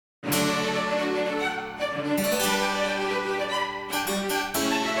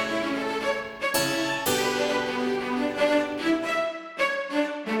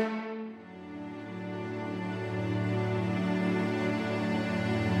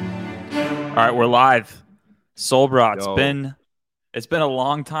All right, we're live. Soul Bra, Yo. it's been a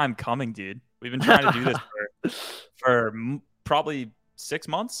long time coming, dude. We've been trying to do this for probably 6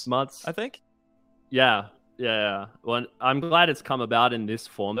 months, Months. I think. Yeah. Well, I'm glad it's come about in this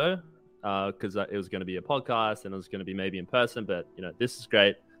form though, because it was going to be a podcast and it was going to be maybe in person. But this is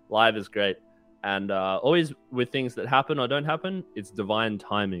great. Live is great, and always with things that happen or don't happen, it's divine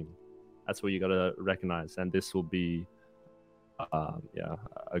timing. That's what you got to recognize, and this will be,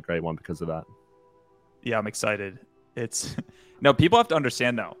 a great one because of that. Yeah, I'm excited. It's no, people have to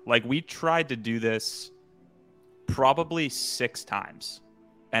understand though. Like we tried to do this probably 6 times,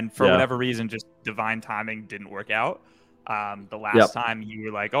 and for whatever reason, just divine timing didn't work out. The last time you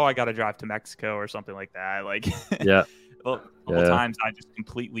were like, "Oh, I got to drive to Mexico" or something like that. Like, yeah, a couple times I just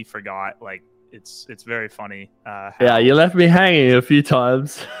completely forgot. Like, it's very funny. You left me hanging a few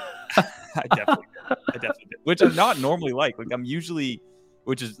times. I definitely did. Which I'm not normally like. Like I'm usually,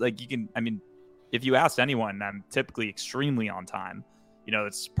 which is like if you asked anyone, I'm typically extremely on time.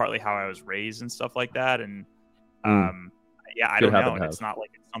 It's partly how I was raised and stuff like that. And I don't know. And it's not like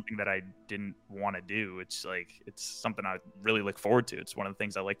it's something that I didn't want to do. It's like it's something I really look forward to. It's one of the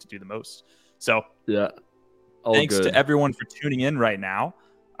things I like to do the most. So thanks to everyone for tuning in right now.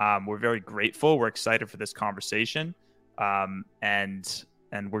 We're very grateful. We're excited for this conversation. And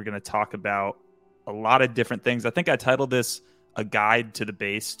we're going to talk about a lot of different things. I think I titled this A Guide to the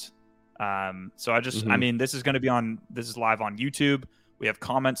Based. So this is going to be this is live on YouTube. We have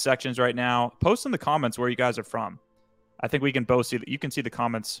comment sections right now. Post in the comments where you guys are from. I think we can both see that. You can see the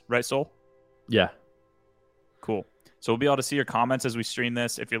comments, right, Soul? Yeah. Cool. So we'll be able to see your comments as we stream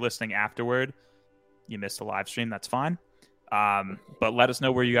this. If you're listening afterward, you missed the live stream, that's fine. But let us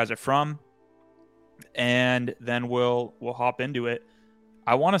know where you guys are from. And then we'll hop into it.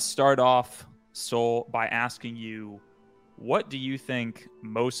 I want to start off, Soul, by asking you, what do you think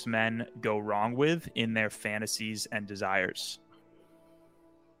most men go wrong with in their fantasies and desires?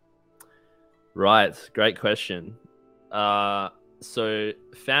 Right. Great question. So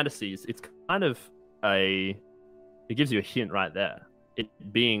fantasies, it's kind of it gives you a hint right there. It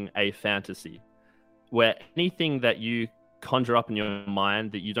being a fantasy, where anything that you conjure up in your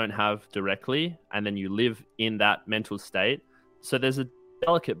mind that you don't have directly, and then you live in that mental state. So there's a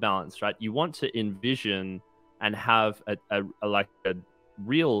delicate balance, right? You want to envision and have a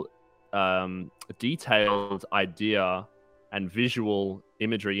real detailed idea and visual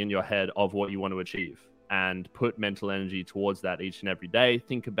imagery in your head of what you want to achieve, and put mental energy towards that each and every day.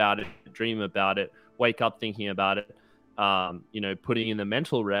 Think about it, dream about it, wake up thinking about it. Putting in the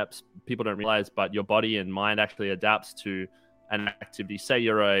mental reps, people don't realize, but your body and mind actually adapts to an activity. Say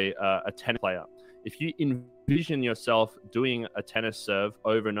you're a tennis player. If you envision yourself doing a tennis serve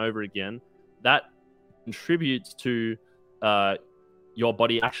over and over again, that contributes to your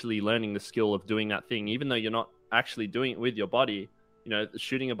body actually learning the skill of doing that thing, even though you're not actually doing it with your body.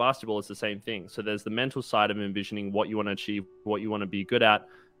 Shooting a basketball is the same thing. So there's the mental side of envisioning what you want to achieve, what you want to be good at.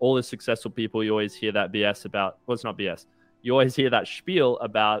 All the successful people, you always hear that BS about, well, it's not BS. You always hear that spiel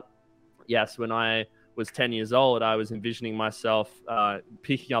about, yes, when I was 10 years old, I was envisioning myself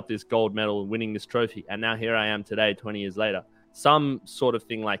picking up this gold medal and winning this trophy. And now here I am today, 20 years later. Some sort of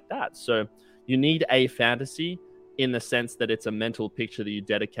thing like that. So you need a fantasy in the sense that it's a mental picture that you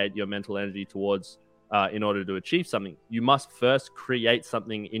dedicate your mental energy towards in order to achieve something. You must first create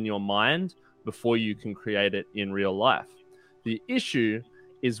something in your mind before you can create it in real life. The issue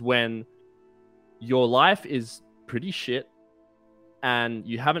is when your life is pretty shit and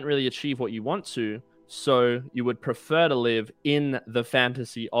you haven't really achieved what you want to, so you would prefer to live in the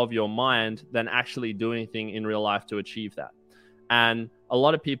fantasy of your mind than actually do anything in real life to achieve that. And a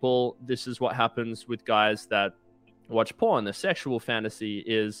lot of people, this is what happens with guys that watch porn. The sexual fantasy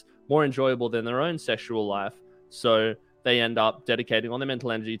is more enjoyable than their own sexual life, so they end up dedicating all their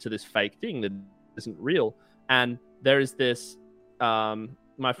mental energy to this fake thing that isn't real. And there is this,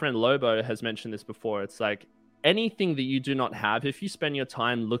 my friend Lobo has mentioned this before. It's like anything that you do not have, if you spend your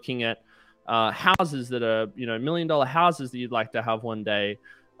time looking at houses that are, $1 million houses that you'd like to have one day,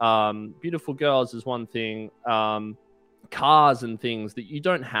 beautiful girls is one thing, cars and things that you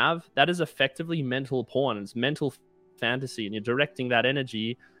don't have, that is effectively mental porn. It's mental fantasy, and you're directing that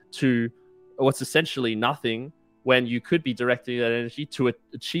energy to what's essentially nothing, when you could be directing that energy to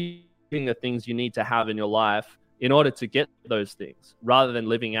achieving the things you need to have in your life in order to get those things, rather than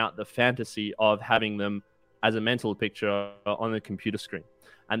living out the fantasy of having them as a mental picture on the computer screen.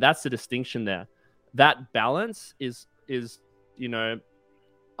 And that's the distinction there. That balance is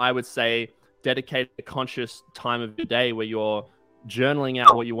I would say, dedicate a conscious time of your day where you're journaling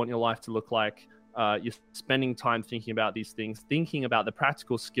out what you want your life to look like, You're spending time thinking about these things, thinking about the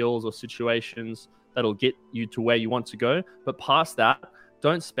practical skills or situations that'll get you to where you want to go. But past that,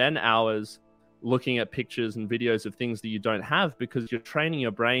 don't spend hours looking at pictures and videos of things that you don't have, because you're training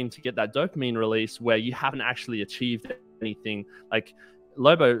your brain to get that dopamine release where you haven't actually achieved anything. Like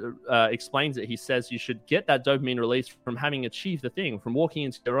Lobo explains it. He says you should get that dopamine release from having achieved the thing, from walking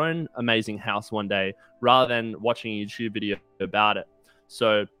into your own amazing house one day, rather than watching a YouTube video about it.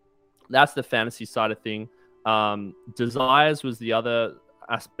 So that's the fantasy side of thing. Desires was the other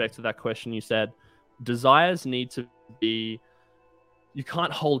aspect of that question. You said desires need to be, you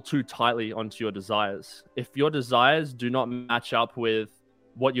can't hold too tightly onto your desires. If your desires do not match up with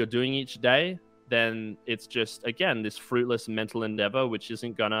what you're doing each day, then it's just, again, this fruitless mental endeavor, which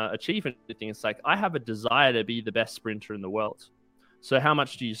isn't going to achieve anything. It's like, I have a desire to be the best sprinter in the world. So how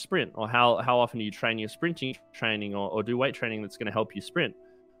much do you sprint? Or how often do you train your sprinting training or do weight training that's going to help you sprint?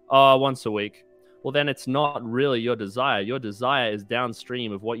 Once a week. Well, then it's not really your desire. Your desire is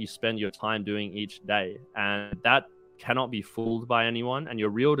downstream of what you spend your time doing each day. And that cannot be fooled by anyone. And your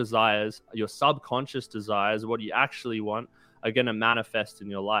real desires, your subconscious desires, what you actually want, are going to manifest in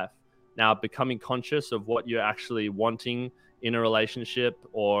your life. Now, becoming conscious of what you're actually wanting in a relationship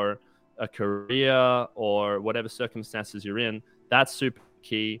or a career or whatever circumstances you're in, that's super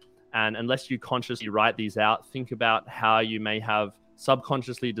key. And unless you consciously write these out, think about how you may have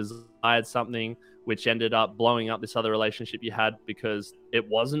subconsciously desired something which ended up blowing up this other relationship you had because it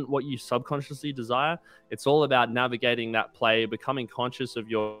wasn't what you subconsciously desire. It's all about navigating that play, becoming conscious of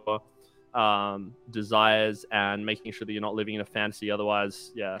your desires and making sure that you're not living in a fantasy.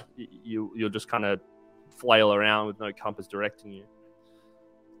 Otherwise, yeah, you'll just kind of flail around with no compass directing you.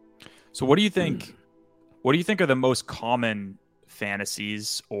 So what do you think are the most common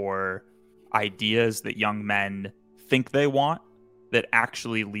fantasies or ideas that young men think they want that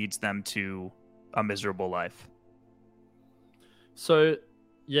actually leads them to a miserable life? So,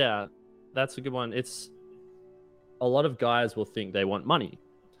 yeah, that's a good one. It's a lot of guys will think they want money,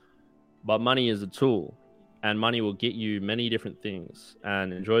 but money is a tool, and money will get you many different things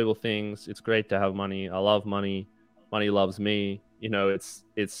and enjoyable things. It's great to have money. I love money. Money loves me. You know,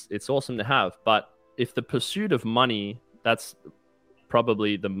 it's awesome to have. But if the pursuit of money, that's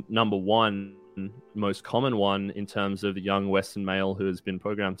probably the number one most common one in terms of the young Western male who has been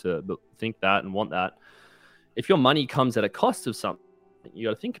programmed to think that and want that. If your money comes at a cost of something, you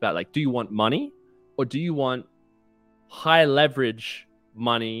got to think about, like, do you want money or do you want high leverage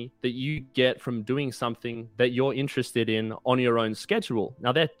money that you get from doing something that you're interested in on your own schedule?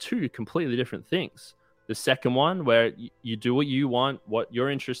 Now, they're two completely different things. The second one, where you do what you want, what you're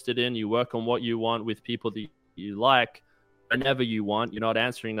interested in, you work on what you want with people that you like, whenever you want, you're not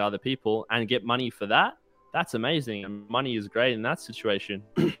answering to other people, and get money for that, that's amazing. And money is great in that situation.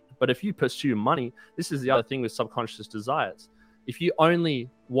 But if you pursue money, this is the other thing with subconscious desires. If you only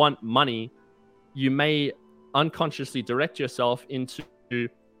want money, you may unconsciously direct yourself into,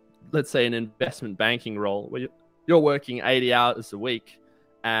 let's say, an investment banking role where you're working 80 hours a week.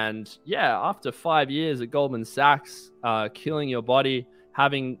 And yeah, after 5 years at Goldman Sachs, killing your body,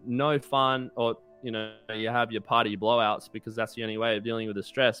 having no fun, or you have your party blowouts because that's the only way of dealing with the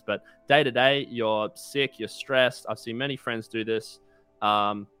stress. But day to day, you're sick, you're stressed. I've seen many friends do this.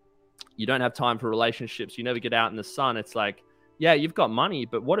 You don't have time for relationships. You never get out in the sun. It's like, yeah, you've got money,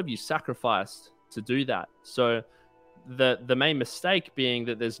 but what have you sacrificed to do that? So the main mistake being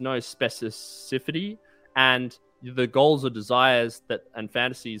that there's no specificity, and the goals or desires and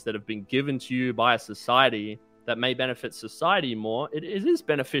fantasies that have been given to you by a society that may benefit society more. It is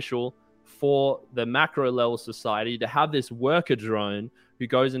beneficial for the macro level society to have this worker drone who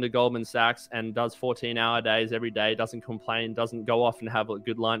goes into Goldman Sachs and does 14-hour days every day, doesn't complain, doesn't go off and have a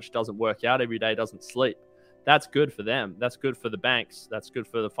good lunch, doesn't work out every day, doesn't sleep. That's good for them. That's good for the banks. That's good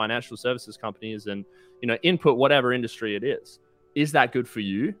for the financial services companies and, input whatever industry it is. Is that good for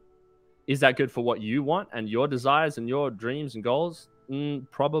you? Is that good for what you want and your desires and your dreams and goals?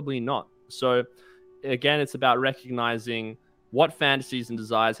 Probably not. So again, it's about recognizing what fantasies and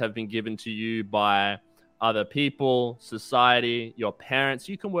desires have been given to you by other people, society, your parents.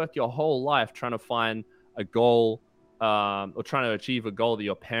 You can work your whole life trying to find a goal or trying to achieve a goal that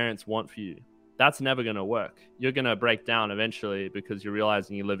your parents want for you. That's never going to work. You're going to break down eventually because you're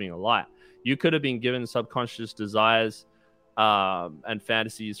realizing you're living a lie. You could have been given subconscious desires and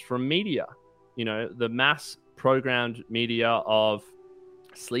fantasies from media. The mass programmed media of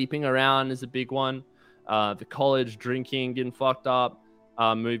sleeping around is a big one. The college drinking, getting fucked up,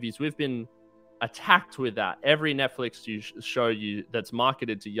 movies. We've been attacked with that. Every Netflix show you that's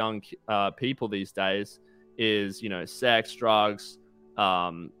marketed to young people these days is, sex, drugs,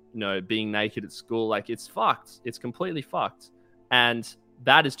 being naked at school. Like, it's fucked. It's completely fucked. And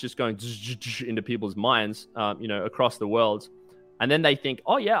that is just going into people's minds, across the world. And then they think,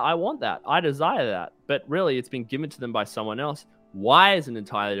 oh yeah, I want that. I desire that. But really, it's been given to them by someone else. Why is an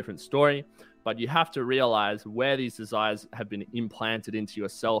entirely different story. But you have to realize where these desires have been implanted into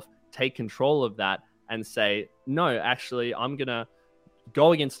yourself. Take control of that and say, no, actually, I'm going to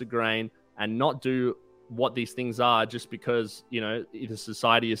go against the grain and not do what these things are just because, either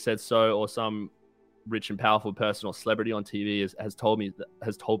society has said so or some rich and powerful person or celebrity on TV has told me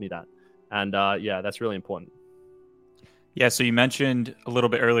that. And that's really important. Yeah, so you mentioned a little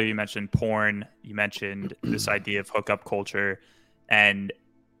bit earlier, you mentioned porn, you mentioned this idea of hookup culture, and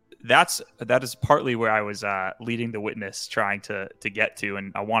that is partly where I was leading the witness trying to get to,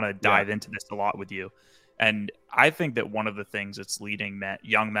 and I want to dive into this a lot with you. And I think that one of the things that's leading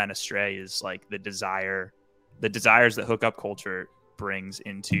young men astray is like the desires that hookup culture brings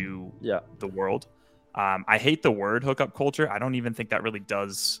into the world. I hate the word hookup culture. I don't even think that really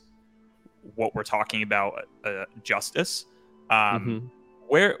does what we're talking about justice.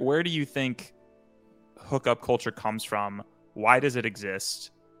 Where do you think hookup culture comes from? Why does it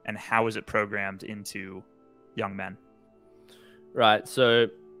exist? And how is it programmed into young men? Right. So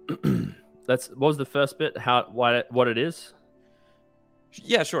what was the first bit? What it is?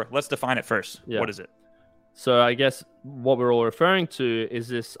 Yeah, sure. Let's define it first. Yeah. What is it? So I guess what we're all referring to is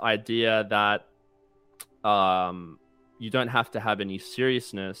this idea that you don't have to have any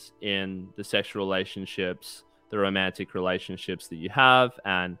seriousness in the sexual relationships, the romantic relationships that you have,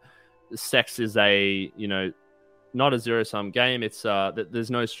 and sex is not a zero-sum game. It's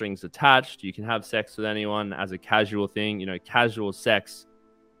there's no strings attached. You can have sex with anyone as a casual thing. Casual sex,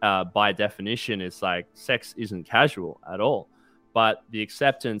 by definition, is like sex isn't casual at all. But the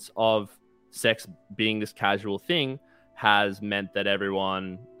acceptance of sex being this casual thing has meant that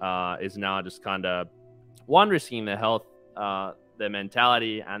everyone is now just kind of risking their health, their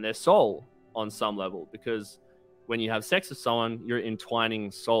mentality, and their soul on some level. Because when you have sex with someone, you're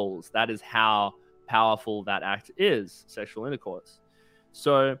entwining souls. That is how powerful that act is, sexual intercourse.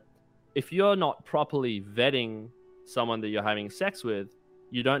 So if you're not properly vetting someone that you're having sex with,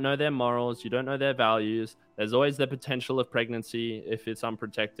 you don't know their morals, you don't know their values. There's always the potential of pregnancy if it's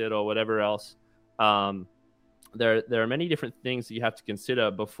unprotected or whatever else. There are many different things that you have to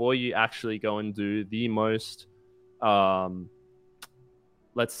consider before you actually go and do the most,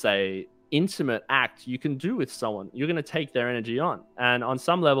 let's say, intimate act you can do with someone. You're going to take their energy on. And on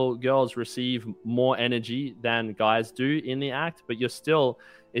some level, girls receive more energy than guys do in the act. But you're still,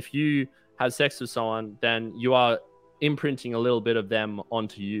 if you have sex with someone, then you are imprinting a little bit of them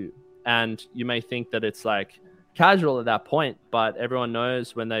onto you. And you may think that it's like casual at that point, but everyone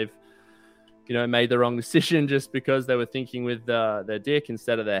knows when they've made the wrong decision just because they were thinking with their dick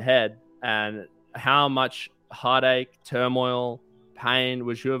instead of their head, and how much heartache, turmoil, pain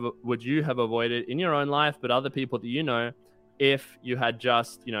would you have avoided in your own life, but other people that if you had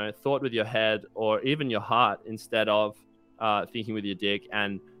just thought with your head or even your heart instead of thinking with your dick,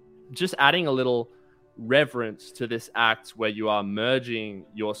 and just adding a little reverence to this act where you are merging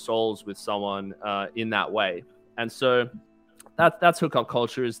your souls with someone in that way. And so that's hookup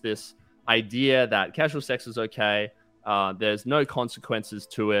culture, is this idea that casual sex is okay. There's no consequences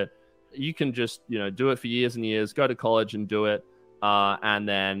to it. You can just do it for years and years, go to college and do it, and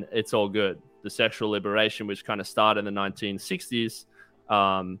then it's all good. The sexual liberation, which kind of started in the 1960s,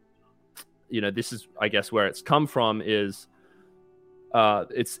 this is, I guess, where it's come from. Is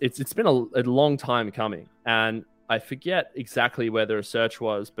it's been a long time coming, and I forget exactly where the research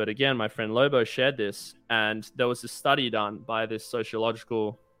was, but again, my friend Lobo shared this, and there was a study done by this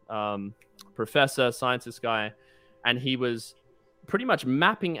sociological professor, scientist guy, and he was pretty much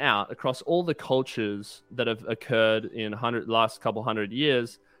mapping out across all the cultures that have occurred in last couple hundred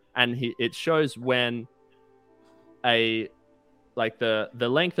years, and it shows when the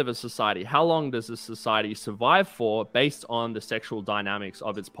length of a society, how long does a society survive for based on the sexual dynamics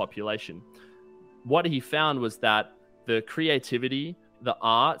of its population. What he found was that the creativity, the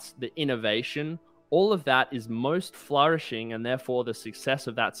arts, the innovation, all of that is most flourishing, and therefore the success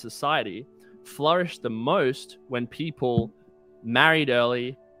of that society flourished the most when people married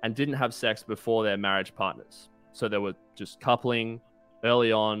early and didn't have sex before their marriage partners. So they were just coupling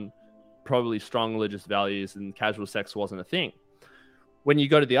early on, probably strong religious values, and casual sex wasn't a thing. When you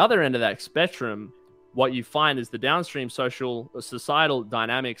go to the other end of that spectrum, what you find is the downstream societal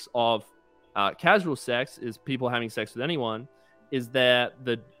dynamics of casual sex, is people having sex with anyone, is that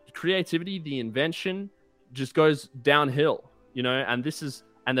the creativity, the invention just goes downhill, and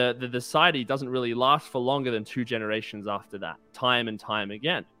the society doesn't really last for longer than 2 generations after that, time and time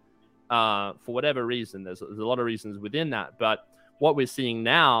again. for whatever reason. There's a lot of reasons within that. But what we're seeing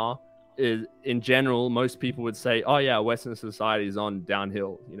now is, in general, most people would say, oh yeah, Western society is on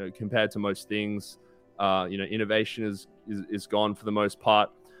downhill, compared to most things. Innovation is gone for the most part.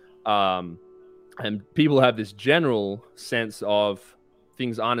 And people have this general sense of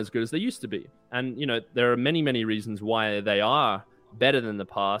things aren't as good as they used to be. And, there are many, many reasons why they are better than the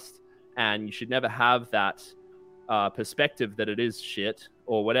past. And you should never have that perspective that it is shit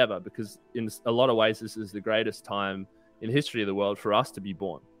or whatever, because in a lot of ways, this is the greatest time in the history of the world for us to be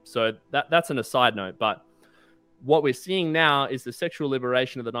born. So that's an aside note. But what we're seeing now is the sexual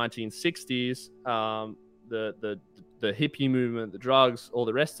liberation of the 1960s, the hippie movement, the drugs, all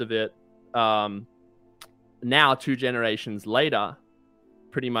the rest of it. Now, 2 generations later,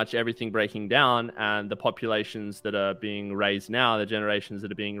 pretty much everything breaking down, and the populations that are being raised now, the generations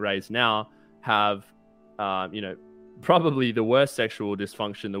that are being raised now, have, probably the worst sexual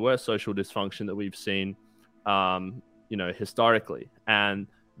dysfunction, the worst social dysfunction that we've seen, historically. And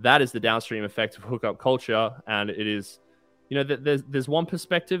that is the downstream effect of hookup culture. And it is, there's one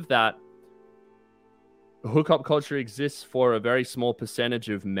perspective that hookup culture exists for a very small percentage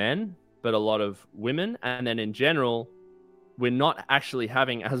of men, but a lot of women. And then in general, we're not actually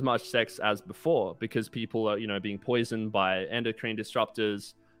having as much sex as before, because people are, being poisoned by endocrine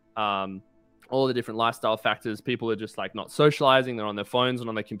disruptors, all the different lifestyle factors. People are just like not socializing. They're on their phones and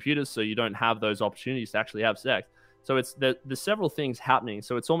on their computers. So you don't have those opportunities to actually have sex. So there's several things happening.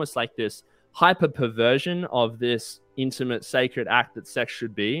 So it's almost like this hyper perversion of this intimate, sacred act that sex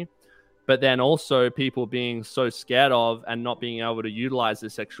should be. But then also people being so scared of and not being able to utilize their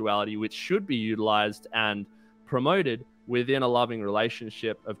sexuality, which should be utilized and promoted within a loving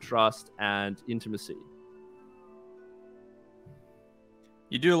relationship of trust and intimacy.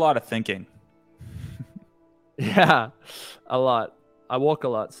 You do a lot of thinking. Yeah, a lot. I walk a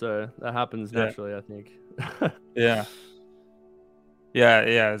lot, so that happens naturally, I think. Yeah.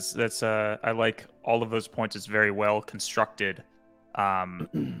 That's I like all of those points. It's very well constructed,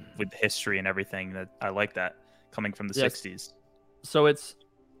 with history and everything. That I like that coming from the 60s. So it's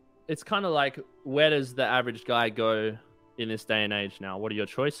kind of like, where does the average guy go in this day and age now? What are your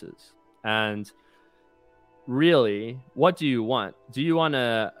choices? And really, what do you want? Do you want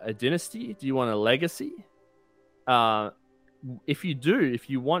a dynasty? Do you want a legacy? If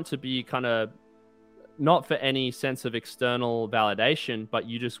you want to be kind of not for any sense of external validation, but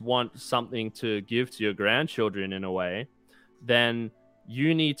you just want something to give to your grandchildren in a way, then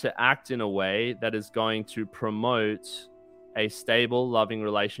you need to act in a way that is going to promote a stable, loving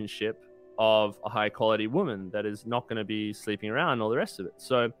relationship of a high quality woman that is not going to be sleeping around and all the rest of it.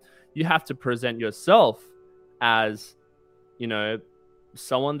 So you have to present yourself as,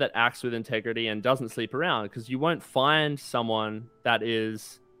 someone that acts with integrity and doesn't sleep around, because you won't find someone that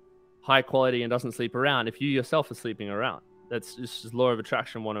is high quality and doesn't sleep around if you yourself are sleeping around. That's just law of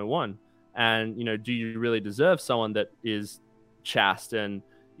attraction 101. And, do you really deserve someone that is chaste and,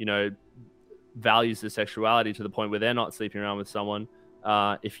 values their sexuality to the point where they're not sleeping around with someone,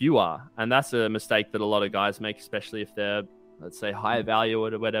 if you are? And that's a mistake that a lot of guys make, especially if they're, let's say, high value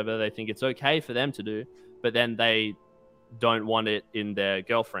or whatever. They think it's okay for them to do, but then they don't want it in their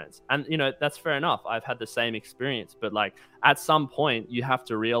girlfriends. And, that's fair enough. I've had the same experience, but like at some point you have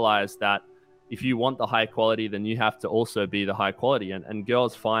to realize that if you want the high quality, then you have to also be the high quality. And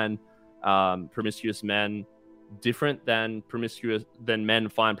girls find promiscuous men different than men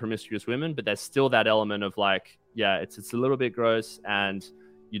find promiscuous women, but there's still that element of like, yeah, it's a little bit gross, and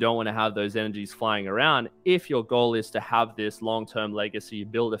you don't want to have those energies flying around if your goal is to have this long-term legacy,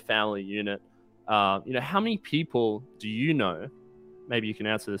 build a family unit. How many people do you know, maybe you can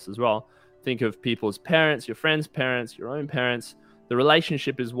answer this as well, think of people's parents, your friends' parents, your own parents. The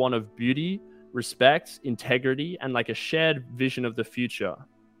relationship is one of beauty, respect, integrity, and like a shared vision of the future.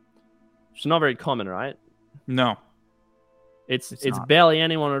 It's not very common, right? No. It's barely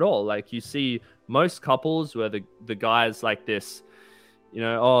anyone at all. Like you see most couples where the guy's like this,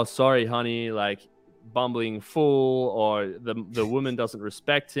 oh, sorry, honey, like bumbling fool, or the woman doesn't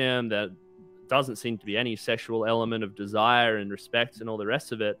respect him. That doesn't seem to be any sexual element of desire and respect and all the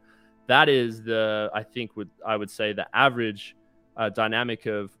rest of it. That is I would say the average dynamic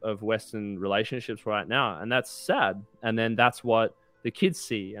of Western relationships right now. And that's sad. And then that's what the kids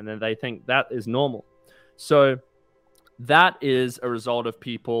see. And then they think that is normal. So that is a result of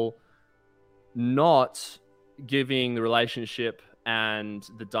people not giving the relationship and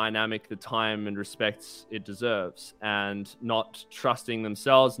the dynamic the time and respect it deserves, and not trusting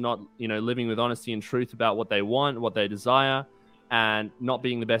themselves, not living with honesty and truth about what they want, what they desire, and not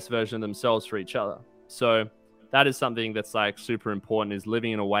being the best version of themselves for each other. So that is something that's like super important, is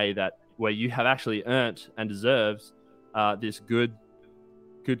living in a way that where you have actually earned and deserved this good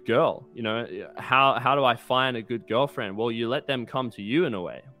girl. You know, how do I find a good girlfriend? Well, you let them come to you in a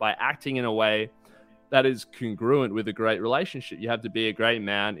way by acting in a way that is congruent with a great relationship. You have to be a great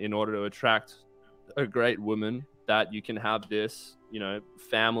man in order to attract a great woman that you can have this, you know,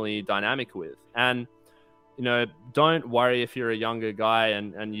 family dynamic with. And, you know, don't worry if you're a younger guy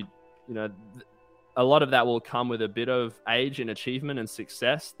and you know, a lot of that will come with a bit of age and achievement and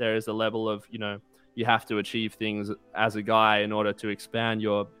success. There is a level of, you know, you have to achieve things as a guy in order to expand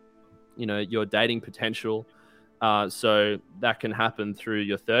your, you know, your dating potential. So that can happen through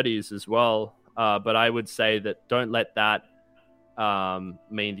your 30s as well. But I would say that don't let that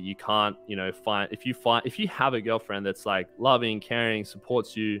mean that you can't, you know, if you have a girlfriend that's like loving, caring,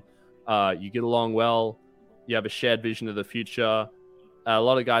 supports you, you get along well, you have a shared vision of the future. A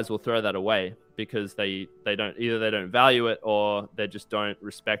lot of guys will throw that away because they don't value it, or they just don't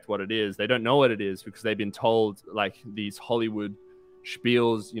respect what it is. They don't know what it is because they've been told like these Hollywood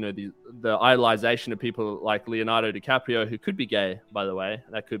spiels, you know, the idolization of people like Leonardo DiCaprio, who could be gay, by the way.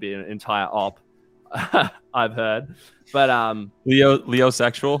 That could be an entire op. I've heard. But Leo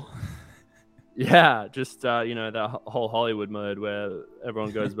sexual. Yeah, just you know, the whole Hollywood mode where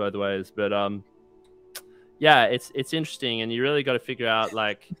everyone goes both ways. But yeah, it's interesting, and you really got to figure out,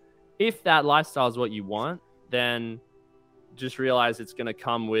 like, if that lifestyle is what you want, then just realize it's going to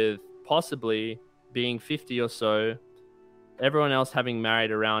come with possibly being 50 or so, everyone else having married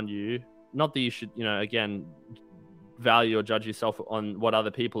around you. Not that you should, you know, again, value or judge yourself on what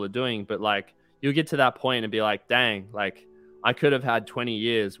other people are doing, but like, you'll get to that point and be like, dang, like, I could have had 20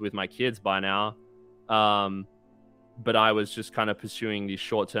 years with my kids by now. But I was just kind of pursuing these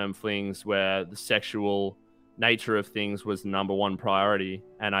short-term flings where the sexual nature of things was the number one priority,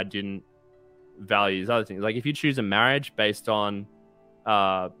 and I didn't value these other things. Like, if you choose a marriage based on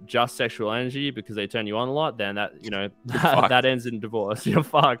just sexual energy because they turn you on a lot, then that, you know, that ends in divorce. You're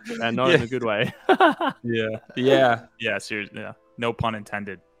fucked, and not in a good way. Yeah, seriously. Yeah. No pun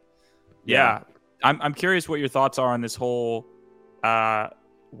intended. Yeah. I'm curious what your thoughts are on this whole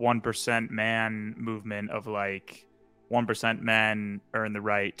 1% man movement of like 1% men earn the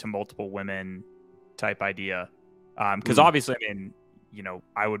right to multiple women type idea. Because obviously, I mean, you know,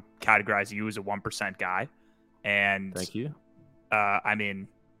 I would categorize you as a 1% guy. And thank you. I mean,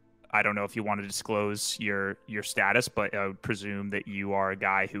 I don't know if you want to disclose your status, but I would presume that you are a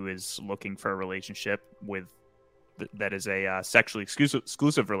guy who is looking for a relationship with that is a sexually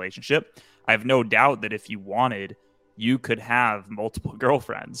exclusive relationship. I have no doubt that if you wanted, you could have multiple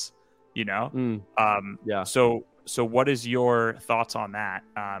girlfriends, you know? Yeah. So what is your thoughts on that?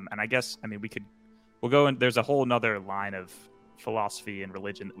 And I guess, I mean, we'll go in, there's a whole nother line of philosophy and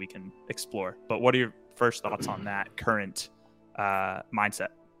religion that we can explore, but what are your first thoughts on that current mindset?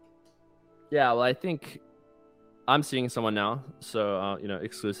 Yeah, well, I think I'm seeing someone now, so you know,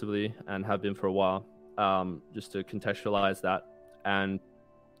 exclusively, and have been for a while. Just to contextualize that, and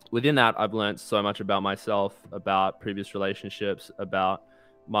within that, I've learned so much about myself, about previous relationships, about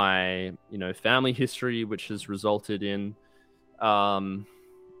my, you know, family history, which has resulted in,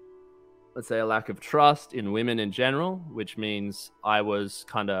 let's say, a lack of trust in women in general, which means I was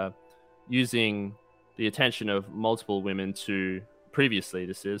kind of using the attention of multiple women to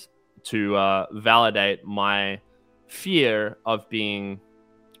validate my fear of being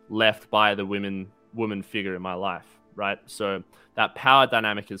left by the woman figure in my life, right? So that power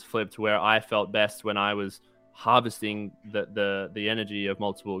dynamic is flipped, where I felt best when I was harvesting the energy of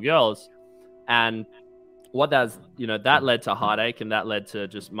multiple girls. And what that's, you know, that led to heartache, and that led to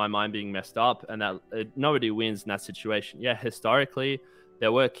just my mind being messed up, and that nobody wins in that situation. Yeah, historically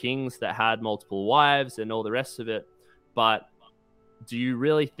there were kings that had multiple wives and all the rest of it, but do you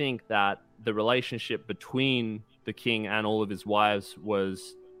really think that the relationship between the king and all of his wives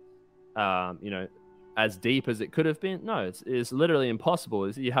was you know, as deep as it could have been? No, it's literally impossible.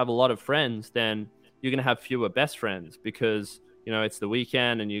 If you have a lot of friends, then you're going to have fewer best friends, because, you know, it's the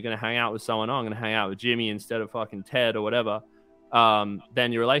weekend and you're going to hang out with someone. Oh, I'm going to hang out with Jimmy instead of fucking Ted or whatever.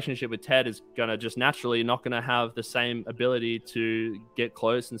 Then your relationship with Ted is going to just naturally not going to have the same ability to get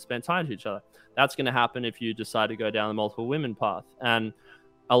close and spend time to each other. That's going to happen if you decide to go down the multiple women path. And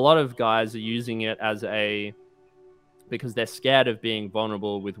a lot of guys are using it because they're scared of being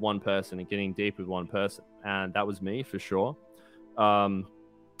vulnerable with one person and getting deep with one person. And that was me, for sure.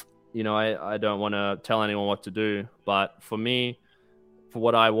 You know, I don't want to tell anyone what to do, but for me, for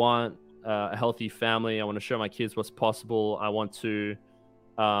what I want, a healthy family, I want to show my kids what's possible. I want to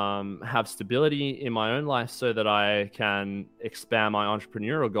have stability in my own life so that I can expand my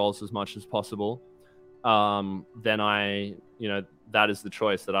entrepreneurial goals as much as possible. Then that is the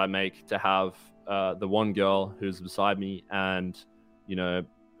choice that I make, to have the one girl who's beside me and, you know,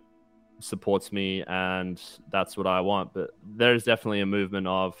 supports me, and that's what I want. But there's definitely a movement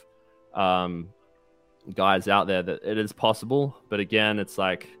of guys out there that it is possible, but again, it's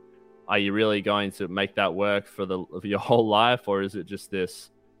like, are you really going to make that work for your whole life, or is it just this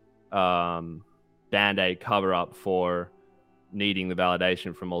band-aid cover up for needing the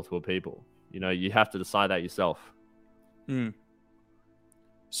validation from multiple people? You know, you have to decide that yourself. So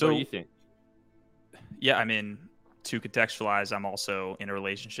what do you think? Yeah, I mean, to contextualize, I'm also in a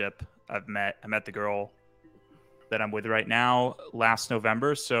relationship. I met the girl that I'm with right now last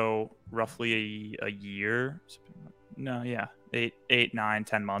November, so roughly a year. No, yeah, 8, 9,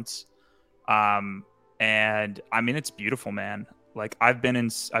 10 months. And I mean, it's beautiful, man. Like I've been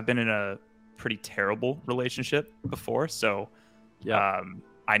in a pretty terrible relationship before, so Yeah.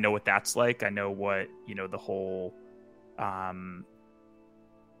 I know what that's like. I know what, the whole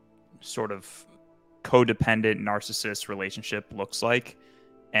sort of codependent narcissist relationship looks like,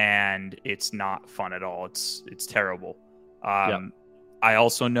 and it's not fun at all. It's terrible. I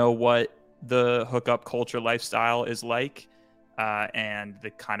also know what the hookup culture lifestyle is like, and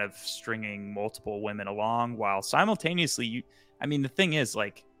the kind of stringing multiple women along while simultaneously the thing is,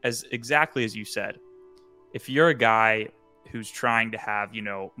 like, as exactly as you said, if you're a guy who's trying to have,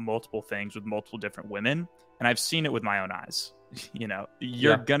 multiple things with multiple different women, and I've seen it with my own eyes,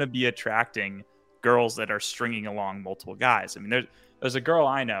 you're gonna be attracting girls that are stringing along multiple guys. I mean, there's a girl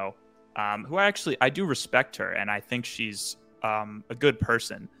I know who I do respect her, and I think she's a good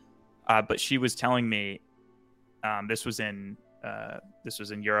person. But she was telling me, this was in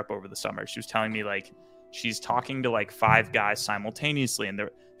Europe over the summer. She was telling me, like, she's talking to like 5 guys simultaneously, and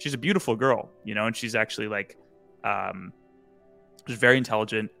she's a beautiful girl, and she's actually like, she's very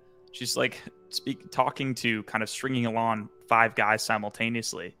intelligent. She's like talking to, kind of stringing along 5 guys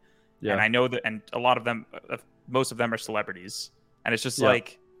simultaneously. Yeah. And I know that, and a lot of them, most of them are celebrities, and it's just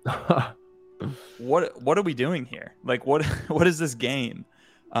like, what are we doing here? Like, what is this game?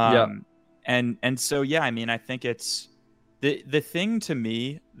 And so, yeah, I mean, I think it's the thing to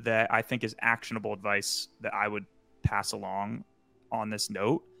me that I think is actionable advice that I would pass along on this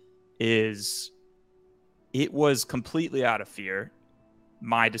note is, it was completely out of fear,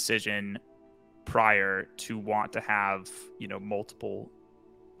 my decision prior to want to have, multiple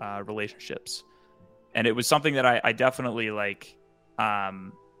relationships. And it was something that I definitely like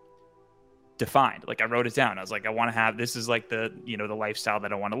defined. Like, I wrote it down. I was like, I want to have, this is like the lifestyle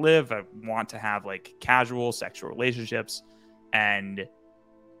that I want to live. I want to have like casual sexual relationships. And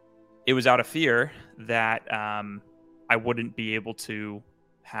it was out of fear that I wouldn't be able to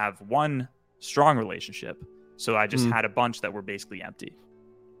have one strong relationship. So I just had a bunch that were basically empty.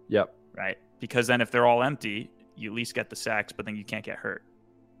 Yep. Right. Because then if they're all empty, you at least get the sex, but then you can't get hurt.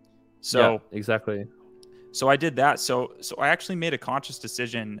 So exactly. So I did that. So I actually made a conscious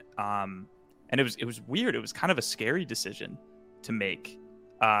decision, and it was weird. It was kind of a scary decision to make.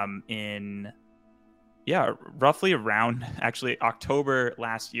 Roughly around actually October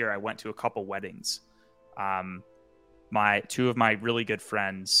last year, I went to a couple weddings. 2 of my really good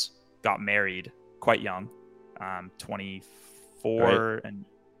friends got married quite young, 24 and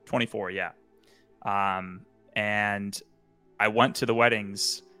 24, yeah. And I went to the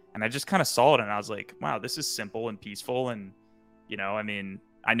weddings, and I just kind of saw it, and I was like, wow, this is simple and peaceful. And,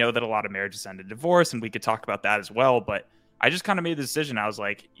 I know that a lot of marriages end in divorce, and we could talk about that as well. But I just kind of made the decision. I was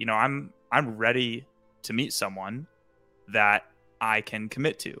like, I'm ready to meet someone that I can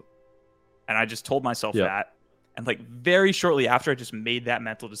commit to. And I just told myself that. And like very shortly after I just made that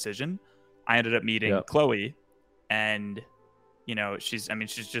mental decision, I ended up meeting Chloe. And, she's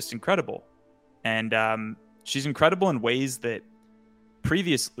just incredible. And she's incredible in ways that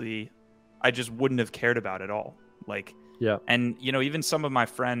previously I just wouldn't have cared about at all. Like, and, even some of my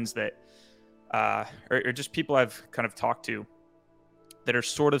friends that, or just people I've kind of talked to that are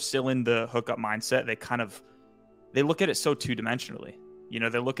sort of still in the hookup mindset, they look at it so 2-dimensionally.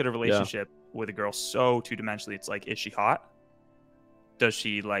 They look at a relationship with a girl so 2-dimensionally. It's like, is she hot? Does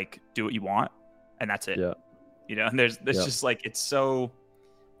she like do what you want? And that's it. And there's just like, it's so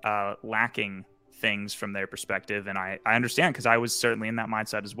lacking things from their perspective. And I understand, because I was certainly in that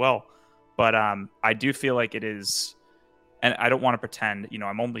mindset as well. But I do feel like it is, and I don't want to pretend,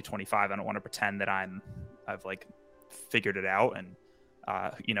 I'm only 25. I don't want to pretend that I've like figured it out. And,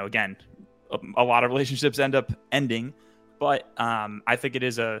 again, a lot of relationships end up ending, but I think it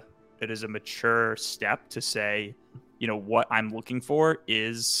is a mature step to say, what I'm looking for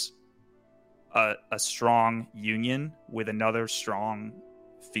is a strong union with another strong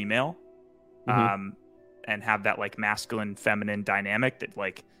female. and have that like masculine feminine dynamic that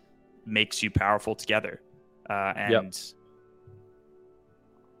like makes you powerful together. And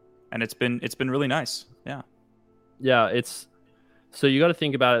it's been really nice. Yeah, so you got to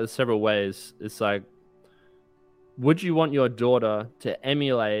think about it in several ways. It's like, would you want your daughter to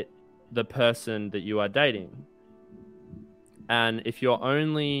emulate the person that you are dating? And if your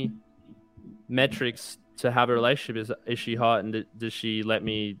only metrics to have a relationship is she hot and does she let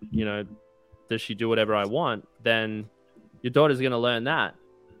me, does she do whatever I want, then your daughter's going to learn that.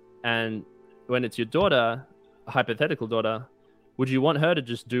 And when it's your daughter, a hypothetical daughter, would you want her to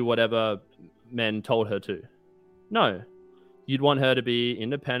just do whatever men told her to? No. You'd want her to be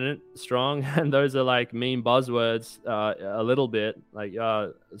independent, strong, and those are like mean buzzwords a little bit, like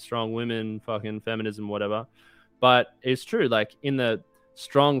strong women, fucking feminism, whatever. But it's true, like in the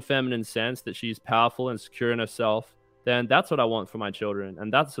strong feminine sense that she's powerful and secure in herself, then that's what I want for my children.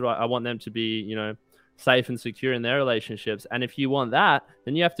 And that's what I want them to be, safe and secure in their relationships. And if you want that,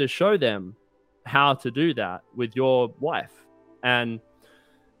 then you have to show them how to do that with your wife. And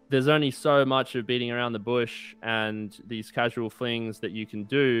there's only so much of beating around the bush and these casual flings that you can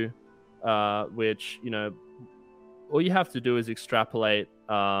do, which, all you have to do is extrapolate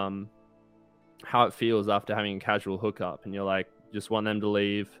how it feels after having a casual hookup. And you're like, just want them to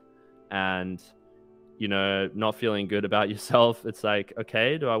leave and, not feeling good about yourself. It's like,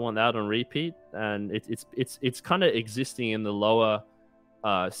 okay, do I want that on repeat? And it's kind of existing in the lower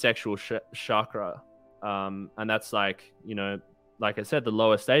sexual chakra. And that's like, like I said, the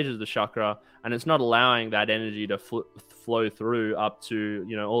lower stages of the chakra, and it's not allowing that energy to flow through up to,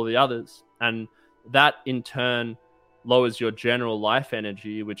 all the others. And that in turn lowers your general life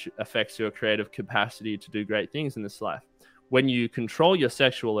energy, which affects your creative capacity to do great things in this life. When you control your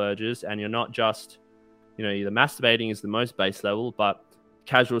sexual urges and you're not just, either masturbating is the most base level, but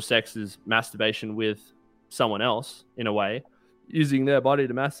casual sex is masturbation with someone else in a way, using their body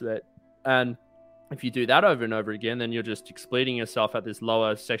to masturbate. And if you do that over and over again, then you're just exploiting yourself at this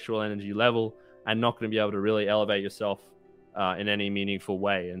lower sexual energy level and not going to be able to really elevate yourself in any meaningful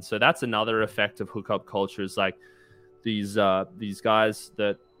way. And so that's another effect of hookup culture, is like these guys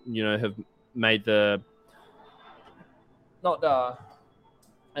that, have made the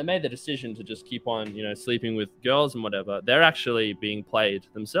decision to just keep on, sleeping with girls and whatever. They're actually being played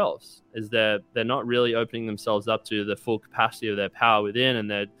themselves, is they're not really opening themselves up to the full capacity of their power within,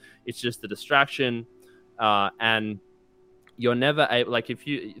 and it's just a distraction. And you're never able, like, if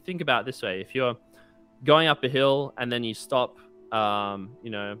you think about it this way, if you're going up a hill and then you stop, a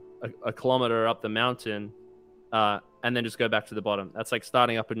kilometer up the mountain, and then just go back to the bottom. That's like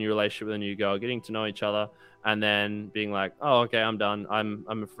starting up a new relationship with a new girl, getting to know each other, and then being like, oh, okay, I'm done.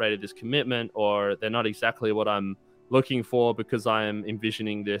 I'm afraid of this commitment, or they're not exactly what I'm looking for because I am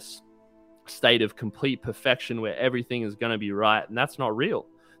envisioning this state of complete perfection where everything is going to be right. And that's not real.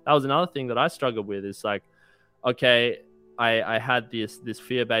 That was another thing that I struggled with, is like, okay, I had this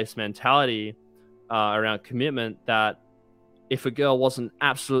fear-based mentality around commitment, that if a girl wasn't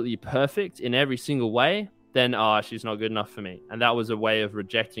absolutely perfect in every single way, then she's not good enough for me. And that was a way of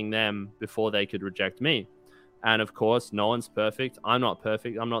rejecting them before they could reject me. And of course, no one's perfect. I'm not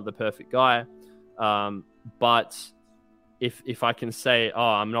perfect. I'm not the perfect guy. But if I can say,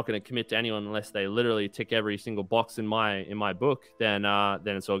 I'm not going to commit to anyone unless they literally tick every single box in my book, then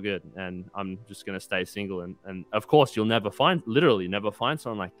it's all good. And I'm just going to stay single. And of course, you'll never find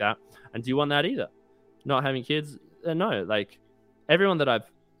someone like that. And do you want that either? Not having kids? No. Like, everyone that I've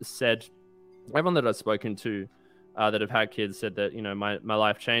spoken to that have had kids said that, my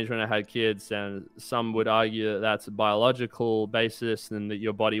life changed when I had kids. And some would argue that that's a biological basis and that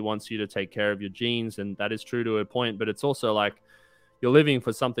your body wants you to take care of your genes. And that is true to a point, but it's also like you're living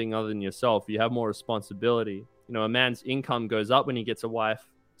for something other than yourself. You have more responsibility. A man's income goes up when he gets a wife,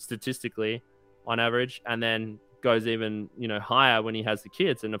 statistically, on average, and then goes even, higher when he has the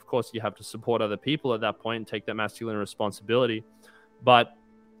kids. And of course, you have to support other people at that point and take that masculine responsibility. But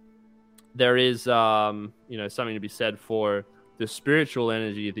there is, something to be said for the spiritual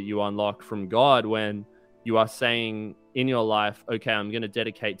energy that you unlock from God when you are saying in your life, okay, I'm going to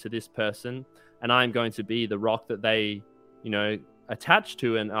dedicate to this person, and I'm going to be the rock that they, attach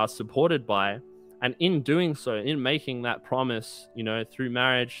to and are supported by. And in doing so, in making that promise, through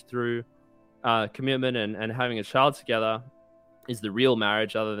marriage, through commitment and having a child together, is the real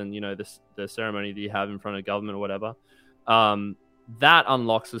marriage, other than, the ceremony that you have in front of government or whatever. That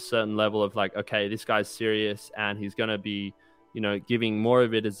unlocks a certain level of like, okay, this guy's serious and he's going to be, giving more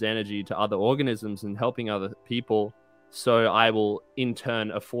of it as energy to other organisms and helping other people. So I will in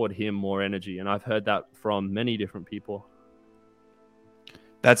turn afford him more energy. And I've heard that from many different people.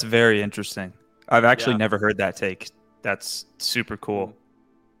 That's very interesting. I've actually Yeah. never heard that take. That's super cool.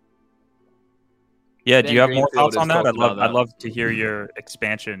 Yeah, do Ben you have more Greenfield thoughts on has that? talked about I'd that. love to hear your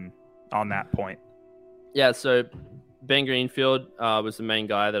expansion on that point. Yeah, so Ben Greenfield was the main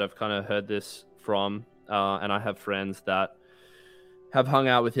guy that I've kind of heard this from, and I have friends that have hung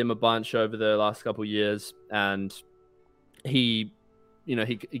out with him a bunch over the last couple of years, and he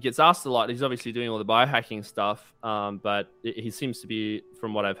gets asked a lot. He's obviously doing all the biohacking stuff, but he seems to be,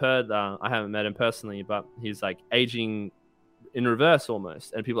 from what I've heard, I haven't met him personally, but he's like aging in reverse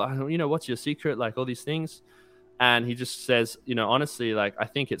almost. And people are like, what's your secret? Like all these things. And he just says, honestly, like, I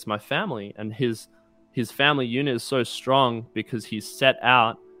think it's my family. And his family unit is so strong because he's set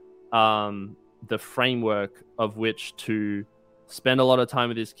out the framework of which to spend a lot of time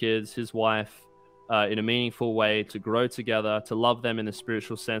with his kids, his wife, in a meaningful way, to grow together, to love them in the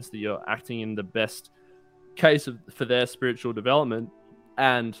spiritual sense that you're acting in the best case for their spiritual development,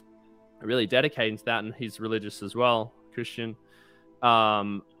 and really dedicating to that. And he's religious as well, Christian.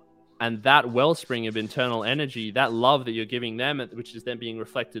 And that wellspring of internal energy, that love that you're giving them, which is then being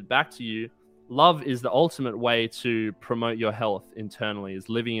reflected back to you, love is the ultimate way to promote your health internally, is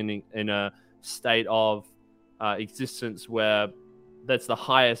living in a state of existence where that's the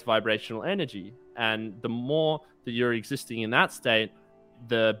highest vibrational energy. And the more that you're existing in that state,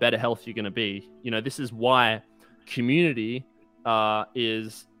 the better health you're going to be. This is why community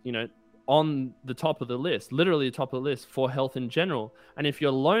is, on the top of the list, literally the top of the list for health in general. And if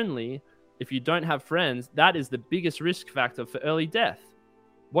you're lonely, if you don't have friends, that is the biggest risk factor for early death.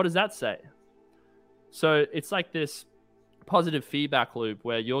 What does that say? So it's like this positive feedback loop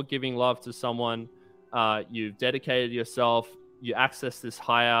where you're giving love to someone, you've dedicated yourself, you access this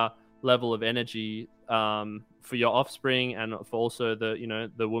higher level of energy for your offspring, and for also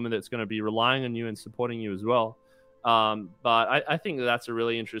the woman that's going to be relying on you and supporting you as well. But I think that's a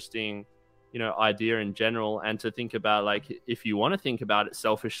really interesting idea in general. And to think about, like, if you want to think about it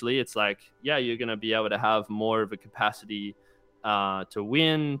selfishly, it's like, yeah, you're going to be able to have more of a capacity to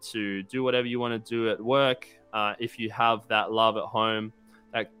win, to do whatever you want to do at work, if you have that love at home,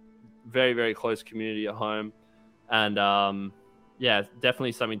 that very, very close community at home. And yeah,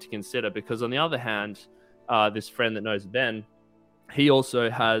 definitely something to consider. Because on the other hand, this friend that knows Ben, he also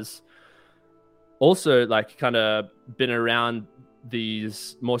has like kind of been around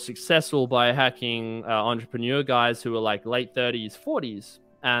these more successful biohacking entrepreneur guys who are like late 30s, 40s,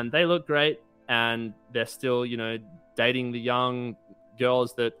 and they look great, and they're still, dating the young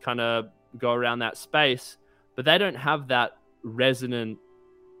girls that kind of go around that space, but they don't have that resonant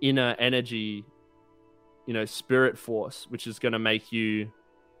inner energy, spirit force, which is going to make you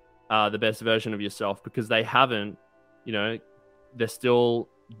the best version of yourself, because they haven't, they're still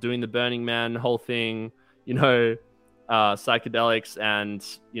doing the Burning Man whole thing, psychedelics and,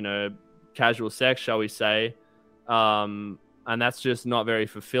 casual sex, shall we say. And that's just not very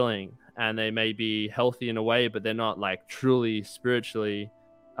fulfilling. And they may be healthy in a way, but they're not like truly spiritually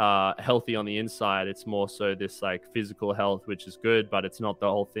healthy on the inside. It's more so this like physical health, which is good, but it's not the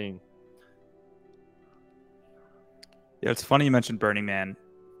whole thing. Yeah, it's funny you mentioned Burning Man.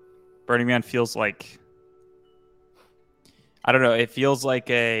 Burning Man feels like, I don't know, it feels like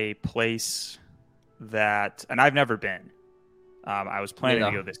a place that, and I've never been. I was planning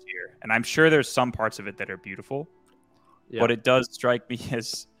to go this year, and I'm sure there's some parts of it that are beautiful, but it does strike me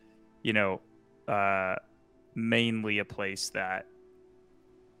as, mainly a place that,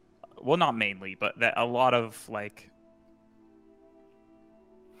 well, not mainly, but that a lot of like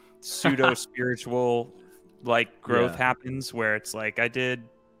pseudo spiritual like growth happens, where it's like, I did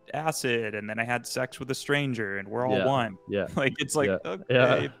acid and then I had sex with a stranger and we're all one. Like, it's like,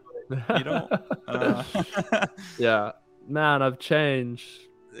 okay, but you don't yeah, man, I've changed.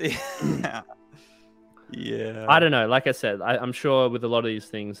 Yeah. I don't know, like I said, I'm sure with a lot of these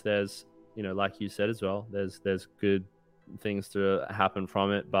things there's, like you said as well, there's good things to happen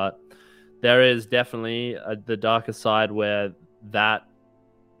from it, but there is definitely the darker side where that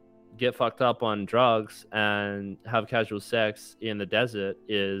get fucked up on drugs and have casual sex in the desert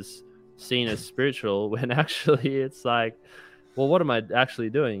is seen as spiritual, when actually it's like, well, what am I actually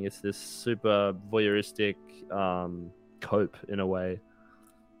doing? It's this super voyeuristic cope in a way.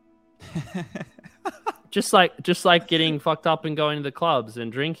 just like getting fucked up and going to the clubs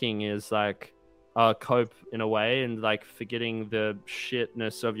and drinking is like a cope in a way, and like forgetting the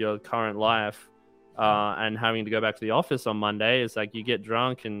shitness of your current life and having to go back to the office on Monday is like, you get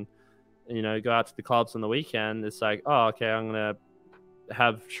drunk and go out to the clubs on the weekend. It's like, oh, okay, I'm gonna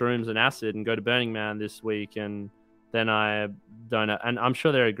have shrooms and acid and go to Burning Man this week, and then I don't know. And I'm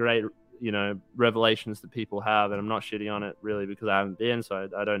sure there are great revelations that people have, and I'm not shitting on it really because I haven't been, so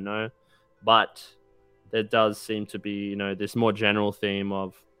I don't know. but there does seem to be, you know, this more general theme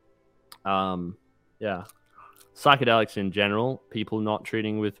of, psychedelics in general, people not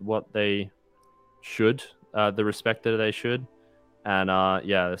treating with what they should, the respect that they should, and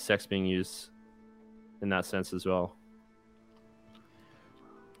the sex being used in that sense as well.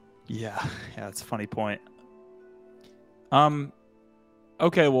 Yeah, it's a funny point.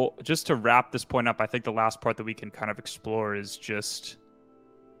 Okay, well, just to wrap this point up, I think the last part that we can kind of explore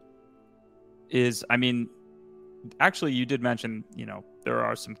actually, you did mention, you know, there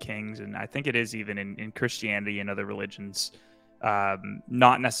are some kings, and I think it is even in Christianity and other religions,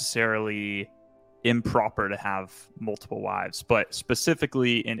 not necessarily improper to have multiple wives, but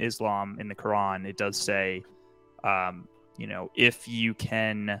specifically in Islam, in the Quran, it does say, you know, if you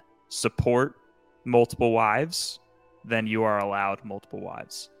can support multiple wives, then you are allowed multiple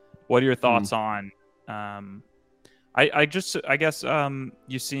wives. What are your thoughts on? I guess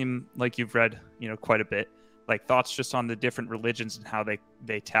you seem like you've read, you know, quite a bit. Like, thoughts just on the different religions and how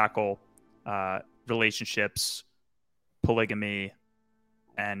they tackle relationships, polygamy,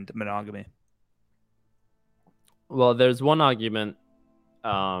 and monogamy. Well, there's one argument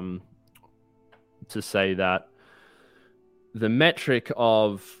to say that the metric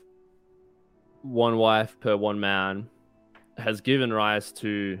of one wife per one man has given rise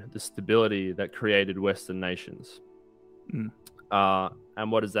to the stability that created Western nations.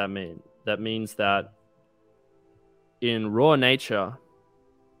 And what does that mean? That means that in raw nature,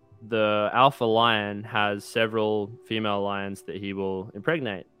 the alpha lion has several female lions that he will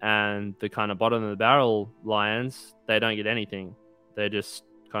impregnate, and the kind of bottom of the barrel lions, they don't get anything. They just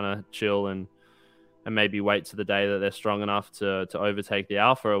kind of chill and maybe wait to the day that they're strong enough to overtake the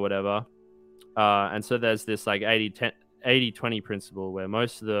alpha or whatever. And so there's this like 80-20 principle where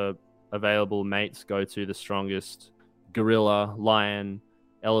most of the available mates go to the strongest gorilla, lion,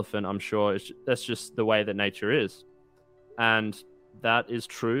 elephant. I'm sure that's just the way that nature is. And that is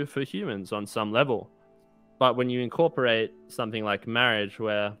true for humans on some level. But when you incorporate something like marriage,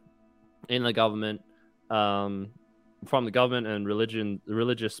 where in the government, from the government and religion, the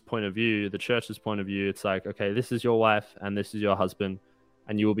religious point of view, the church's point of view, it's like, okay, this is your wife and this is your husband,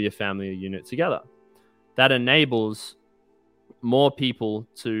 and you will be a family unit together. That enables more people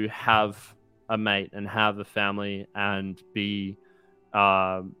to have a mate and have a family and be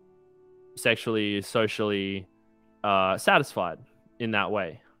sexually, socially satisfied in that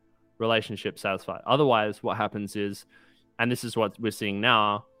way, relationship satisfied. Otherwise, what happens is, and this is what we're seeing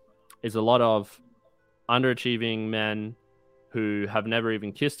now, is a lot of underachieving men who have never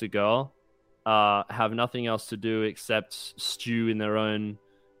even kissed a girl, have nothing else to do except stew in their own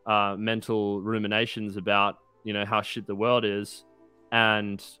mental ruminations about, you know, how shit the world is,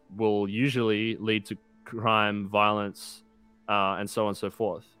 and will usually lead to crime, violence, and so on and so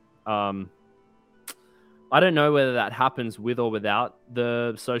forth. I don't know whether that happens with or without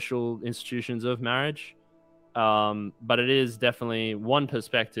the social institutions of marriage, but it is definitely one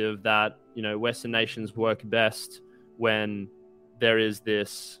perspective that, you know, Western nations work best when there is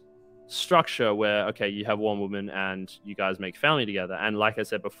this structure where, okay, you have one woman and you guys make family together. And like I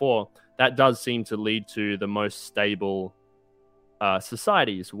said before, that does seem to lead to the most stable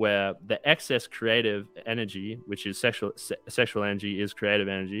societies, where the excess creative energy, which is sexual energy, is creative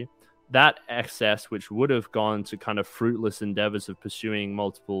energy. That excess, which would have gone to kind of fruitless endeavors of pursuing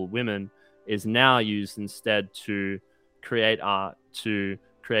multiple women, is now used instead to create art, to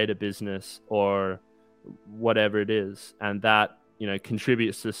create a business, or whatever it is. And that, you know,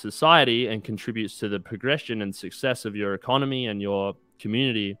 contributes to society and contributes to the progression and success of your economy and your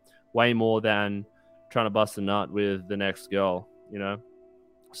community way more than trying to bust a nut with the next girl, you know?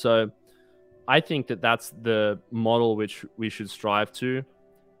 So I think that that's the model which we should strive to.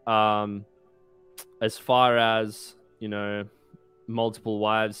 As far as, you know, multiple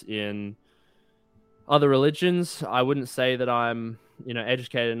wives in other religions, I wouldn't say that I'm, you know,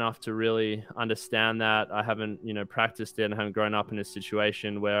 educated enough to really understand that. I haven't, you know, practiced it and haven't grown up in a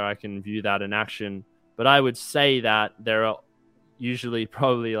situation where I can view that in action. But I would say that there are usually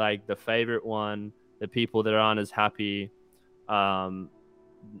probably like the favorite one, the people that aren't as happy. No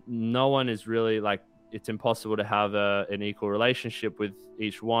one is really like, it's impossible to have an equal relationship with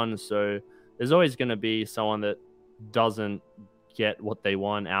each one. So there's always going to be someone that doesn't get what they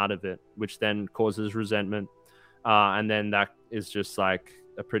want out of it, which then causes resentment. And then that is just like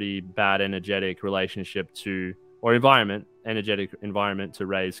a pretty bad energetic relationship or energetic environment to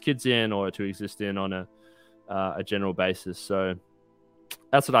raise kids in or to exist in on a general basis. So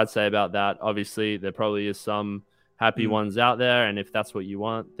that's what I'd say about that. Obviously, there probably is some happy ones out there, and if that's what you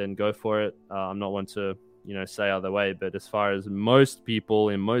want, then go for it. I'm not one to say other way. But as far as most people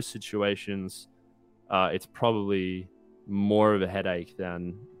in most situations, it's probably more of a headache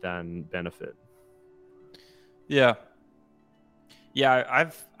than benefit. Yeah,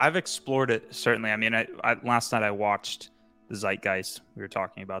 I've explored it, certainly. I mean, I last night I watched the Zeitgeist. We were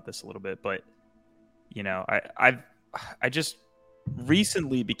talking about this a little bit, but I just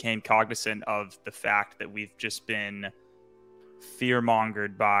recently became cognizant of the fact that we've just been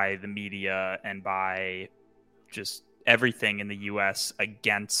fear-mongered by the media and by just everything in the US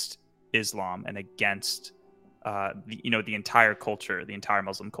against Islam and against the entire culture, the entire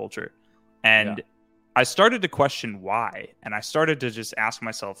Muslim culture. And I started to question why, and I started to just ask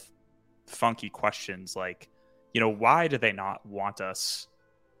myself funky questions like, why do they not want us?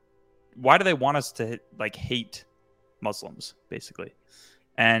 Why do they want us to hate Muslims, basically?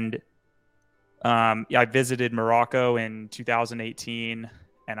 And I visited Morocco in 2018,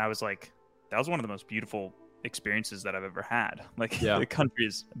 and I was like, that was one of the most beautiful experiences that I've ever had. The country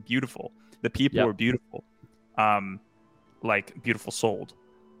is beautiful, the people are beautiful, beautiful souled,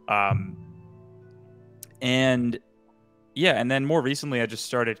 and then more recently I just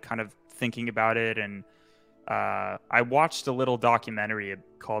started kind of thinking about it, and I watched a little documentary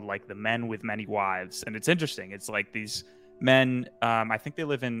called The Men with Many Wives, and it's interesting. It's like these men, I think they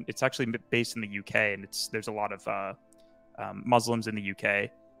live in, it's actually based in the UK, and there's a lot of Muslims in the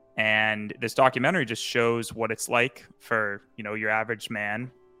UK, and this documentary just shows what it's like for your average man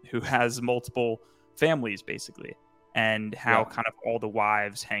who has multiple families, basically, and how kind of all the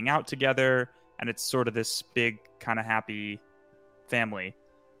wives hang out together, and it's sort of this big kind of happy family.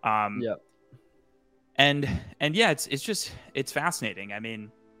 And it's fascinating. I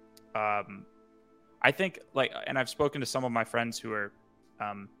mean, I think and I've spoken to some of my friends who are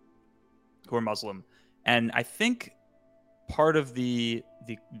Muslim, and I think part of the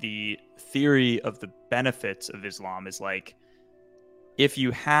theory of the benefits of Islam is if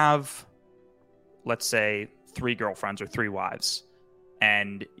you have, let's say, 3 girlfriends or 3 wives,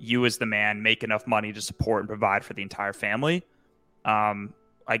 and you as the man make enough money to support and provide for the entire family,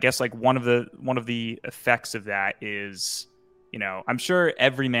 I guess one of the effects of that is, I'm sure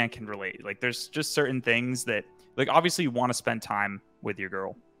every man can relate. There's just certain things that, obviously you want to spend time with your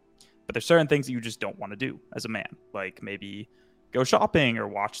girl, but there's certain things that you just don't want to do as a man. Maybe go shopping or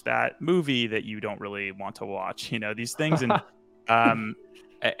watch that movie that you don't really want to watch, these things. And,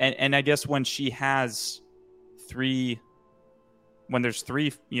 and I guess when she has when there's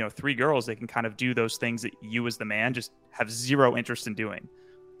three girls, they can kind of do those things that you as the man just have zero interest in doing,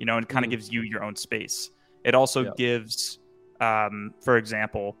 and kind of gives you your own space. It also gives, for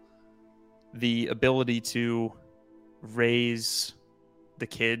example, the ability to raise the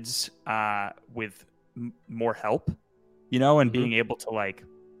kids with more help, and being able to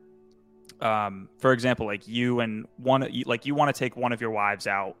for example, you want to take one of your wives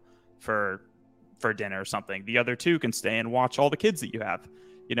out for dinner or something. The other 2 can stay and watch all the kids that you have,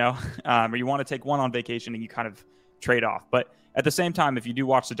 or you want to take one on vacation and you kind of trade off. But at the same time, if you do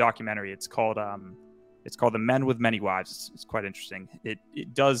watch the documentary, it's called The Men with Many Wives. It's quite interesting. It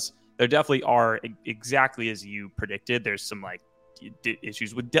does. There definitely are, exactly as you predicted. There's some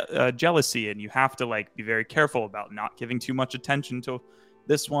issues with jealousy, and you have to be very careful about not giving too much attention to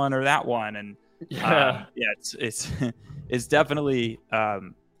this one or that one. And it's definitely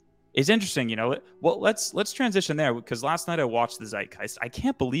it's interesting. Well, let's transition there, because last night I watched the Zeitgeist. I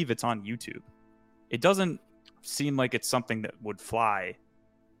can't believe it's on YouTube. It doesn't seem like it's something that would fly.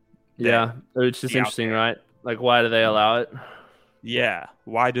 It's just interesting, right? Why do they allow it? Yeah,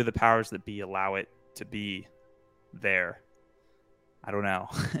 why do the powers that be allow it to be there? I don't know.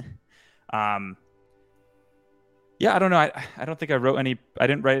 I don't know. I don't think I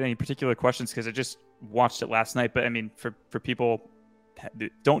didn't write any particular questions because I just watched it last night. But I mean, for people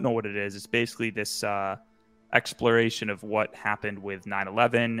that don't know what it is, it's basically this exploration of what happened with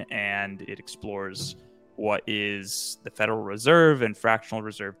 9/11, and it explores what is the Federal Reserve and fractional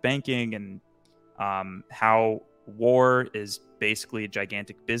reserve banking, and how war is basically a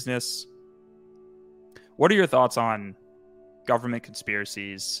gigantic business. What are your thoughts on government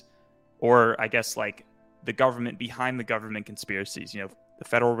conspiracies, or I guess the government behind the government conspiracies, the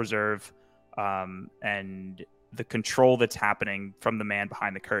Federal Reserve, and the control that's happening from the man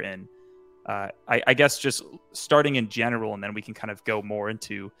behind the curtain? I guess just starting in general, and then we can kind of go more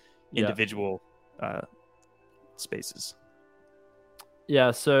into individual spaces.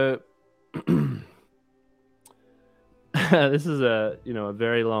 So this is a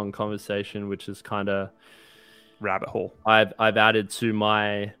very long conversation, which is kind of rabbit hole I've added to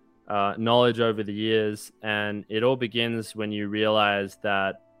my knowledge over the years, and it all begins when you realize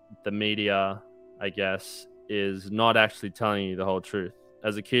that the media I guess, is not actually telling you the whole truth.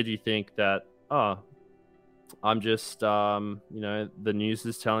 As a kid, you think that, oh, I'm just, the news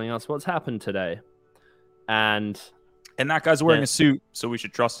is telling us what's happened today. And that guy's wearing a suit, so we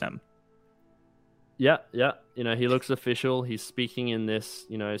should trust him. Yeah. He looks official. He's speaking in this,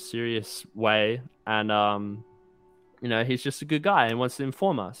 serious way. And, he's just a good guy and wants to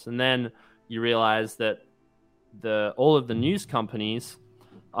inform us. And then you realize that all of the news companies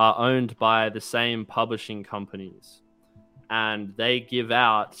are owned by the same publishing companies. And they give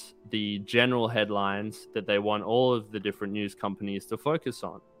out the general headlines that they want all of the different news companies to focus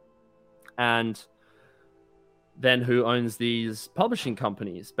on. And then who owns these publishing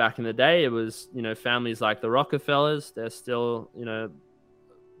companies? Back in the day, it was, families like the Rockefellers. They're still,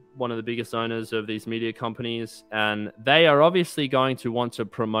 one of the biggest owners of these media companies. And they are obviously going to want to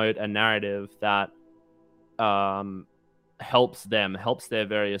promote a narrative that helps their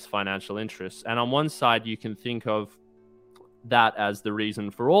various financial interests. And on one side, you can think of that as the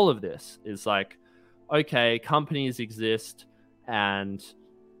reason for all of this. Is like, okay, companies exist and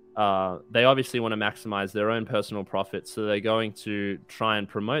they obviously want to maximize their own personal profits, so they're going to try and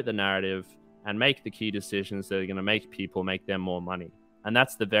promote the narrative and make the key decisions that are going to make them more money. And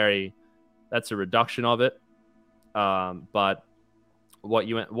that's a reduction of it. But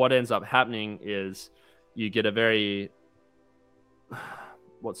what ends up happening is you get a very,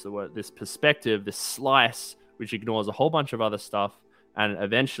 this perspective, this slice, which ignores a whole bunch of other stuff, and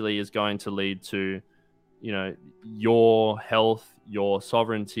eventually is going to lead to, your health, your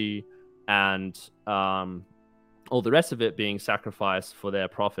sovereignty, and all the rest of it being sacrificed for their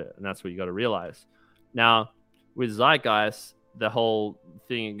profit. And that's what you got to realize. Now, with Zeitgeist, the whole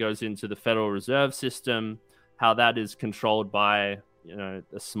thing goes into the Federal Reserve System, how that is controlled by, a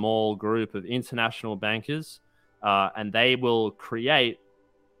small group of international bankers, and they will create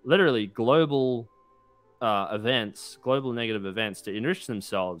literally global events, global negative events to enrich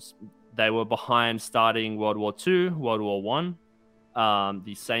themselves. They were behind starting World War II, World War One.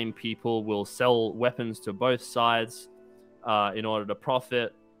 The same people will sell weapons to both sides in order to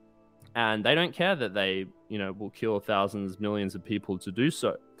profit, and they don't care that they, will kill thousands, millions of people to do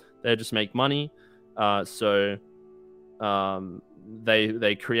so. They just make money. So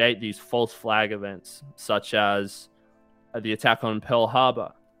they create these false flag events, such as the attack on Pearl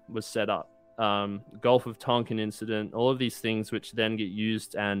Harbor was set up, Gulf of Tonkin incident, all of these things which then get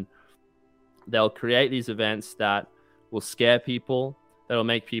used, and they'll create these events that will scare people, that'll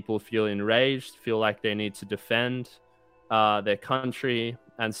make people feel enraged, feel like they need to defend their country,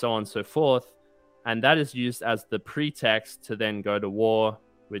 and so on and so forth. And that is used as the pretext to then go to war,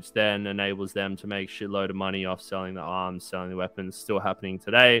 which then enables them to make shitload of money off selling the arms, selling the weapons. Still happening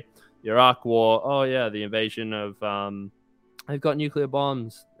today. The Iraq War, oh yeah, the invasion of, they've got nuclear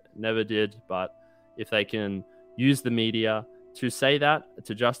bombs. Never did, but if they can use the media to say that,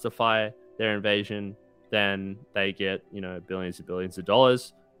 to justify their invasion, then they get, billions and billions of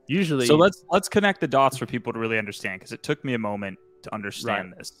dollars. Usually. So let's connect the dots for people to really understand, because it took me a moment to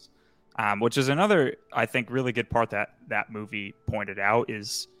understand this. Which is another, I think, really good part that movie pointed out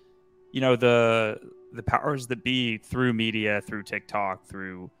is, the powers that be through media, through TikTok,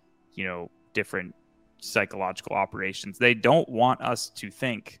 through, different psychological operations. They don't want us to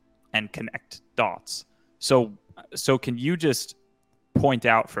think and connect dots. So can you just point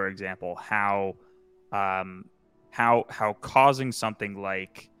out, for example, how causing something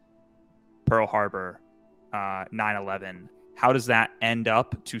like Pearl Harbor, 9/11, how does that end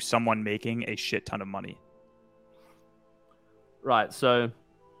up to someone making a shit ton of money? Right. So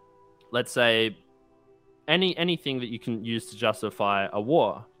let's say anything that you can use to justify a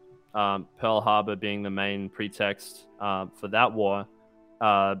war, Pearl Harbor being the main pretext for that war.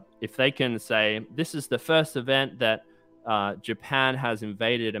 If they can say, this is the first event that Japan has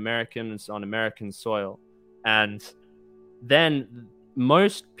invaded Americans on American soil, and then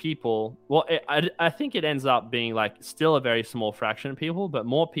most people, well, I think it ends up being like still a very small fraction of people, but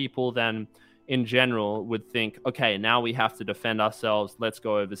more people than in general would think, okay, now we have to defend ourselves. Let's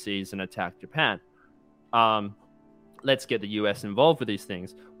go overseas and attack Japan. Let's get the US involved with these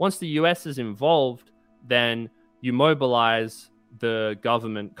things. Once the US is involved, then you mobilize the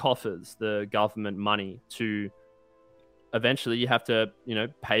government coffers, the government money to eventually you have to,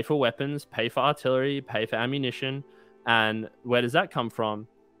 pay for weapons, pay for artillery, pay for ammunition. And where does that come from?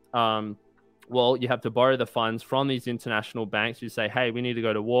 Well, you have to borrow the funds from these international banks who say, hey, we need to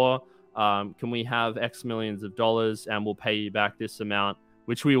go to war. Can we have X millions of dollars and we'll pay you back this amount,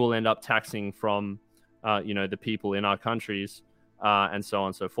 which we will end up taxing from, the people in our countries, and so on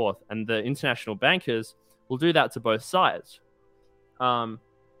and so forth. And the international bankers will do that to both sides.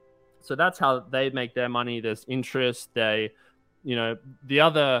 So that's how they make their money. There's interest. The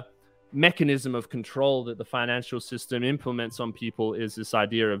other mechanism of control that the financial system implements on people is this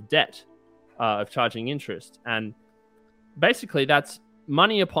idea of debt, of charging interest. And basically that's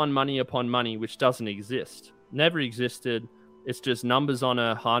money upon money upon money, which doesn't exist, never existed. It's just numbers on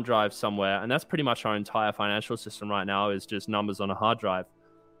a hard drive somewhere. And that's pretty much our entire financial system right now, is just numbers on a hard drive.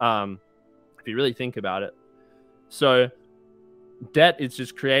 If you really think about it. So debt is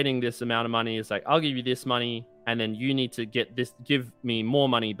just creating this amount of money. It's like, I'll give you this money, and then you need to give me more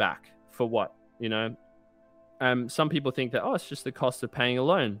money back. For what? Some people think that, it's just the cost of paying a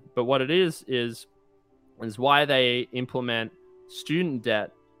loan. But what it is why they implement student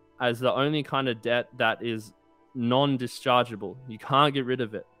debt as the only kind of debt that is non-dischargeable. You can't get rid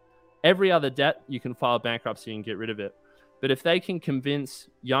of it. Every other debt, you can file bankruptcy and get rid of it. But if they can convince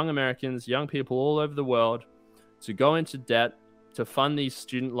young Americans, young people all over the world to go into debt to fund these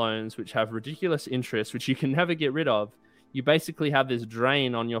student loans, which have ridiculous interest, which you can never get rid of, you basically have this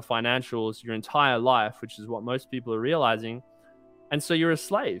drain on your financials your entire life, which is what most people are realizing. And so you're a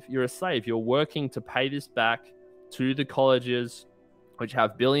slave. You're working to pay this back to the colleges, which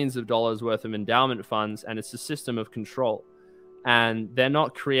have billions of dollars worth of endowment funds, and it's a system of control. And they're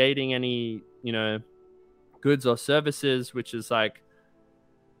not creating any, goods or services, which is like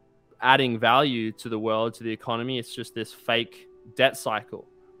adding value to the world, to the economy. It's just this fake debt cycle.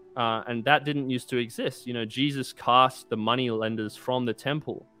 And that didn't used to exist. Jesus cast the money lenders from the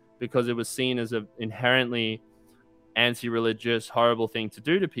temple because it was seen as an inherently anti-religious, horrible thing to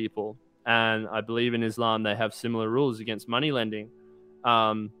do to people. And I believe in Islam, they have similar rules against money lending,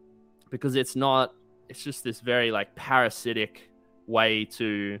 because it's just this very like parasitic way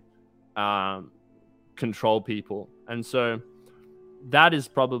to control people. And so that is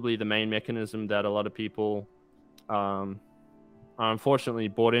probably the main mechanism that a lot of people are unfortunately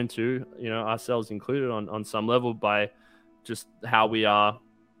bought into, ourselves included on some level, by just how we are,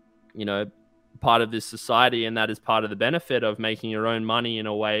 part of this society. And that is part of the benefit of making your own money in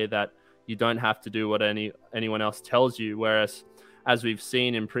a way that you don't have to do what anyone else tells you. Whereas, as we've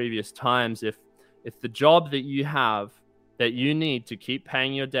seen in previous times, if the job that you have that you need to keep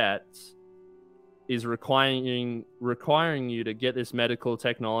paying your debts is requiring you to get this medical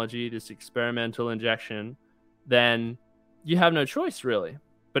technology, this experimental injection, then you have no choice, really.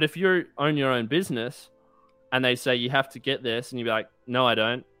 But if you own your own business and they say you have to get this, and you be like, no, I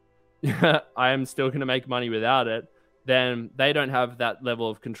don't, I am still going to make money without it, then they don't have that level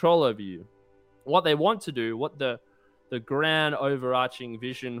of control over you. What they want to do, what the grand overarching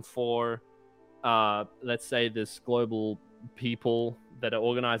vision for, let's say, this global people that are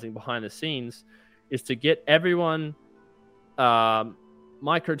organizing behind the scenes, is to get everyone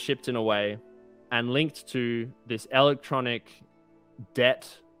microchipped in a way and linked to this electronic debt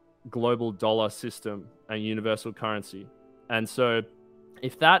global dollar system and universal currency. And so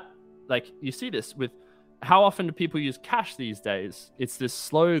if that, like, you see this with how often do people use cash these days? It's this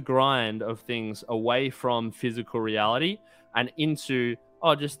slow grind of things away from physical reality and into,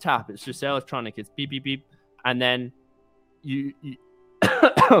 just tap. It's just electronic. It's beep, beep, beep. And then you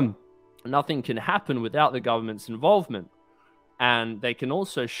nothing can happen without the government's involvement. And they can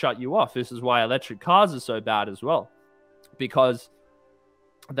also shut you off. This is why electric cars are so bad as well, because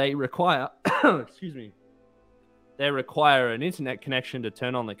they require, they require an internet connection to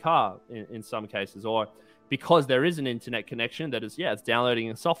turn on the car in some cases, or because there is an internet connection that is, it's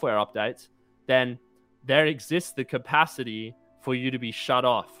downloading software updates, then there exists the capacity for you to be shut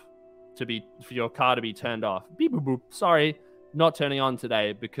off, for your car to be turned off. Beep, boop, boop. Sorry, not turning on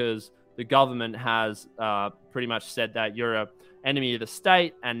today because the government has pretty much said that you're an enemy of the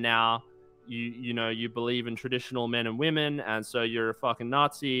state, and now you believe in traditional men and women, and so you're a fucking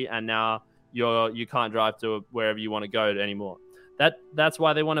Nazi, and now you can't drive to wherever you want to go anymore. That's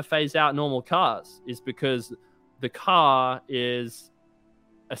why they want to phase out normal cars, is because the car is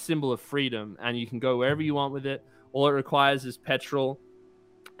a symbol of freedom, and you can go wherever you want with it. All it requires is petrol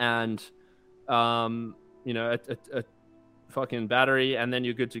and a fucking battery, and then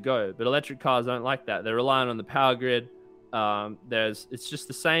you're good to go. But electric cars don't like that. They're relying on the power grid. It's just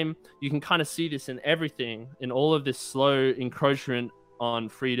the same. You can kind of see this in everything, in all of this slow encroachment on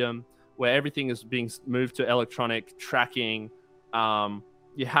freedom, where everything is being moved to electronic tracking.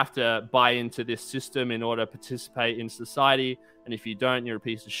 You have to buy into this system in order to participate in society, and if you don't, you're a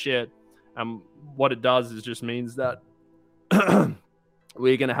piece of shit. What it does is just means that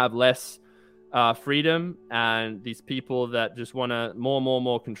we're going to have less freedom, and these people that just want to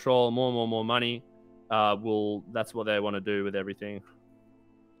more control, more money, that's what they want to do with everything.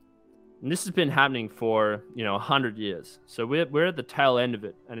 And this has been happening for 100 years. So we're at the tail end of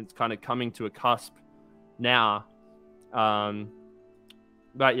it, and it's kind of coming to a cusp now.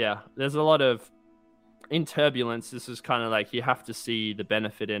 But yeah, there's a lot of in turbulence. This is kind of like you have to see the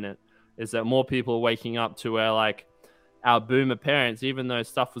benefit in it. Is that more people are waking up to where like our boomer parents, even though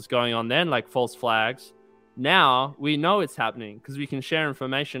stuff was going on then, like false flags, now we know it's happening because we can share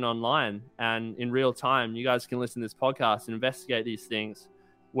information online and in real time. You guys can listen to this podcast and investigate these things.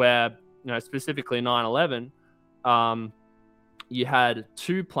 Where specifically 9/11, you had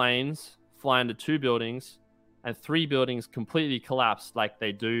 2 planes fly into 2 buildings, and 3 buildings completely collapsed like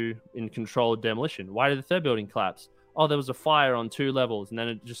they do in controlled demolition. Why did the 3rd building collapse? Oh, there was a fire on 2 levels and then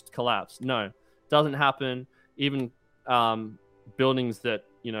it just collapsed. No, it doesn't happen. Even buildings that,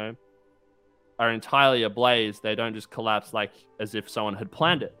 are entirely ablaze, they don't just collapse like as if someone had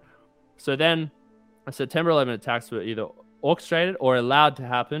planned it. So then September 11 attacks were either orchestrated or allowed to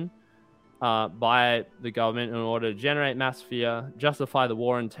happen by the government in order to generate mass fear, justify the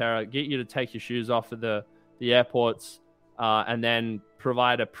war and terror, get you to take your shoes off at the airports, and then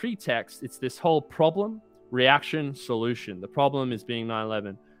provide a pretext. It's this whole problem, reaction, solution. The problem is being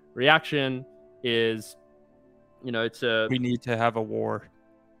 9/11. Reaction is, we need to have a war.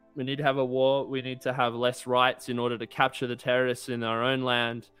 We need to have a war. We need to have less rights in order to capture the terrorists in our own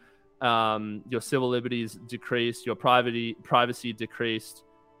land. Your civil liberties decreased, your privacy decreased,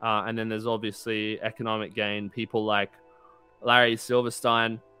 and then there's obviously economic gain. People like Larry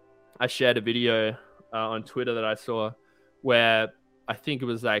Silverstein. I shared a video on Twitter that I saw where I think it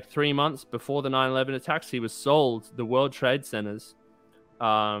was like 3 months before the 9/11 attacks, he was sold the World Trade Centers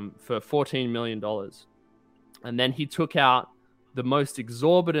for $14 million. And then he took out the most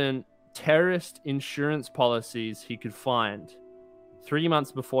exorbitant terrorist insurance policies he could find. 3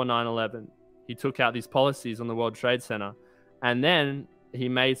 months before 9/11, he took out these policies on the World Trade Center. And then he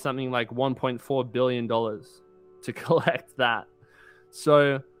made something like $1.4 billion to collect that.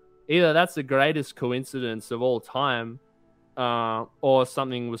 So either that's the greatest coincidence of all time, or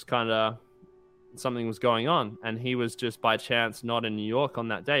something was going on. And he was just by chance not in New York on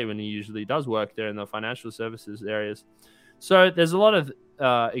that day when he usually does work there in the financial services areas. So there's a lot of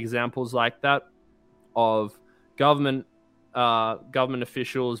examples like that of government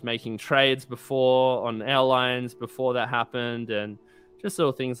officials making trades before on airlines before that happened, and just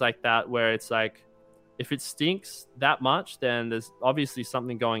little things like that where it's like, if it stinks that much, then there's obviously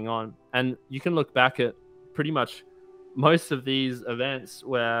something going on. And you can look back at pretty much most of these events,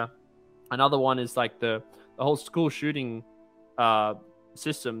 where another one is like the whole school shooting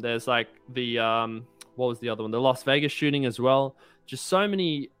system. There's like the what was the other one? The Las Vegas shooting as well. Just so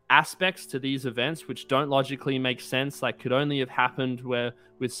many aspects to these events which don't logically make sense, like could only have happened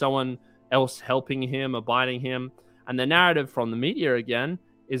with someone else helping him, abiding him. And the narrative from the media again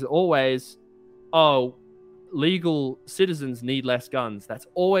is always, oh, legal citizens need less guns. That's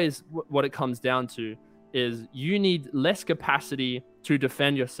always what it comes down to, is you need less capacity to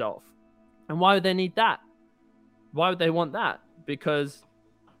defend yourself. And why would they need that? Why would they want that? Because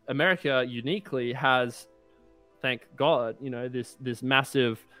America uniquely has, thank God, this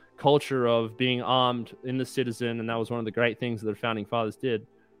massive culture of being armed in the citizen, and that was one of the great things that the founding fathers did,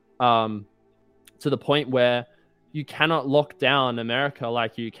 to the point where you cannot lock down America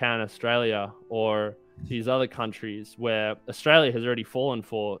like you can Australia or these other countries, where Australia has already fallen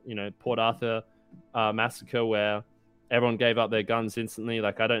for, Port Arthur massacre, where everyone gave up their guns instantly.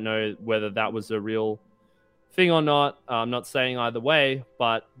 Like, I don't know whether that was a real thing or not. I'm not saying either way,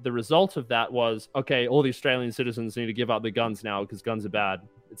 but the result of that was, okay, all the Australian citizens need to give up their guns now because guns are bad.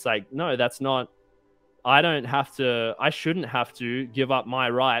 It's like, no, that's not. I shouldn't have to give up my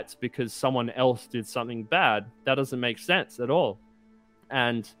rights because someone else did something bad. That doesn't make sense at all.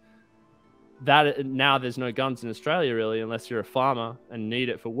 And that now there's no guns in Australia really, unless you're a farmer and need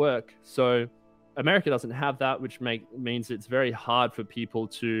it for work. So America doesn't have that, which means it's very hard for people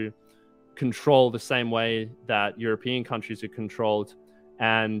to control the same way that European countries are controlled.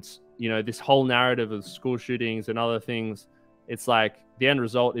 And, this whole narrative of school shootings and other things, it's like the end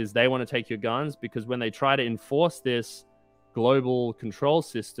result is they want to take your guns, because when they try to enforce this global control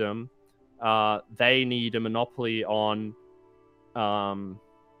system, they need a monopoly on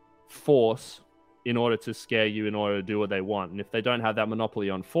force in order to scare you, in order to do what they want. And if they don't have that monopoly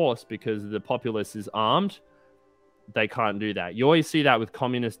on force because the populace is armed, they can't do that. You always see that with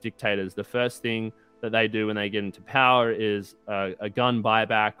communist dictators. The first thing that they do when they get into power is a gun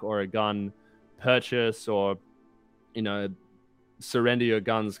buyback or a gun purchase, or, surrender your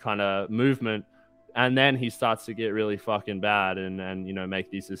guns kind of movement. And then he starts to get really fucking bad and make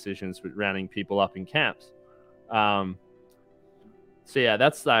these decisions with rounding people up in camps. So yeah,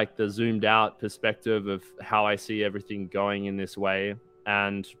 that's like the zoomed out perspective of how I see everything going in this way,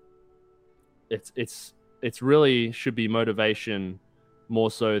 and it's really should be motivation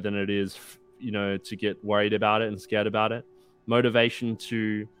more so than it is, to get worried about it and scared about it. Motivation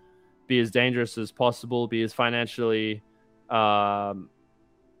to be as dangerous as possible, be as financially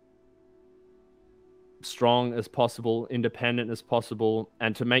strong as possible, independent as possible,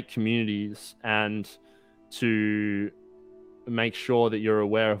 and to make communities and to make sure that you're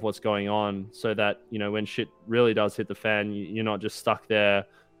aware of what's going on, so that when shit really does hit the fan, you're not just stuck there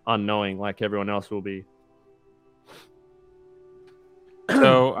unknowing like everyone else will be.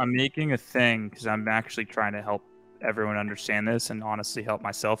 So I'm making a thing because I'm actually trying to help everyone understand this and honestly help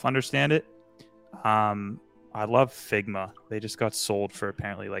myself understand it. I love Figma. They just got sold for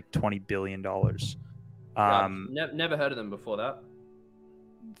apparently like $20 billion. Never heard of them before that.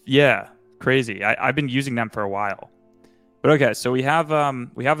 Yeah, crazy. I've been using them for a while. But okay, so we have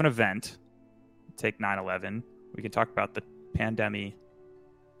an event. Take 9/11. We can talk about the pandemic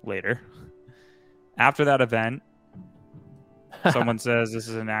later. After that event, someone says this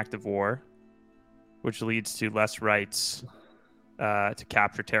is an act of war, which leads to less rights to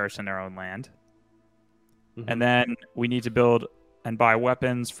capture terrorists in their own land. Mm-hmm. And then we need to build and buy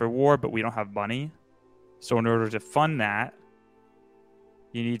weapons for war, but we don't have money. So in order to fund that,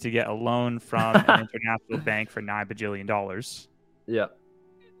 you need to get a loan from an international bank for $9 bajillion. Yeah.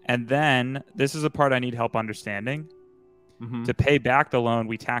 And then this is a part I need help understanding. Mm-hmm. To pay back the loan,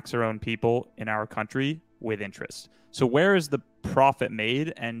 we tax our own people in our country with interest. So where is the profit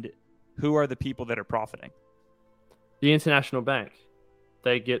made, and who are the people that are profiting? The international bank.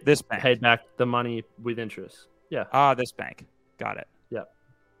 They get this bank paid back the money with interest. Yeah. This bank. Got it. Yeah.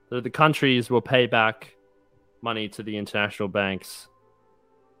 So the countries will pay back money to the international banks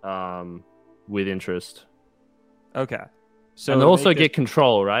with interest. Okay. So and they also get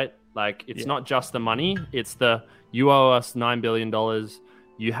control, right? Like, it's not just the money. It's you owe us $9 billion.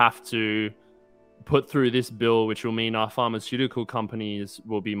 You have to put through this bill, which will mean our pharmaceutical companies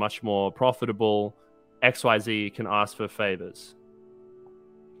will be much more profitable. XYZ can ask for favors.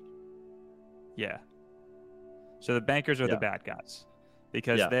 Yeah. So the bankers are the bad guys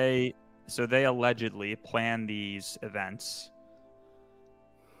because they allegedly plan these events.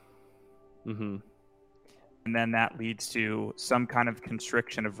 Mm-hmm. And then that leads to some kind of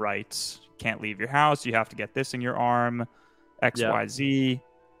constriction of rights. You can't leave your house. You have to get this in your arm. XYZ.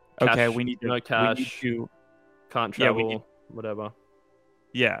 Cash, okay, we need to. No cash. We need to, can't travel. Whatever.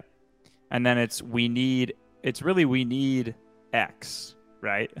 Yeah. And then we need X,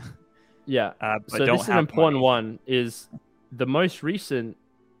 right? Yeah. So this is an important one. Is the most recent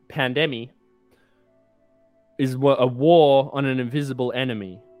pandemic is a war on an invisible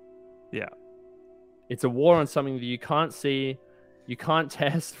enemy. Yeah. It's a war on something that you can't see, you can't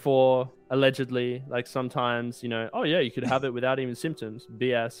test for, allegedly. Like sometimes, oh yeah, you could have it without even symptoms.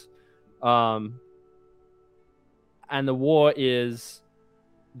 BS. And the war is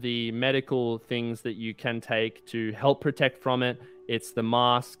the medical things that you can take to help protect from it. It's the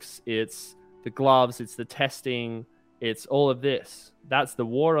masks, it's the gloves, it's the testing, it's all of this. That's the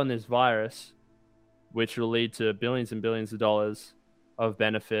war on this virus, which will lead to billions and billions of dollars of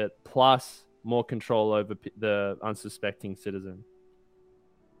benefit, plus more control over the unsuspecting citizen.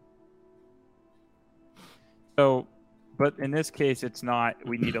 So, but in this case, it's not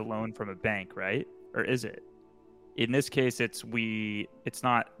we need a loan from a bank, right? Or is it? In this case, is it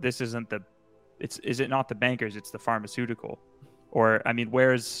not the bankers, it's the pharmaceutical? Or, I mean,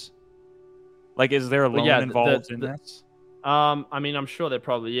 is there a loan involved in this? I mean, I'm sure there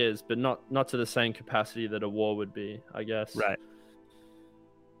probably is, but not to the same capacity that a war would be, I guess. Right.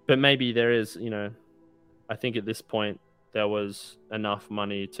 But maybe there is, I think at this point there was enough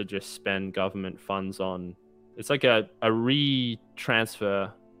money to just spend government funds on. It's like a direct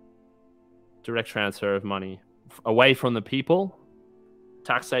transfer of money away from the people,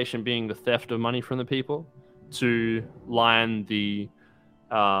 taxation being the theft of money from the people, to line the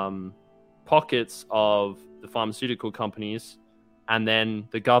pockets of the pharmaceutical companies, and then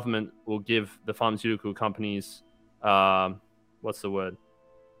the government will give the pharmaceutical companies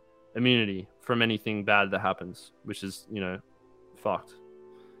immunity from anything bad that happens, which is fucked.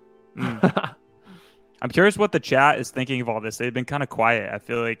 I'm curious what the chat is thinking of all this. They've been kind of quiet. I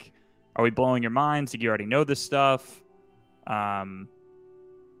feel like, are we blowing your minds? Did you already know this stuff? Yeah,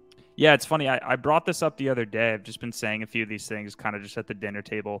 it's funny. I brought this up the other day. I've just been saying a few of these things kind of just at the dinner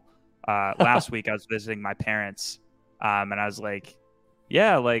table. Last week I was visiting my parents, and I was like,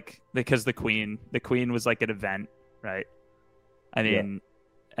 yeah, like, because the queen was like an event, right? I mean,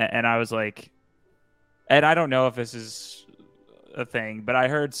 and I was like, and I don't know if this is a thing, but I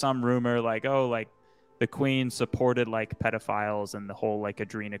heard some rumor like, oh, like the Queen supported like pedophiles and the whole like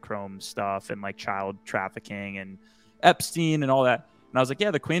adrenochrome stuff and like child trafficking and Epstein and all that. And I was like,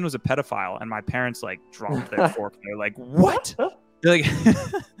 yeah, the Queen was a pedophile. And my parents like dropped their fork. They're like, what? They're like,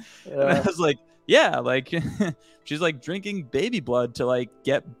 and I was like, yeah, like she's like drinking baby blood to like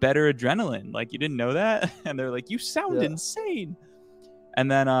get better adrenaline. Like, you didn't know that? And they're like, you sound insane. And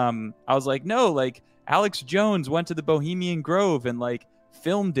then I was like, no, like Alex Jones went to the Bohemian Grove and like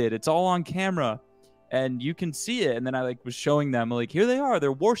filmed it. It's all on camera and you can see it. And then I like was showing them like, here they are.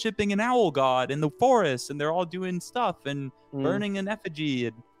 They're worshiping an owl god in the forest and they're all doing stuff and burning an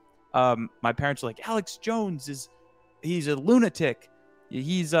effigy. And my parents were like, Alex Jones he's a lunatic.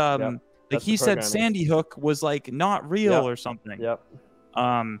 He's like he said Sandy Hook was like not real or something.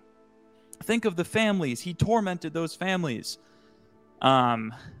 Think of the families. He tormented those families.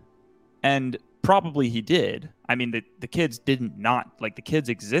 And probably he did. I mean, the kids didn't not like the kids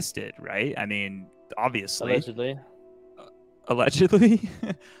existed, right? I mean, obviously. Allegedly.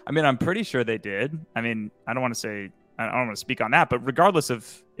 I mean, I'm pretty sure they did. I mean, I don't want to speak on that, but regardless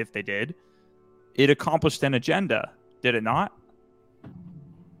of if they did, it accomplished an agenda, did it not?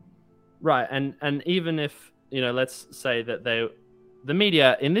 Right. And even if, let's say that the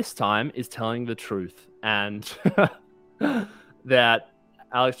media in this time is telling the truth and that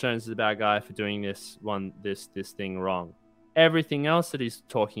Alex Jones is a bad guy for doing this thing wrong. Everything else that he's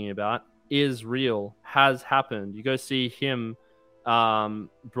talking about is real, has happened. You go see him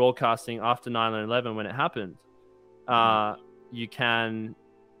broadcasting after 9/11 when it happened. You can,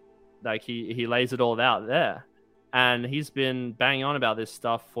 like, he lays it all out there. And he's been banging on about this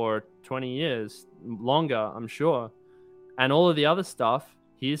stuff for 20 years, longer, I'm sure. And all of the other stuff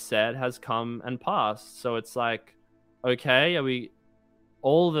he's said has come and passed. So it's like, okay,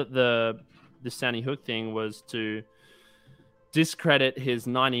 all that the Sandy Hook thing was to discredit his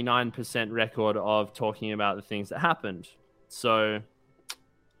 99% record of talking about the things that happened. So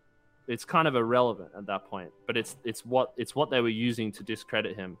it's kind of irrelevant at that point. But it's what they were using to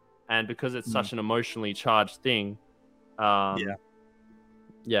discredit him. And because it's such an emotionally charged thing,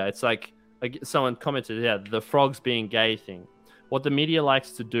 it's like someone commented, the frogs being gay thing. What the media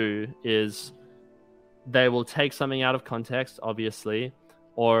likes to do is they will take something out of context, obviously,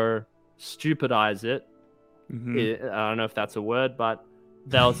 or stupidize it. I don't know if that's a word, but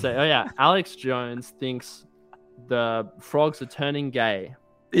they'll say, oh yeah, Alex Jones thinks the frogs are turning gay.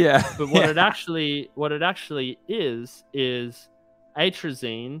 Yeah. But what it actually is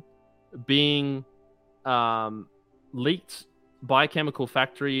atrazine being leaked by chemical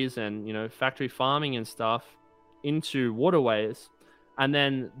factories and factory farming and stuff into waterways, and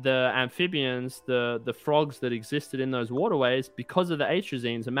then the amphibians, the frogs that existed in those waterways, because of the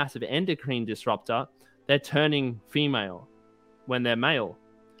atrazine's a massive endocrine disruptor, they're turning female when they're male.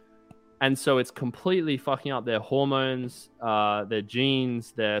 And so it's completely fucking up their hormones, their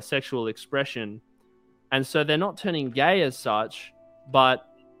genes, their sexual expression. And so they're not turning gay as such, but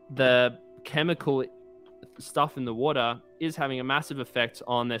the chemical stuff in the water is having a massive effect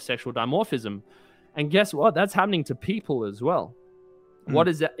on their sexual dimorphism. And guess what? That's happening to people as well. What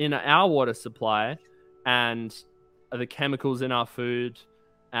is in our water supply and the chemicals in our food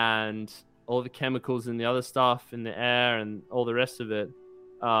and all the chemicals in the other stuff in the air and all the rest of it,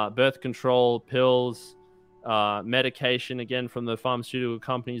 birth control, pills, medication, again, from the pharmaceutical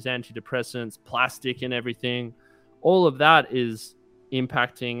companies, antidepressants, plastic and everything. All of that is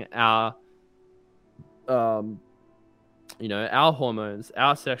impacting our our hormones,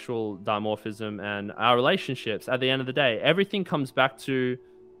 our sexual dimorphism, and our relationships. At the end of the day, everything comes back to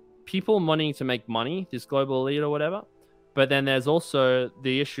people wanting to make money, this global elite or whatever. But then there's also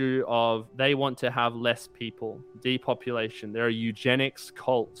the issue of they want to have less people, depopulation. They're a eugenics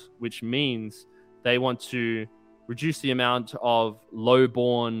cult, which means they want to reduce the amount of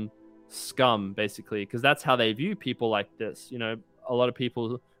low-born scum, basically, because that's how they view people like this. A lot of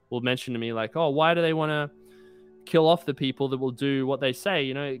people will mention to me like, oh, why do they want to kill off the people that will do what they say?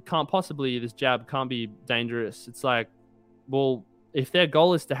 It can't possibly, this jab can't be dangerous. It's like, well, if their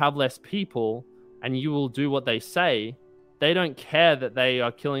goal is to have less people and you will do what they say, they don't care that they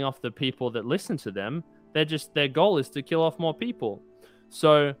are killing off the people that listen to them. Their goal is to kill off more people.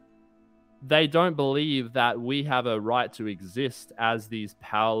 So they don't believe that we have a right to exist as these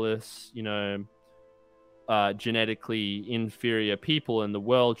powerless, genetically inferior people, and the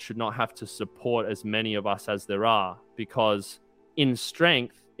world should not have to support as many of us as there are, because in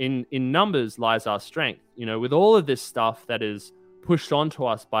strength, in numbers lies our strength. With all of this stuff that is pushed onto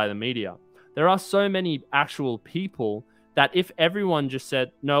us by the media, there are so many actual people that if everyone just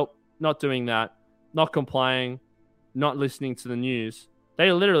said, nope, not doing that, not complying, not listening to the news,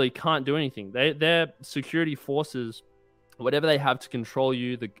 they literally can't do anything. Their security forces, whatever they have to control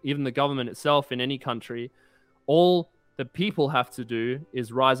you, even the government itself in any country, all the people have to do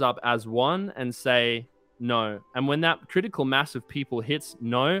is rise up as one and say no. And when that critical mass of people hits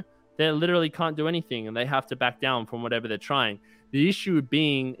no, they literally can't do anything and they have to back down from whatever they're trying. The issue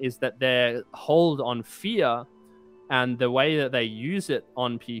being is that their hold on fear and the way that they use it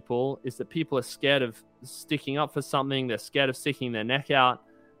on people is that people are scared of sticking up for something. They're scared of sticking their neck out.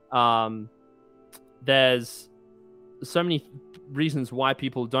 There's so many reasons why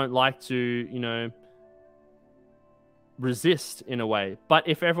people don't like to, resist in a way. But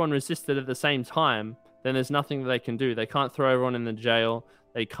if everyone resisted at the same time, then there's nothing that they can do. They can't throw everyone in the jail.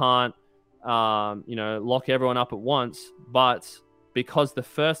 They can't, lock everyone up at once. But because the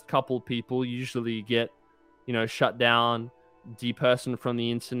first couple people usually get, shut down, depersoned from the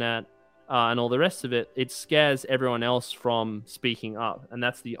internet, and all the rest of it, it scares everyone else from speaking up. And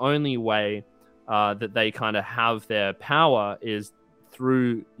that's the only way that they kind of have their power is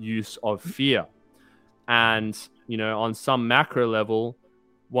through use of fear. And, on some macro level,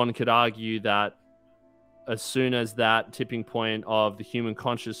 one could argue that as soon as that tipping point of the human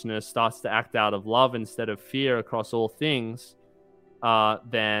consciousness starts to act out of love instead of fear across all things,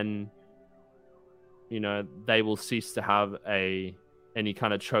 then, they will cease to have any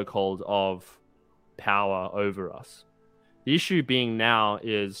kind of chokehold of power over us. The issue being now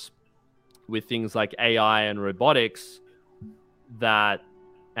is with things like AI and robotics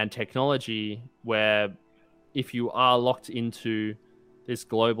and technology, where if you are locked into this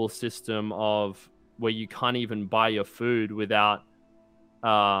global system of where you can't even buy your food without,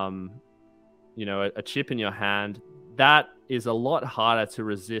 a chip in your hand, that is a lot harder to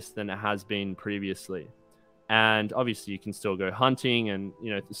resist than it has been previously. And obviously you can still go hunting and,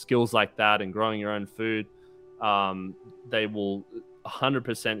 skills like that and growing your own food. They will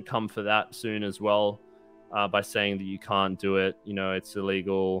 100% come for that soon as well, by saying that you can't do it, it's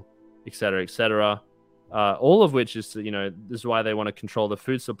illegal, et cetera, all of which is, this is why they want to control the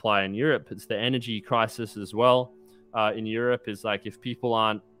food supply in Europe. It's the energy crisis as well. In Europe is like, if people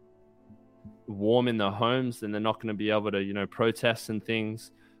aren't warm in their homes, then they're not going to be able to, protest and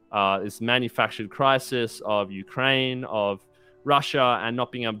things. This manufactured crisis of Ukraine, of Russia, and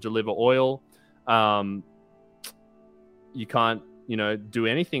not being able to deliver oil. You can't, do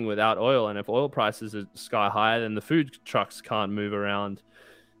anything without oil. And if oil prices are sky high, then the food trucks can't move around.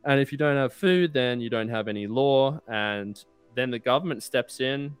 And if you don't have food, then you don't have any law. And then the government steps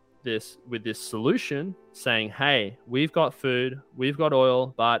in with this solution saying, hey, we've got food, we've got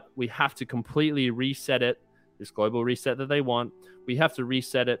oil, but we have to completely reset it, this global reset that they want. We have to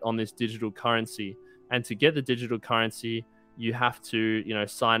reset it on this digital currency. And to get the digital currency, you have to,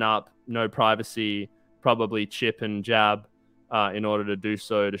 sign up, no privacy, probably chip and jab in order to do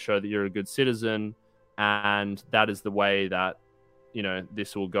so, to show that you're a good citizen. And that is the way that,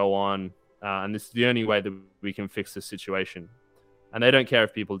 this will go on. And this is the only way that we can fix this situation. And they don't care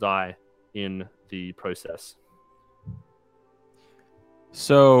if people die in the process.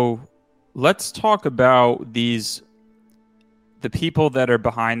 So let's talk about the people that are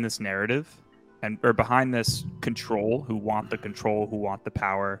behind this narrative or behind this control, who want the control, who want the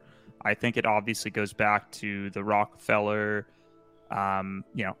power. I think it obviously goes back to the Rockefeller,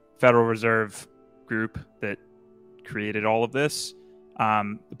 Federal Reserve group that created all of this.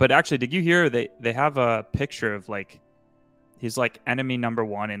 But actually, did you hear they have a picture of he's enemy number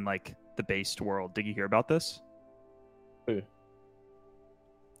one in the based world? Did you hear about this? Who?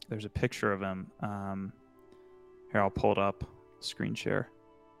 There's a picture of him. Here, I'll pull it up. Screen share.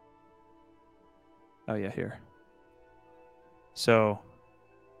 Oh yeah, here. So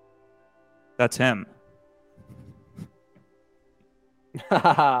that's him.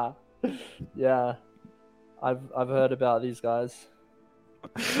 Yeah, I've heard about these guys.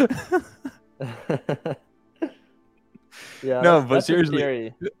 Yeah, no, but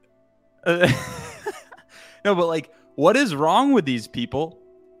seriously. No, but what is wrong with these people?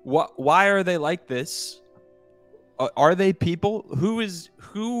 Why are they like this? Are they people?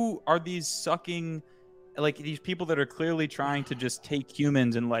 Who are these sucking, these people that are clearly trying to just take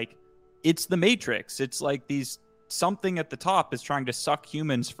humans and it's the Matrix. It's something at the top is trying to suck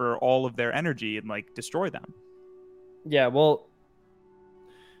humans for all of their energy and destroy them. Yeah, well,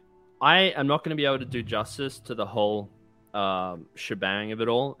 I am not going to be able to do justice to the whole shebang of it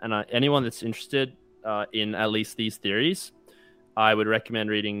all. And anyone that's interested in at least these theories, I would recommend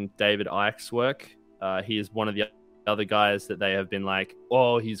reading David Icke's work. He is one of the other guys that they have been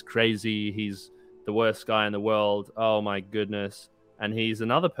oh, he's crazy, he's the worst guy in the world, oh my goodness. And he's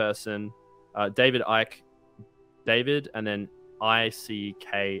another person. David Icke David, and then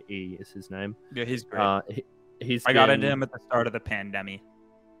ICKE is his name. Yeah, he's great. I got into him at the start of the pandemic.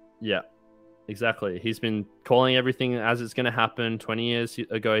 Yeah, exactly. He's been calling everything as it's going to happen. 20 years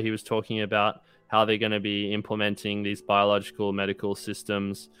ago, he was talking about how they're going to be implementing these biological medical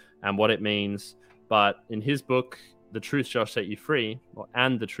systems and what it means. But in his book, The Truth Shall Set You Free,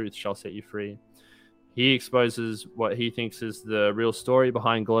 and The Truth Shall Set You Free, he exposes what he thinks is the real story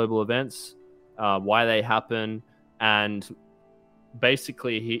behind global events, why they happen, and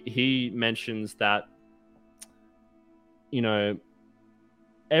basically he mentions that, you know,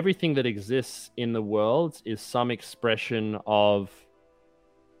 everything that exists in the world is some expression of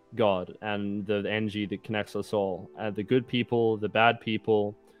God and the energy that connects us all. The good people, the bad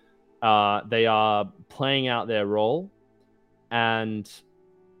people, they are playing out their role. And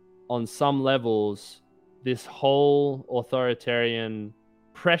on some levels, this whole authoritarian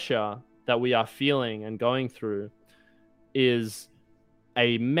pressure that we are feeling and going through is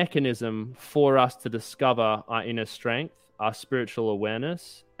a mechanism for us to discover our inner strength, our spiritual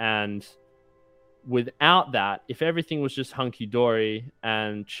awareness. And without that, if everything was just hunky-dory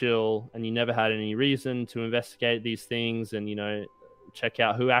and chill and you never had any reason to investigate these things and, you know, check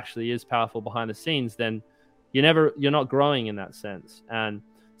out who actually is powerful behind the scenes, then you're not growing in that sense. And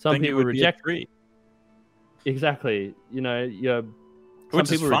some people reject it. Exactly. You know, some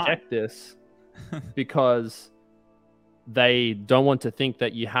people reject this because they don't want to think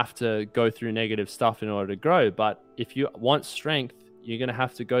that you have to go through negative stuff in order to grow. But if you want strength, you're going to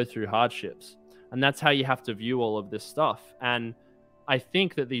have to go through hardships. And that's how you have to view all of this stuff. And I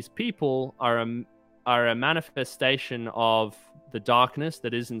think that these people are a manifestation of the darkness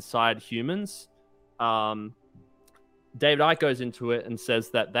that is inside humans. David Icke goes into it and says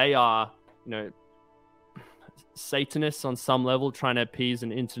that they are, you know, Satanists on some level, trying to appease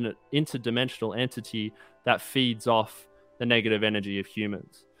an interdimensional entity that feeds off the negative energy of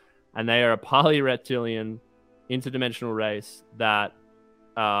humans. And they are a polyreptilian interdimensional race that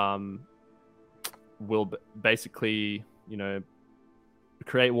will basically, you know,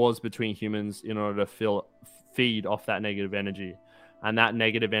 create wars between humans in order to feed off that negative energy. And that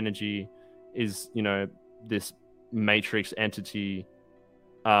negative energy is, you know, this matrix entity,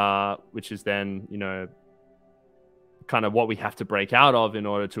 which is then, you know, kind of what we have to break out of in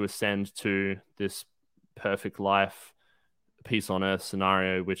order to ascend to this perfect life, peace on earth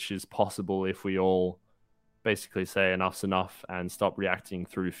scenario, which is possible if we all basically say enough's enough and stop reacting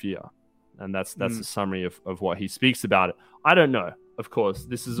through fear. And that's a summary of what he speaks about it. I don't know. Of course,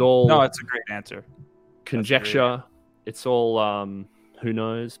 this is all... No, it's a great answer. Conjecture. It's all who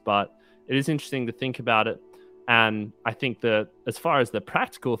knows, but it is interesting to think about it. And I think that as far as the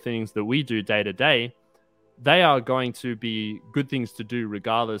practical things that we do day to day, they are going to be good things to do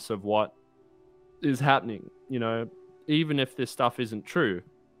regardless of what is happening. You know, even if this stuff isn't true,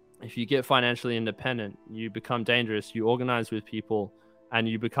 if you get financially independent, you become dangerous, you organize with people, and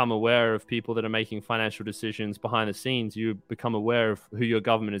you become aware of people that are making financial decisions behind the scenes, you become aware of who your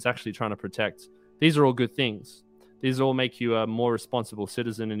government is actually trying to protect. These are all good things. These all make you a more responsible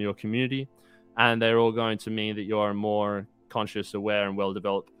citizen in your community, and they're all going to mean that you're a more conscious, aware, and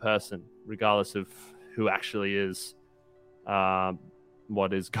well-developed person, regardless of who actually is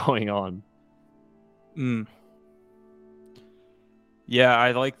what is going on. Yeah,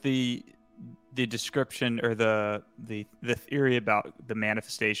 I like the description or the theory about the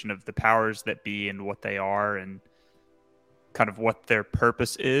manifestation of the powers that be and what they are and kind of what their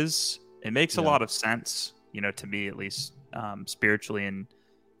purpose is. It makes a lot of sense, you know, to me at least, spiritually, and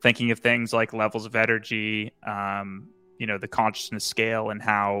thinking of things like levels of energy, you know, the consciousness scale, and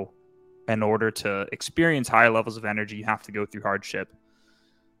how in order to experience higher levels of energy, you have to go through hardship.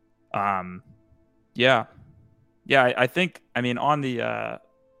 I think, I mean, on the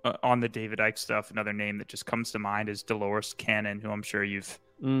David Icke stuff, another name that just comes to mind is Dolores Cannon, who I'm sure you've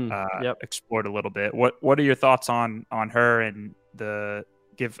explored a little bit. What are your thoughts on her, and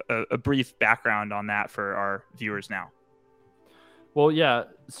give a brief background on that for our viewers now? Well, yeah,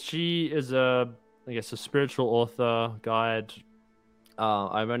 she is a spiritual author, guide.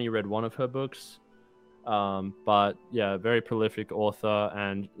 I've only read one of her books, but yeah, very prolific author,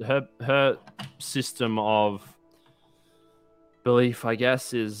 and her system of belief, I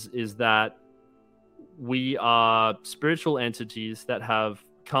guess, is that we are spiritual entities that have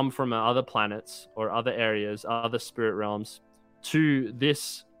come from other planets or other areas, other spirit realms, to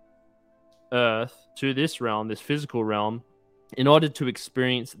this earth, to this realm, this physical realm, in order to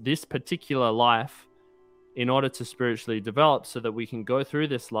experience this particular life, in order to spiritually develop, so that we can go through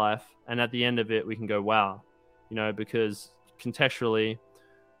this life, and at the end of it we can go, wow, you know, because contextually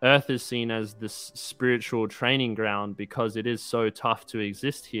Earth is seen as this spiritual training ground because it is so tough to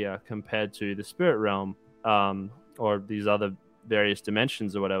exist here compared to the spirit realm, or these other various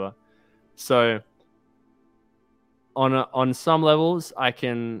dimensions or whatever. So on some levels, I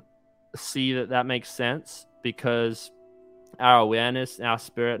can see that makes sense, because our awareness, our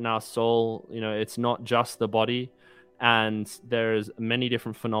spirit, and our soul, it's not just the body. And there's many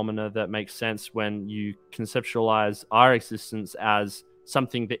different phenomena that make sense when you conceptualize our existence as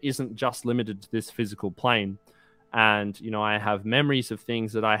something that isn't just limited to this physical plane. And, I have memories of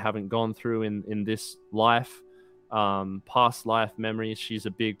things that I haven't gone through in this life, past life memories. She's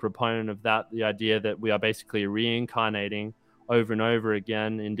a big proponent of that, the idea that we are basically reincarnating over and over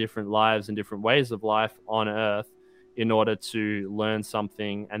again in different lives and different ways of life on Earth in order to learn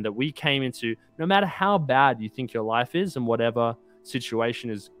something, and that we came into, no matter how bad you think your life is and whatever situation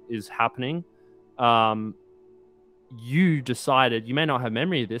is happening, you decided, you may not have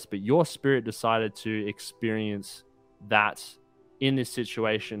memory of this, but your spirit decided to experience that in this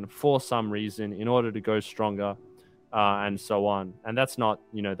situation for some reason in order to go stronger, and so on. And that's not,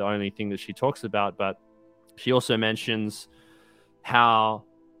 the only thing that she talks about, but she also mentions how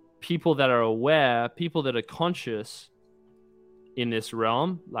people that are aware, people that are conscious in this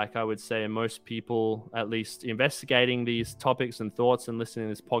realm, like I would say most people, at least investigating these topics and thoughts and listening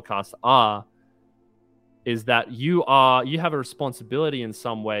to this podcast is that you have a responsibility in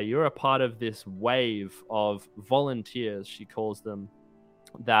some way. You're a part of this wave of volunteers, she calls them,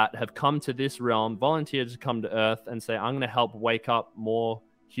 that have come to this realm, volunteers come to Earth and say, I'm going to help wake up more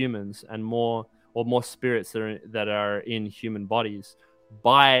humans and more spirits that are in human bodies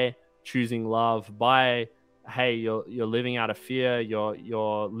by choosing love, by, hey, you're living out of fear,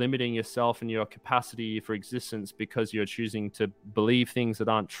 you're limiting yourself and your capacity for existence because you're choosing to believe things that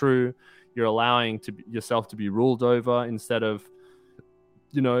aren't true. You're allowing yourself to be ruled over instead of,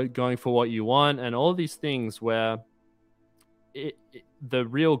 going for what you want, and all these things where the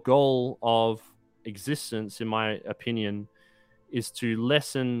real goal of existence, in my opinion, is to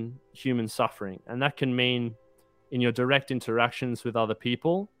lessen human suffering. And that can mean in your direct interactions with other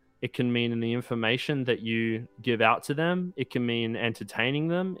people. It can mean in the information that you give out to them. It can mean entertaining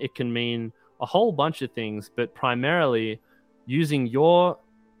them. It can mean a whole bunch of things, but primarily using your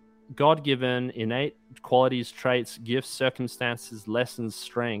God-given innate qualities, traits, gifts, circumstances, lessons,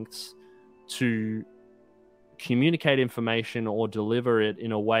 strengths to communicate information or deliver it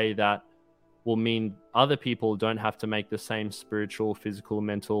in a way that will mean other people don't have to make the same spiritual, physical,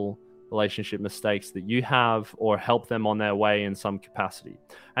 mental relationship mistakes that you have, or help them on their way in some capacity.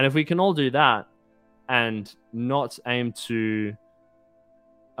 And if we can all do that and not aim to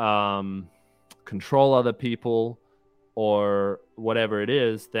control other people or whatever it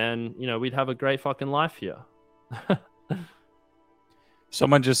is, then, we'd have a great fucking life here.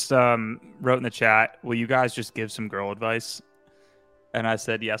 Someone just wrote in the chat, will you guys just give some girl advice? And I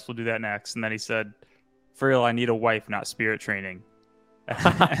said, yes, we'll do that next. And then he said, for real, I need a wife, not spirit training.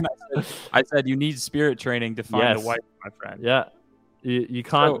 And I said, you need spirit training to find a wife, my friend. Yeah. You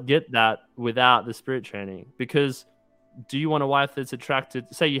can't get that without the spirit training, because do you want a wife that's attracted,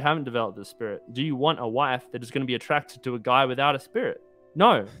 say you haven't developed the spirit, do you want a wife that is going to be attracted to a guy without a spirit?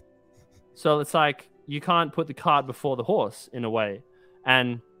 No. So it's like, you can't put the cart before the horse in a way.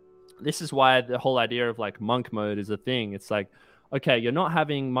 And this is why the whole idea of like monk mode is a thing. It's like, okay, you're not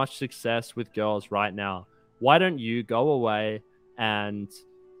having much success with girls right now. Why don't you go away and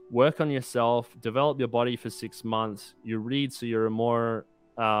work on yourself, develop your body for 6 months. You read so you're more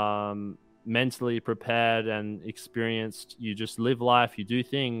mentally prepared and experienced. You just live life, you do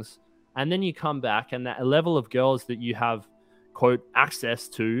things, and then you come back, and that level of girls that you have, quote, access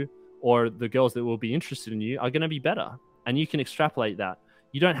to, or the girls that will be interested in you, are going to be better. And you can extrapolate that.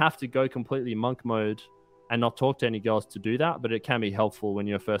 You don't have to go completely monk mode and not talk to any girls to do that, but it can be helpful when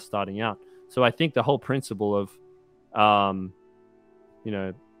you're first starting out. So I think the whole principle of,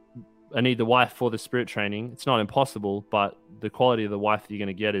 I need the wife for the spirit training. It's not impossible, but the quality of the wife that you're going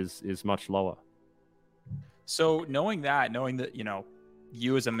to get is much lower. So knowing that,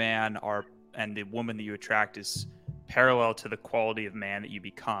 you as a man and the woman that you attract is parallel to the quality of man that you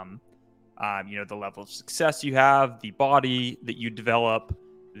become. The level of success you have, the body that you develop,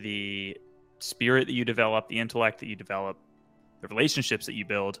 the spirit that you develop, the intellect that you develop, the relationships that you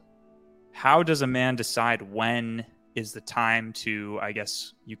build. How does a man decide when is the time to, I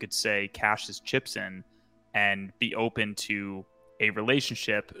guess you could say, cash his chips in and be open to a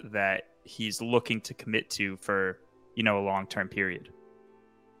relationship that he's looking to commit to for, a long-term period?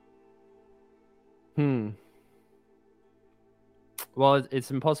 Well,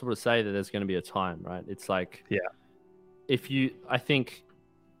 it's impossible to say that there's going to be a time, right? It's like, yeah. I think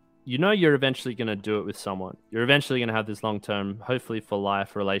you know you're eventually going to do it with someone. You're eventually going to have this long-term, hopefully for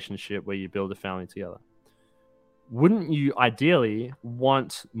life relationship where you build a family together. Wouldn't you ideally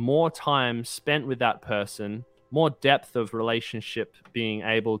want more time spent with that person, more depth of relationship being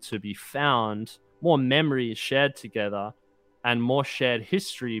able to be found, more memories shared together, and more shared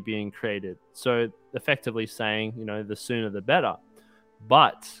history being created? So effectively saying, the sooner the better.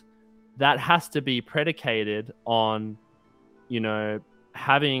 But that has to be predicated on, knowing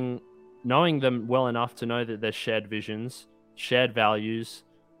them well enough to know that there's shared visions, shared values,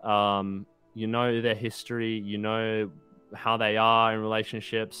 their history, how they are in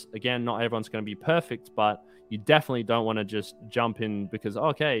relationships. Again, not everyone's going to be perfect, but you definitely don't want to just jump in because,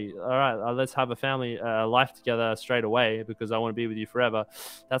 okay, all right, let's have a family life together straight away because I want to be with you forever.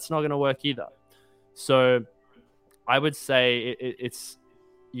 That's not going to work either. So I would say it's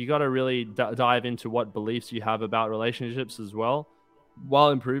you got to really dive into what beliefs you have about relationships as well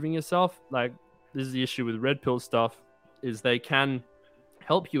while improving yourself. Like, this is the issue with red pill stuff, is they can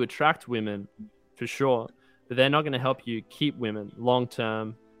help you attract women for sure, but they're not going to help you keep women long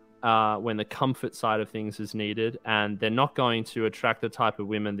term when the comfort side of things is needed, and they're not going to attract the type of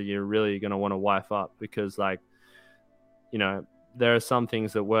women that you're really going to want to wife up because, like, there are some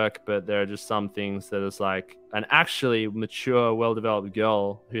things that work, but there are just some things that is like an actually mature, well-developed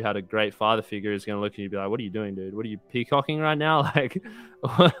girl who had a great father figure is going to look at you and be like, what are you doing, dude? What are you peacocking right now? Like,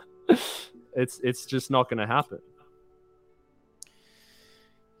 it's just not going to happen.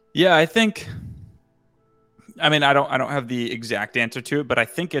 Yeah, I don't have the exact answer to it, but I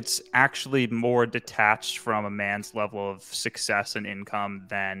think it's actually more detached from a man's level of success and income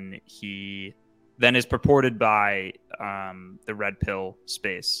than is purported by the red pill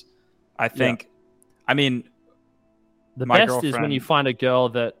space. I think, the best is when you find a girl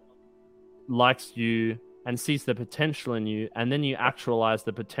that likes you and sees the potential in you, and then you actualize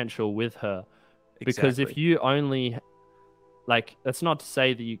the potential with her. Because if you only, like, that's not to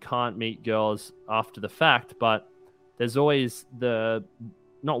say that you can't meet girls after the fact, but there's always the,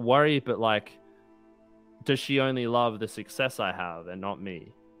 not worry, but like, does she only love the success I have and not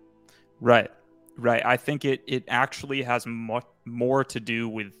me? Right. I think it actually has more to do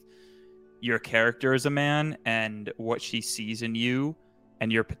with your character as a man and what she sees in you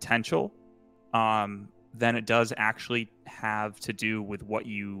and your potential than it does actually have to do with what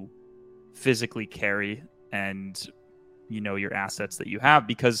you physically carry and, your assets that you have.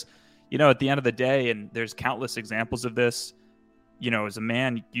 Because, at the end of the day, and there's countless examples of this, as a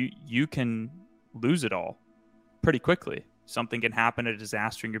man, you can lose it all pretty quickly. Something can happen, a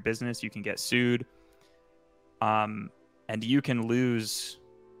disaster in your business. You can get sued. And you can lose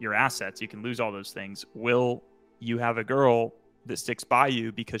your assets. You can lose all those things. Will you have a girl that sticks by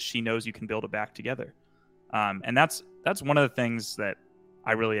you because she knows you can build it back together? And that's one of the things that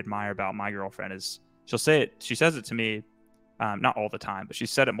I really admire about my girlfriend is she'll say it. She says it to me, not all the time, but she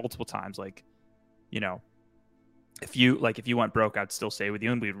said it multiple times. Like, if you went broke, I'd still stay with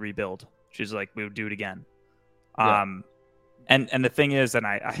you and we'd rebuild. She's like, we would do it again. Yeah. And the thing is, and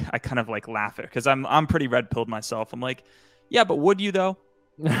I kind of like laugh at it because I'm pretty red pilled myself. I'm like, yeah, but would you though?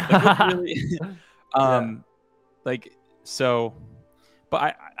 Like, really? Like, so,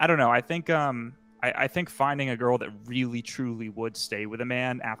 but I don't know. I think I think finding a girl that really truly would stay with a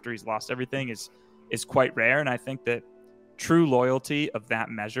man after he's lost everything is quite rare, and I think that true loyalty of that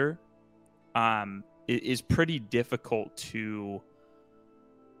measure is pretty difficult to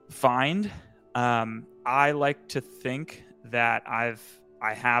find. I like to think that I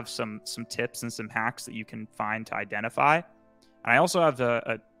have some tips and some hacks that you can find to identify. And I also have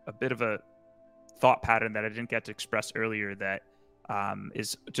a bit of a thought pattern that I didn't get to express earlier that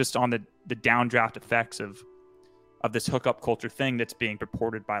is just on the downdraft effects of this hookup culture thing that's being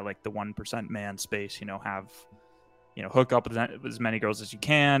purported by like the 1% man space. Hook up with as many girls as you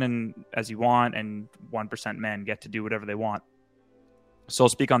can and as you want, and 1% men get to do whatever they want. So I'll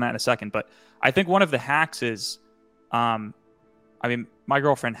speak on that in a second. But I think one of the hacks is, my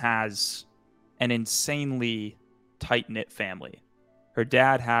girlfriend has an insanely tight-knit family. Her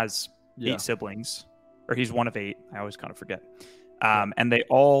dad has 8 siblings, or he's one of 8. I always kind of forget. And they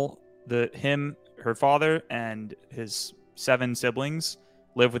all, her father and his 7 siblings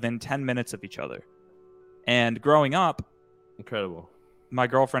live within 10 minutes of each other. And growing up, incredible, my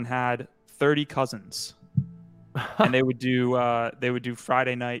girlfriend had 30 cousins. And they would do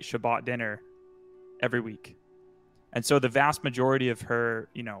Friday night Shabbat dinner every week. And so the vast majority of her,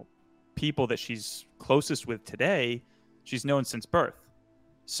 people that she's closest with today, she's known since birth.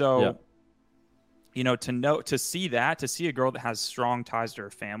 So, to see a girl that has strong ties to her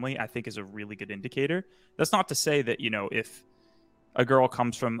family, I think is a really good indicator. That's not to say that, if a girl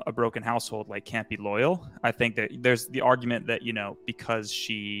comes from a broken household, like can't be loyal. I think that there's the argument that, because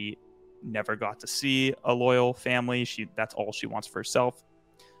she never got to see a loyal family, that's all she wants for herself.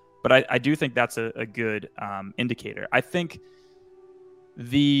 But I do think that's a good indicator. I think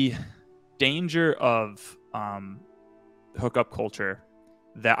the danger of hookup culture,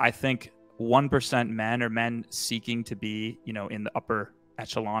 that I think 1% men, or men seeking to be, in the upper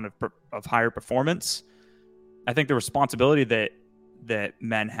echelon of higher performance, I think the responsibility that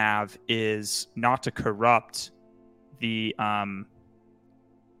men have is not to corrupt women,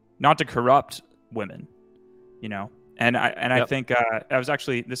 And I think I was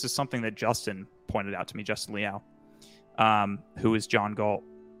actually, this is something that Justin pointed out to me, Justin Liao, who is John Galt,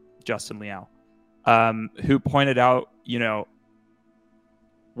 Justin Liao, who pointed out,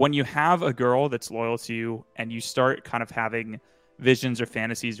 when you have a girl that's loyal to you and you start kind of having visions or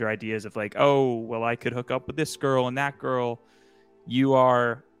fantasies or ideas of like, oh, well, I could hook up with this girl and that girl,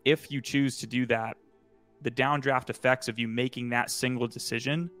 if you choose to do that, the downdraft effects of you making that single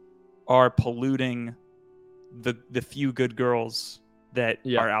decision are polluting the few good girls that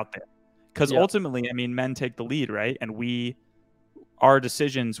are out there. Because ultimately, I mean, men take the lead, right? And our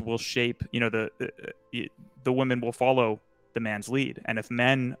decisions will shape, the women will follow the man's lead. And if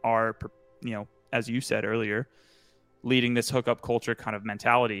men are, as you said earlier, leading this hookup culture kind of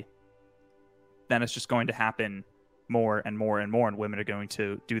mentality, then it's just going to happen more and more and more, and women are going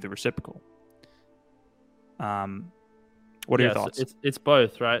to do the reciprocal. What are your thoughts? It's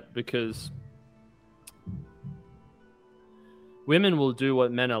both, right? Because women will do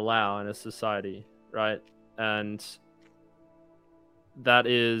what men allow in a society, right? And that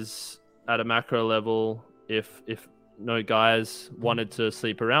is at a macro level. If no guys wanted to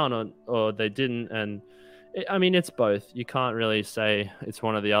sleep around or they didn't, and it's both. You can't really say it's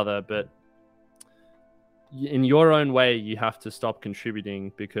one or the other, but in your own way, you have to stop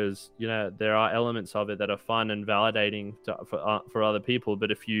contributing, because there are elements of it that are fun and validating for other people.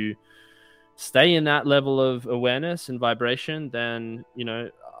 But if you stay in that level of awareness and vibration, then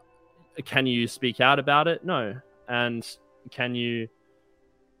can you speak out about it? No. And are you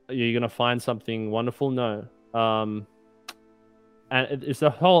going to find something wonderful? No. And it's the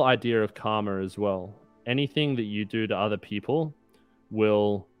whole idea of karma as well. Anything that you do to other people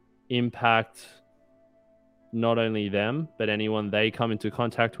will impact not only them, but anyone they come into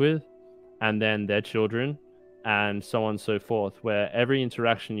contact with, and then their children, and so on and so forth, where every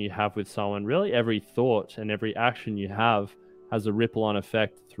interaction you have with someone, really every thought and every action you have, has a ripple-on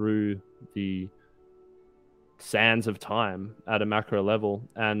effect through the sands of time at a macro level.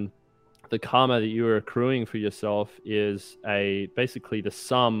 And the karma that you are accruing for yourself is basically the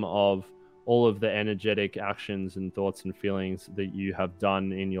sum of all of the energetic actions and thoughts and feelings that you have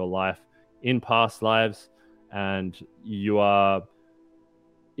done in your life in past lives, and you are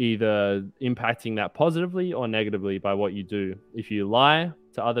either impacting that positively or negatively by what you do. If you lie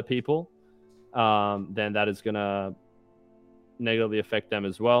to other people, then that is going to negatively affect them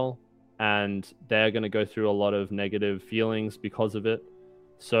as well, and they're going to go through a lot of negative feelings because of it.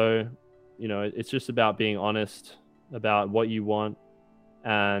 So it's just about being honest about what you want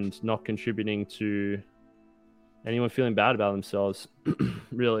and not contributing to anyone feeling bad about themselves.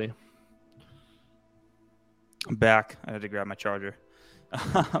 Really. I'm back. I had to grab my charger.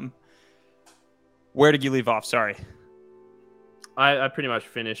 Where did you leave off? Sorry. I pretty much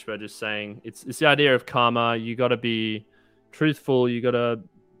finished by just saying it's the idea of karma. You got to be truthful. You got to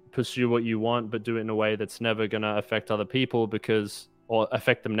pursue what you want, but do it in a way that's never going to affect other people, or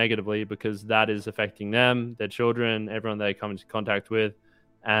affect them negatively, because that is affecting them, their children, everyone they come into contact with,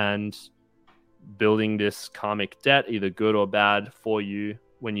 and building this karmic debt, either good or bad, for you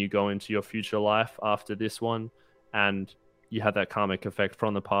when you go into your future life after this one, and you have that karmic effect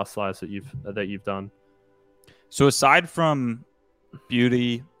from the past lives that you've done. So aside from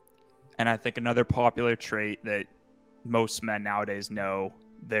beauty, and I think another popular trait that most men nowadays know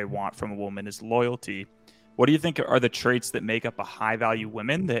they want from a woman is loyalty, what do you think are the traits that make up a high-value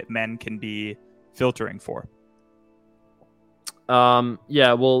woman that men can be filtering for?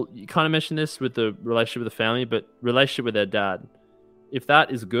 Yeah, well, you kind of mentioned this with the relationship with the family, but relationship with their dad. If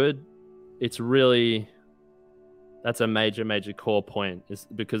that is good, that's a major, major core point, is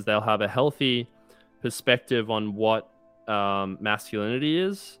because they'll have a healthy perspective on what masculinity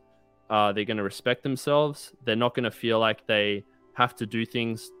is. They're going to respect themselves. They're not going to feel like they have to do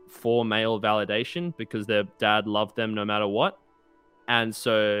things for male validation because their dad loved them no matter what. And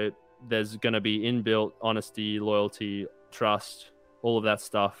so there's going to be inbuilt honesty, loyalty, trust, all of that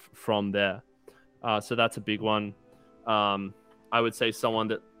stuff from there. So that's a big one. I would say someone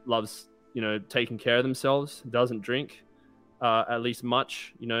that loves, taking care of themselves, doesn't drink, at least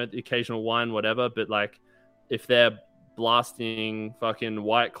much, the occasional wine, whatever. But like, if they're blasting fucking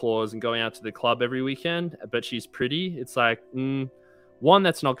White Claws and going out to the club every weekend, but she's pretty, it's like, one,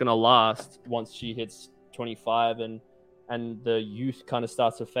 that's not going to last once she hits 25 and the youth kind of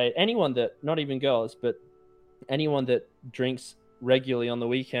starts to fade. Anyone that, not even girls, but anyone that drinks regularly on the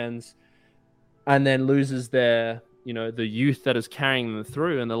weekends and then loses their, the youth that is carrying them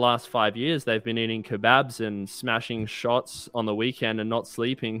through. In the last 5 years, they've been eating kebabs and smashing shots on the weekend and not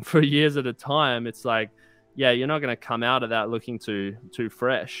sleeping for years at a time. It's like, yeah, you're not going to come out of that looking too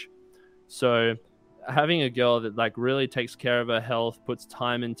fresh. So having a girl that like really takes care of her health, puts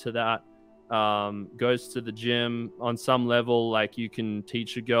time into that, goes to the gym on some level, like you can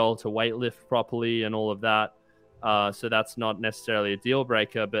teach a girl to weightlift properly and all of that. So that's not necessarily a deal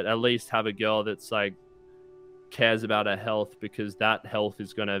breaker, but at least have a girl that's like cares about her health, because that health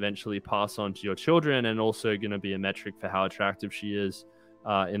is going to eventually pass on to your children and also going to be a metric for how attractive she is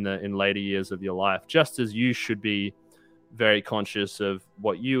in later years of your life, just as you should be very conscious of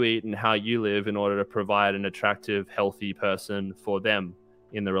what you eat and how you live in order to provide an attractive, healthy person for them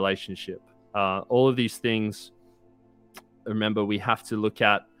in the relationship. All of these things, remember, we have to look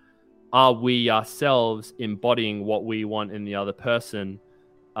at, are we ourselves embodying what we want in the other person?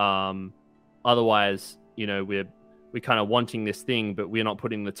 Otherwise, we're kind of wanting this thing, but we're not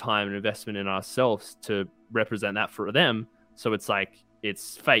putting the time and investment in ourselves to represent that for them. So it's like,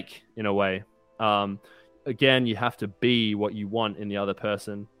 it's fake in a way. Again, you have to be what you want in the other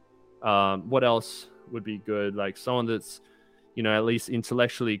person. What else would be good? Like someone that's, at least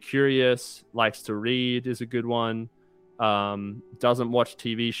intellectually curious, likes to read is a good one. Doesn't watch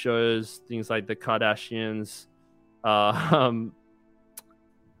TV shows, things like the Kardashians,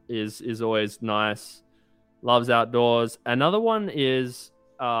 is always nice. Loves outdoors. Another one is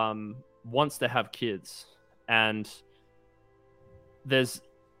wants to have kids. And there's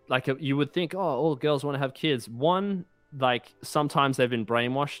like you would think, oh, all girls want to have kids. One, like sometimes they've been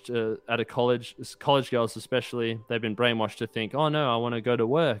brainwashed at a college girls especially, they've been brainwashed to think, oh no, I want to go to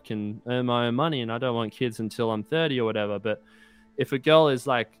work and earn my own money and I don't want kids until I'm 30 or whatever. But if a girl is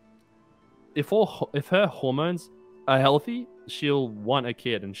like, if her hormones are healthy, she'll want a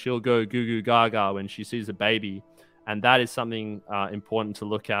kid and she'll go goo goo gaga when she sees a baby. And that is something important to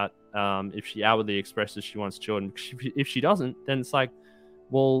look at. If she outwardly expresses she wants children. If she doesn't, then it's like,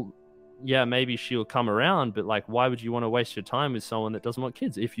 well, yeah, maybe she'll come around, but like, why would you want to waste your time with someone that doesn't want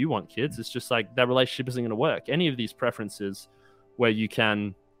kids? If you want kids, it's just like that relationship isn't going to work. Any of these preferences where you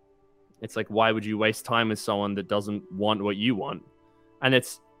can, it's like, why would you waste time with someone that doesn't want what you want? And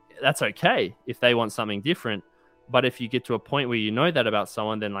that's okay if they want something different. But if you get to a point where you know that about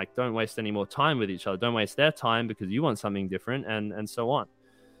someone, then like, don't waste any more time with each other. Don't waste their time because you want something different, and so on.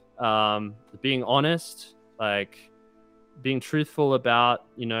 Being honest, like being truthful about,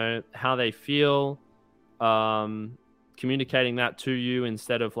 how they feel, communicating that to you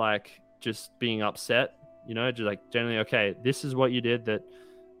instead of like just being upset, just like generally, okay, this is what you did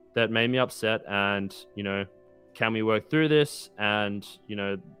that made me upset, and, can we work through this and,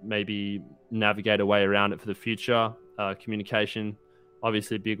 maybe navigate a way around it for the future. Communication,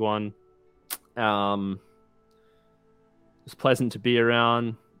 obviously a big one. It's pleasant to be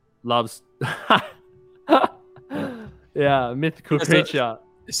around. Loves yeah, mythical creature.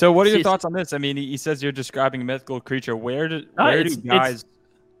 So what are your thoughts on this? I mean, he says you're describing a mythical creature. Where do guys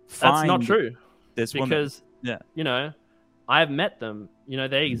find that's not true? This because woman? I've met them.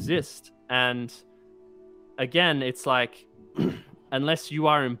 They exist, and again, it's like unless you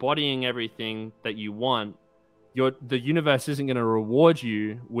are embodying everything that you want, the universe isn't going to reward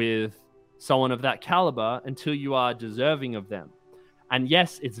you with someone of that caliber until you are deserving of them. And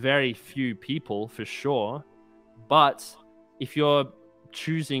yes, it's very few people for sure. But if you're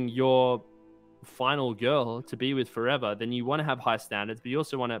choosing your final girl to be with forever, then you want to have high standards, but you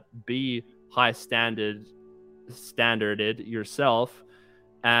also want to be high standarded yourself.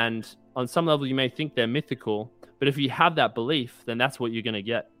 And on some level, you may think they're mythical, but if you have that belief, then that's what you're going to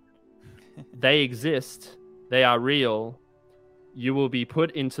get. They exist. They are real. You will be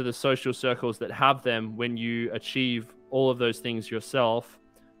put into the social circles that have them when you achieve all of those things yourself.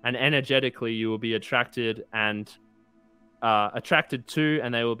 And energetically, you will be attracted to,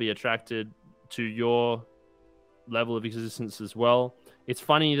 and they will be attracted to your level of existence as well. It's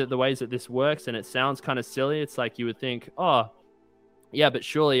funny that the ways that this works, and it sounds kind of silly. It's like you would think, oh, yeah, but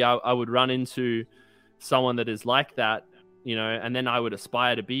surely I would run into someone that is like that, and then I would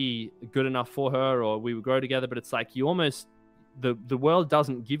aspire to be good enough for her, or we would grow together. But it's like you almost, the world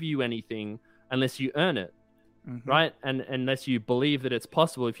doesn't give you anything unless you earn it. Mm-hmm. Right? And unless you believe that it's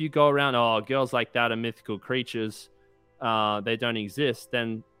possible. If you go around, oh, girls like that are mythical creatures, they don't exist,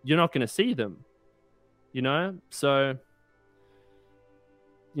 then you're not going to see them. So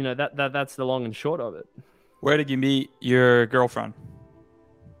that's the long and short of it. Where did you meet your girlfriend?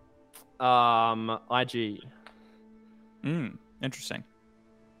 IG. Interesting.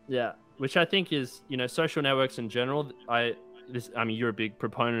 Yeah, which I think is, social networks in general. I mean, you're a big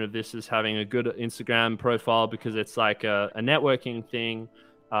proponent of this, as having a good Instagram profile, because it's like a networking thing.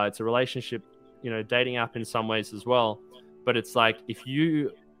 It's a relationship, dating app in some ways as well. But it's like, if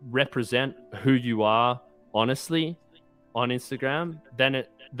you represent who you are honestly on Instagram, then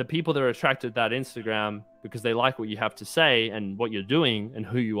the people that are attracted to that Instagram because they like what you have to say and what you're doing and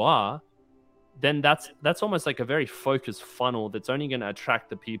who you are, then that's almost like a very focused funnel that's only going to attract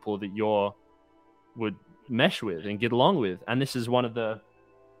the people that would mesh with and get along with. And this is one of the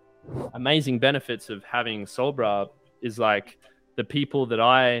amazing benefits of having Soulbra, is like, the people that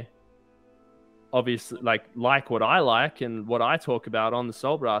I obviously like what I like and what I talk about on the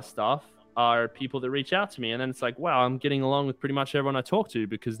Soulbra stuff are people that reach out to me, and then it's like, wow, I'm getting along with pretty much everyone I talk to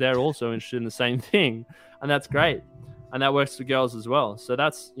because they're also interested in the same thing, and that's great. And that works for girls as well. So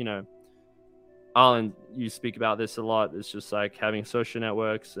that's, Arlen, you speak about this a lot. It's just like having social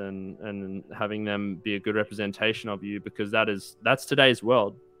networks and having them be a good representation of you, because that's today's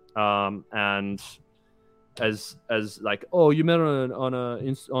world. And as like, oh, you met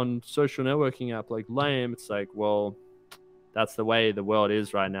on social networking app, like, lame. It's like, well, that's the way the world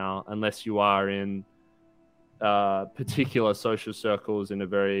is right now, unless you are in particular social circles in a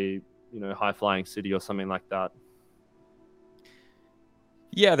very high flying city or something like that.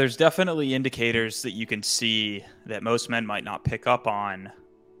 Yeah, there's definitely indicators that you can see that most men might not pick up on,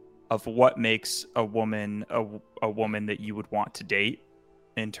 of what makes a woman a woman that you would want to date,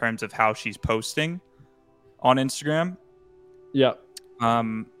 in terms of how she's posting on Instagram. Yeah.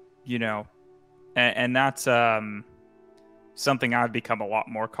 And that's something I've become a lot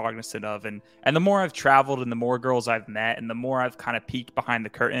more cognizant of. And the more I've traveled and the more girls I've met and the more I've kind of peeked behind the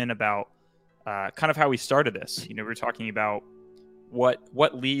curtain about kind of how we started this. We were talking about what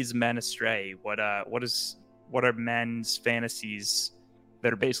leads men astray, what are men's fantasies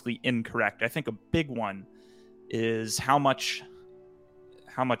that are basically incorrect. I think a big one is how much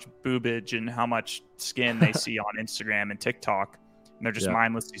boobage and how much skin they see on Instagram and TikTok, and they're just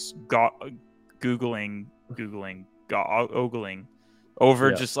mindlessly ogling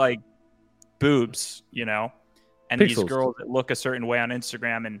over just like boobs, and Pixels. These girls that look a certain way on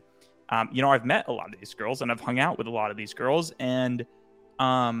Instagram. And I've met a lot of these girls and I've hung out with a lot of these girls, and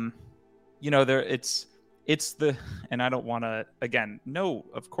it's the, and I don't want to, again,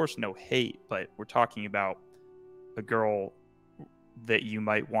 of course no hate, but we're talking about a girl that you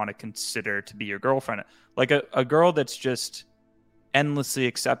might want to consider to be your girlfriend, like a girl that's just endlessly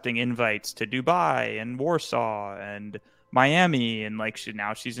accepting invites to Dubai and Warsaw and Miami, and like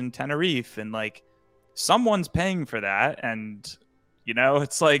now she's in Tenerife, and like someone's paying for that, and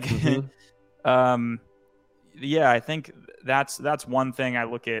it's like I think that's one thing I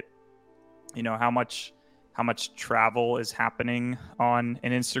look at, how much travel is happening on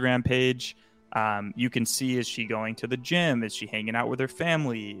an Instagram page. You can see, is she going to the gym? Is she hanging out with her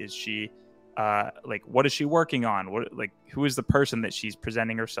family? Is she what is she working on? Who is the person that she's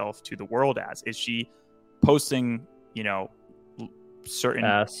presenting herself to the world as? Is she posting, certain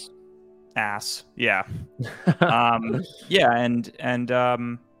ass? Yeah.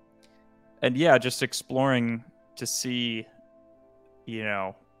 Just exploring to see,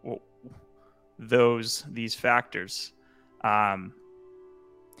 these factors.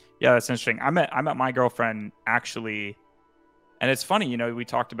 That's interesting. I met my girlfriend actually, and it's funny, we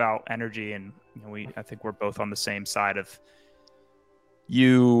talked about energy, and I think we're both on the same side of,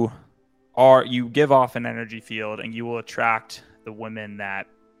 you give off an energy field and you will attract the women that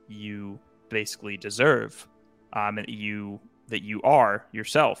you basically deserve, and that you are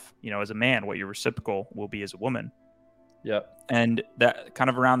yourself, as a man, what your reciprocal will be as a woman. Yeah. And that kind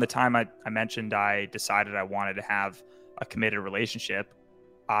of around the time I mentioned I decided I wanted to have a committed relationship,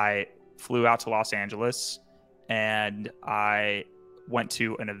 I flew out to Los Angeles and I went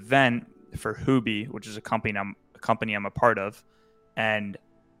to an event for Hubi, which is a company I'm a part of. And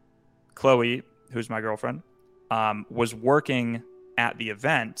Chloe, who's my girlfriend, was working at the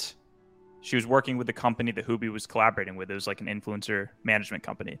event. She was working with the company that Hubi was collaborating with. It was like an influencer management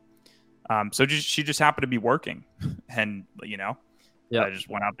company. So she just happened to be working, and I just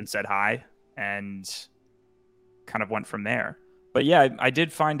went up and said hi and kind of went from there. But yeah, I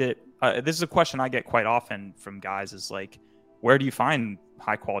did find it. This is a question I get quite often from guys, is like, where do you find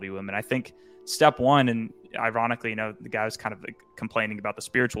high quality women? I think step one, and ironically, the guy was kind of like complaining about the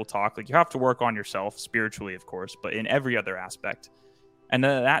spiritual talk. Like, you have to work on yourself spiritually, of course, but in every other aspect. And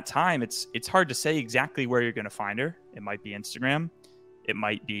then at that time, it's hard to say exactly where you're going to find her. It might be Instagram. It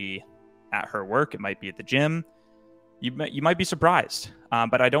might be at her work. It might be at the gym. You might be surprised.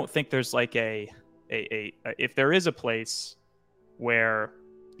 But I don't think there's like if there is a place where,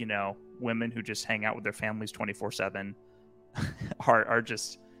 women who just hang out with their families 24/7 are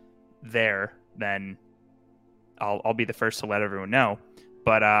just there, then I'll be the first to let everyone know.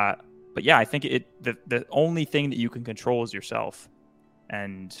 But yeah, I think the only thing that you can control is yourself.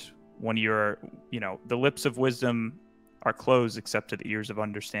 And when you're, the lips of wisdom are closed except to the ears of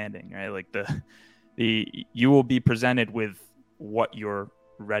understanding, right? Like you will be presented with what you're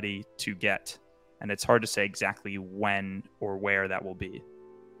ready to get. And it's hard to say exactly when or where that will be.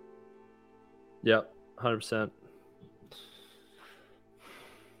 Yep, 100%.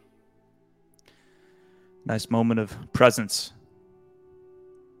 Nice moment of presence.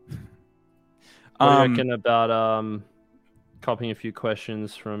 What do you reckon about copying a few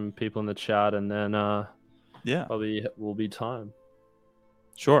questions from people in the chat, and then probably will be time.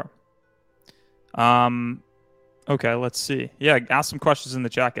 Sure. Okay, let's see. Yeah, ask some questions in the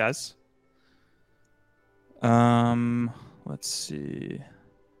chat, guys. Let's see.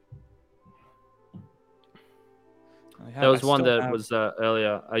 There was one that was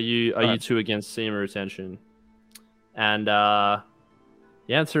earlier. Are you two against semen retention? And the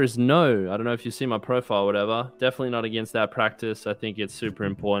answer is no. I don't know if you see my profile or whatever. Definitely not against that practice. I think it's super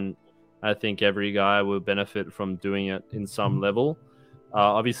important. I think every guy will benefit from doing it in some level.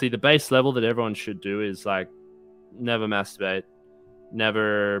 Obviously, the base level that everyone should do is like never masturbate,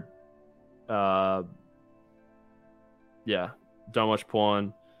 never, don't watch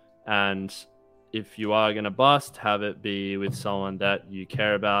porn, and if you are gonna bust, have it be with someone that you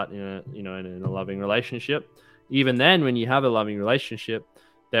care about in a loving relationship. Even then, when you have a loving relationship,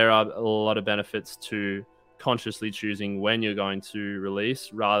 there are a lot of benefits to consciously choosing when you're going to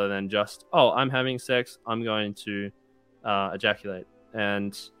release, rather than just, I'm having sex, I'm going to ejaculate.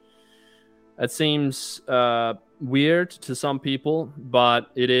 And it seems weird to some people, but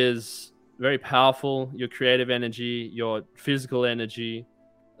it is very powerful. Your creative energy, your physical energy,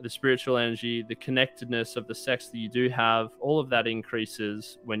 the spiritual energy, the connectedness of the sex that you do have, all of that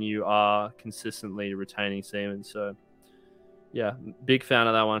increases when you are consistently retaining semen. So yeah, big fan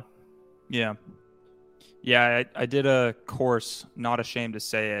of that one. Yeah, I did a course, not ashamed to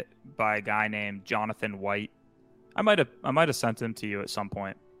say it, by a guy named Jonathan White. I might have sent him to you at some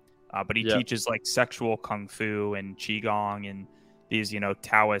point, but he teaches like sexual kung fu and qigong and these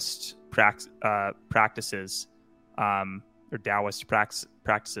Taoist practices, or Taoist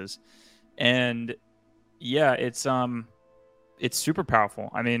practices, and yeah, it's super powerful.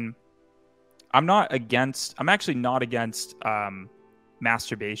 I mean, I'm actually not against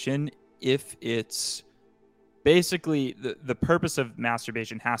masturbation if it's basically the purpose of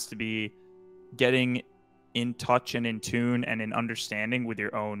masturbation has to be getting in touch and in tune and in understanding with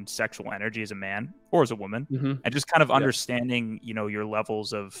your own sexual energy as a man or as a woman, and just kind of understanding your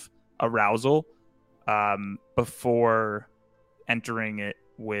levels of arousal before entering it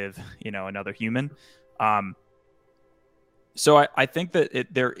with another human. So I think that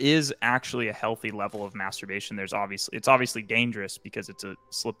there is actually a healthy level of masturbation. It's obviously dangerous because it's a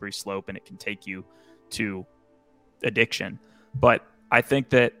slippery slope and it can take you to addiction. But I think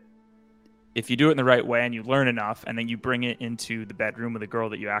that if you do it in the right way and you learn enough, and then you bring it into the bedroom with a girl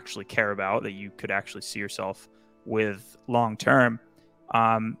that you actually care about, that you could actually see yourself with long term,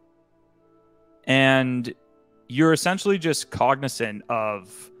 and you're essentially just cognizant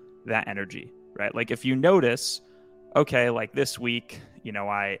of that energy, right? Like if you notice, okay, like this week,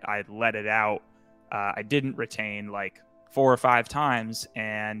 I let it out. I didn't retain like 4 or 5 times,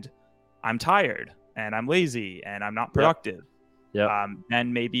 and I'm tired and I'm lazy and I'm not productive.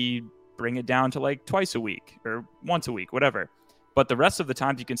 Then maybe bring it down to like twice a week or once a week, whatever. But the rest of the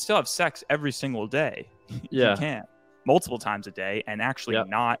times you can still have sex every single day. You can multiple times a day and actually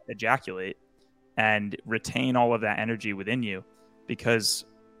not ejaculate and retain all of that energy within you, because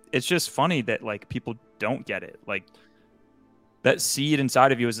it's just funny that like people don't get it. Like that seed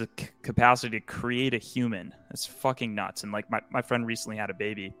inside of you is the capacity to create a human. It's fucking nuts. And like my friend recently had a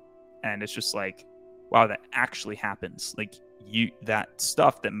baby, and it's just like, wow, that actually happens. Like that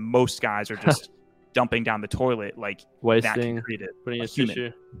stuff that most guys are just dumping down the toilet, like wasting, that can create putting a a human.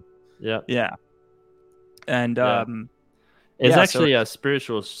 tissue. And it's actually a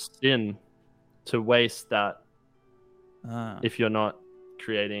spiritual sin to waste that if you're not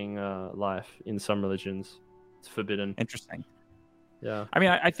creating life. In some religions, it's forbidden. Interesting. Yeah. I mean,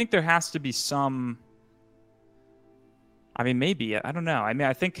 I think there has to be some. I mean, maybe I don't know. I mean,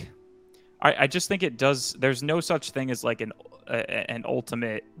 I just think it does. There's no such thing as like an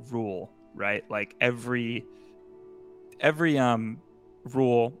ultimate rule, right? Like every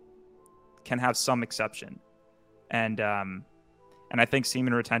rule can have some exception, and I think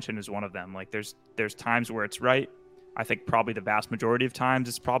semen retention is one of them. Like there's times where it's right. I think probably the vast majority of times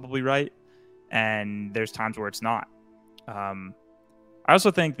it's probably right, and there's times where it's not. I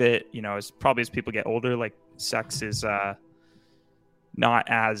also think that, you know, as people get older, like sex is not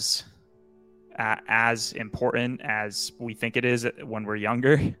as important as we think it is when we're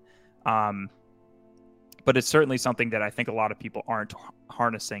younger. But it's certainly something that I think a lot of people aren't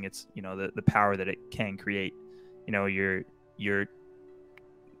harnessing. It's, you know, the power that it can create. You know, you're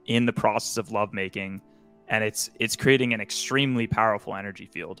in the process of lovemaking, and it's creating an extremely powerful energy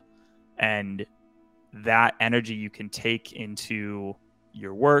field. And that energy you can take into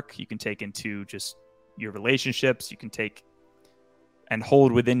your work, you can take into just your relationships, you can take and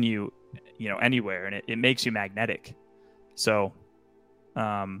hold within you, you know, anywhere, and it makes you magnetic. So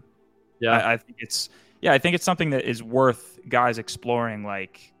I think it's something that is worth guys exploring,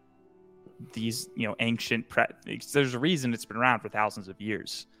 like these, you know, ancient there's a reason it's been around for thousands of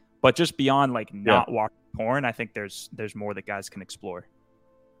years. But just beyond like not watching porn, I think there's more that guys can explore.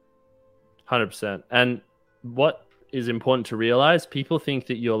 100%. And what is important to realize, people think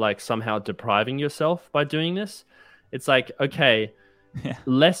that you're like somehow depriving yourself by doing this. It's like, okay,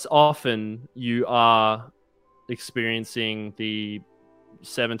 less often you are experiencing the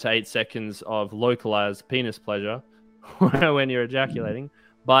 7 to 8 seconds of localized penis pleasure when you're ejaculating.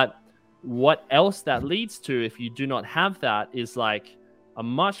 But what else that leads to, if you do not have that, is like a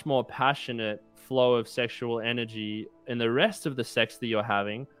much more passionate flow of sexual energy in the rest of the sex that you're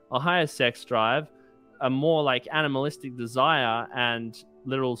having, a higher sex drive, a more like animalistic desire and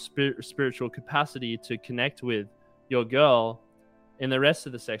literal spiritual capacity to connect with your girl in the rest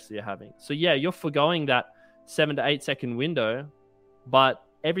of the sex that you're having. So yeah, you're forgoing that 7 to 8 second window, but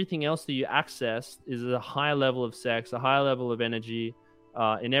everything else that you access is a higher level of sex, a higher level of energy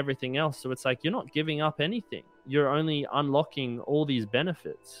in everything else. So it's like you're not giving up anything. You're only unlocking all these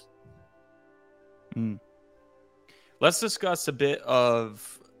benefits. Let's discuss a bit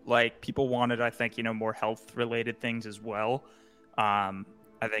of, like, people wanted, I think, you know, more health related things as well. I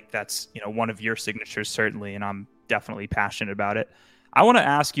think that's, you know, one of your signatures, certainly, and I'm definitely passionate about it. I want to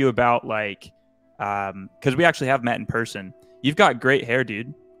ask you about, like, because we actually have met in person. You've got great hair,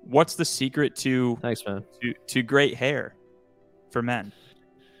 dude. What's the secret to Thanks, man. to great hair for men?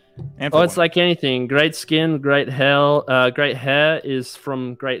 And it's like anything. Great skin, great hair. Great hair is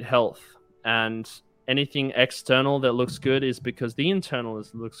from great health, and anything external that looks good is because the internal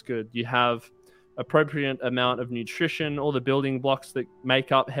looks good. You have appropriate amount of nutrition, all the building blocks that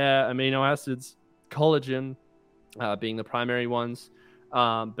make up hair, amino acids, collagen being the primary ones.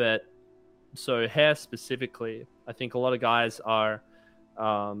 But so hair specifically, I think a lot of guys are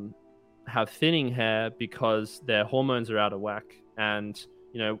have thinning hair because their hormones are out of whack. And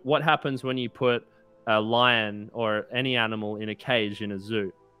you know what happens when you put a lion or any animal in a cage in a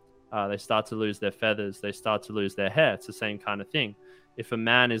zoo? They start to lose their feathers. They start to lose their hair. It's the same kind of thing. If a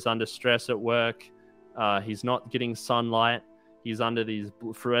man is under stress at work, he's not getting sunlight. He's under these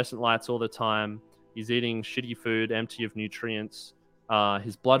fluorescent lights all the time. He's eating shitty food, empty of nutrients.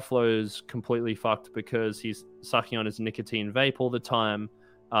 His blood flow is completely fucked because he's sucking on his nicotine vape all the time.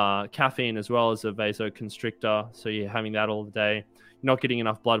 Caffeine as well as a vasoconstrictor. So you're having that all the day. You're not getting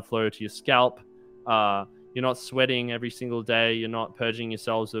enough blood flow to your scalp. You're not sweating every single day. You're not purging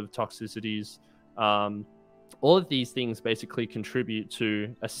yourselves of toxicities. All of these things basically contribute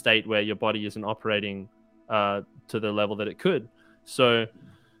to a state where your body isn't operating to the level that it could. So,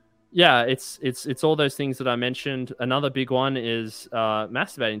 yeah, it's all those things that I mentioned. Another big one is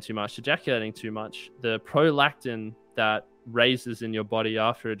masturbating too much, ejaculating too much. The prolactin that raises in your body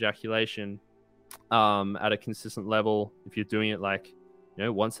after ejaculation at a consistent level, if you're doing it like, you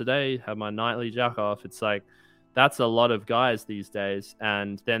know, once a day, have my nightly jack off. It's like, that's a lot of guys these days.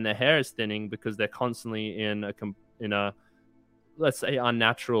 And then their hair is thinning because they're constantly in a let's say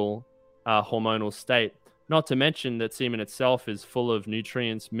unnatural hormonal state. Not to mention that semen itself is full of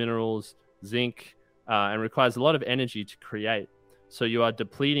nutrients, minerals, zinc, and requires a lot of energy to create. So you are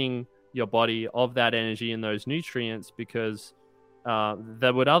depleting your body of that energy and those nutrients because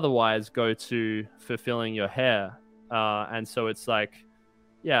that would otherwise go to fulfilling your hair. And so it's like,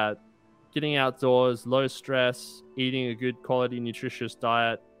 yeah, getting outdoors, low stress, eating a good quality, nutritious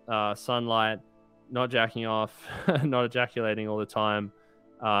diet, sunlight, not jacking off, not ejaculating all the time.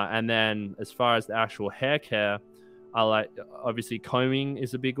 And then as far as the actual hair care, I like, obviously combing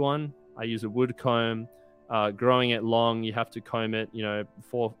is a big one. I use a wood comb. Growing it long, you have to comb it,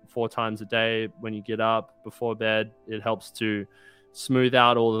 four times a day when you get up before bed. It helps to smooth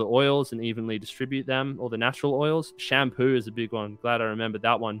out all the oils and evenly distribute them, all the natural oils. Shampoo is a big one. Glad I remembered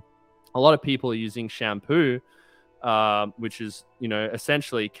that one. A lot of people are using shampoo, which is,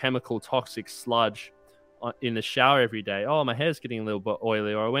 essentially chemical toxic sludge in the shower every day. Oh, my hair's getting a little bit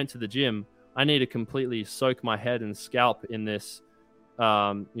oily, or I went to the gym. I need to completely soak my head and scalp in this,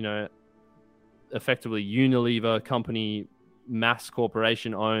 effectively Unilever company, mass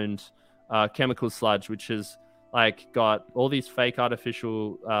corporation owned chemical sludge, which is like got all these fake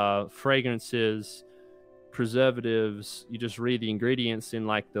artificial fragrances, preservatives. You just read the ingredients in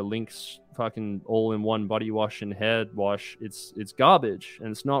like the Lynx fucking all-in-one body wash and hair wash. It's garbage and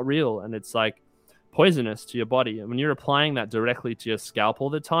it's not real, and it's like poisonous to your body. And when you're applying that directly to your scalp all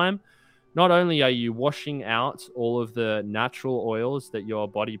the time, not only are you washing out all of the natural oils that your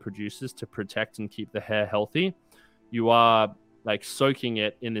body produces to protect and keep the hair healthy, you are like soaking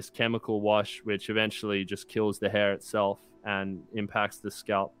it in this chemical wash, which eventually just kills the hair itself and impacts the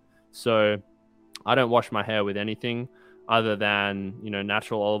scalp. So I don't wash my hair with anything other than,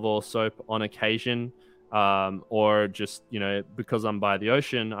 natural olive oil soap on occasion, or just, because I'm by the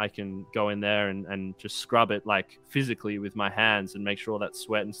ocean, I can go in there and just scrub it like physically with my hands and make sure that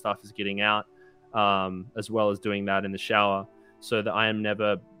sweat and stuff is getting out, as well as doing that in the shower, so that I am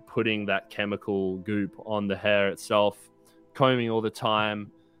never putting that chemical goop on the hair itself. Combing all the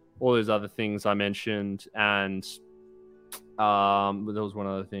time, all those other things I mentioned. And but there was one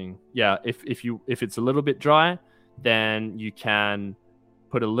other thing. Yeah, if it's a little bit dry, then you can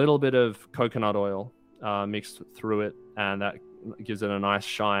put a little bit of coconut oil mixed through it, and that gives it a nice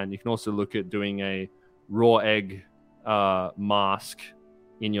shine. You can also look at doing a raw egg mask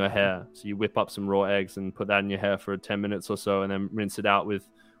in your hair. So you whip up some raw eggs and put that in your hair for 10 minutes or so, and then rinse it out with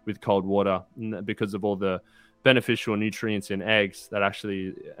cold water. And because of all the beneficial nutrients in eggs, that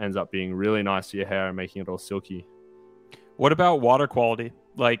actually ends up being really nice to your hair and making it all silky. What about water quality?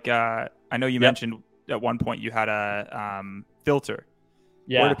 Like, I know you mentioned at one point you had a filter.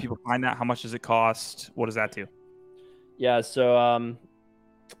 Yeah. Where do people find that? How much does it cost? What does that do? Yeah, so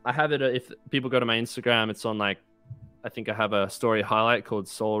I have it. If people go to my Instagram, it's on I think I have a story highlight called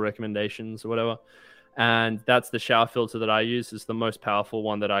Soul Recommendations or whatever. And that's the shower filter that I use. It's the most powerful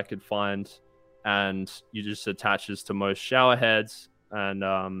one that I could find. And you just attaches to most shower heads, and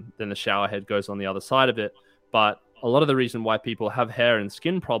then the shower head goes on the other side of it. But a lot of the reason why people have hair and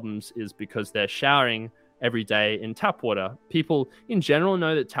skin problems is because they're showering every day in tap water. People in general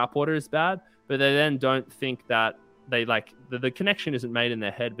know that tap water is bad, but they then don't think that they the connection isn't made in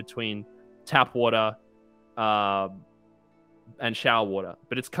their head between tap water and shower water,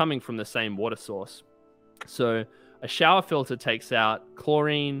 but it's coming from the same water source. So a shower filter takes out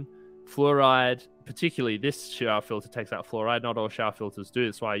chlorine, fluoride. Particularly this shower filter takes out fluoride. Not all shower filters do.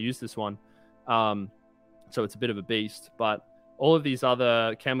 That's why I use this one. So it's a bit of a beast. But all of these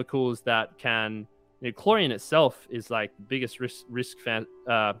other chemicals that can, chlorine itself is like the biggest risk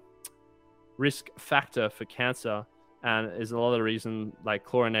factor for cancer, and is a lot of the reason like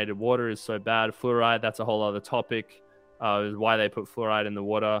chlorinated water is so bad. Fluoride, that's a whole other topic. Is why they put fluoride in the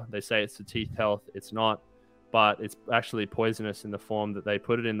water. They say it's for teeth health. It's not, but it's actually poisonous in the form that they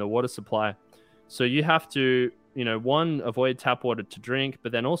put it in the water supply. So you have to, one, avoid tap water to drink,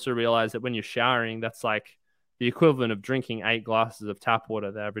 but then also realize that when you're showering, that's like the equivalent of drinking 8 glasses of tap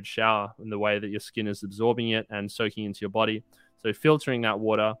water, the average shower, in the way that your skin is absorbing it and soaking into your body. So filtering that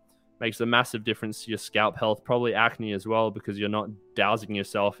water makes a massive difference to your scalp health, probably acne as well, because you're not dousing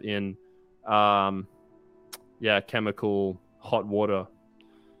yourself in, chemical hot water.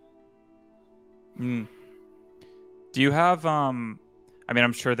 Do you have, I'm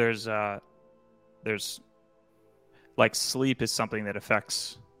sure there's like sleep is something that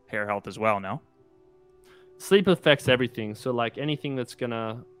affects hair health as well, no? Sleep affects everything. So like anything that's going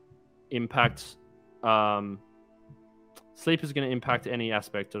to impact, sleep is going to impact any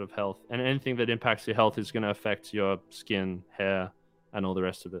aspect of health, and anything that impacts your health is going to affect your skin, hair, and all the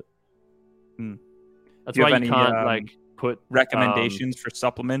rest of it. That's why you can't put recommendations for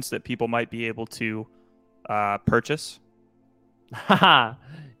supplements that people might be able to purchase.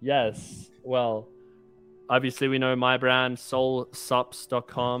 Yes. Well, obviously we know my brand,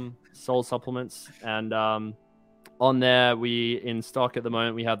 soulsups.com, Soul Supplements, and on there in stock at the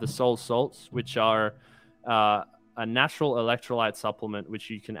moment we have the Soul Salts, which are a natural electrolyte supplement which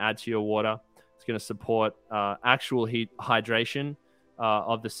you can add to your water. It's going to support actual hydration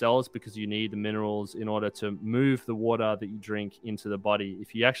of the cells, because you need the minerals in order to move the water that you drink into the body.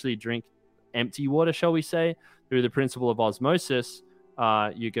 If you actually drink empty water, shall we say, through the principle of osmosis,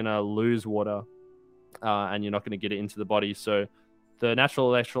 you're going to lose water and you're not going to get it into the body. So the natural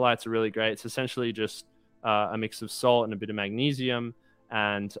electrolytes are really great. It's essentially just a mix of salt and a bit of magnesium,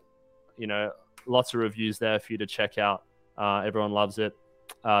 and lots of reviews there for you to check out. Everyone loves it.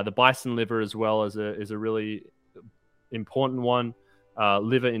 The bison liver as well is a really important one.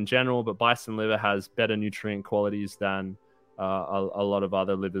 Liver in general, but bison liver has better nutrient qualities than a lot of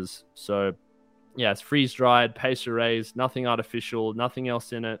other livers. So yeah, it's freeze dried, pasture raised, nothing artificial, nothing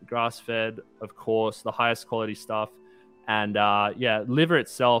else in it, grass fed, of course, the highest quality stuff. And liver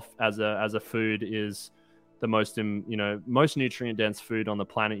itself as a food is the most nutrient dense food on the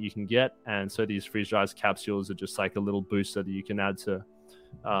planet you can get. And so these freeze dried capsules are just like a little booster that you can add to.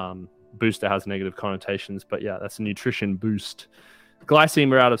 Booster has negative connotations, but yeah, that's a nutrition boost.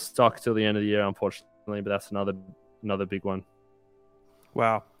 Glycine are out of stock till the end of the year, unfortunately, but that's another big one.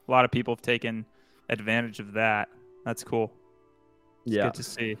 Wow, a lot of people have taken advantage of that. That's cool. It's good to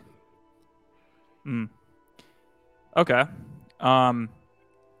see. Okay.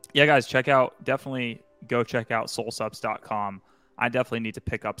 Yeah, guys, definitely go check out soulsubs.com. I definitely need to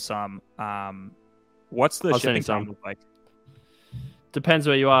pick up some. What's the shipping time look like? Depends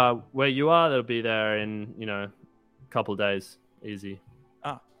where you are. Where you are, they'll be there in a couple of days. Easy.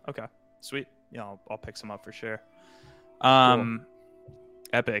 Oh, okay. Sweet. Yeah, I'll pick some up for sure. Cool.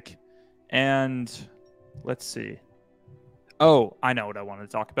 Epic. And let's see. Oh, I know what I wanted to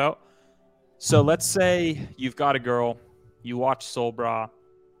talk about. So let's say you've got a girl, you watch Soul Bra,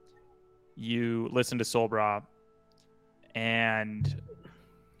 you listen to Soul Bra, and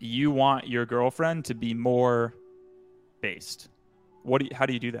you want your girlfriend to be more based. How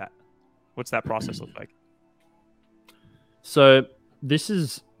do you do that? What's that process look like? So this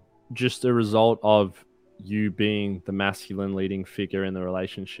is just a result of you being the masculine leading figure in the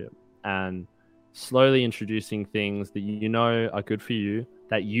relationship and slowly introducing things that you know are good for you,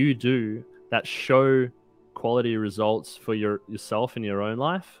 that you do, that show quality results for yourself in your own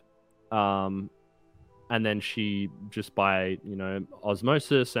life. And then she, just by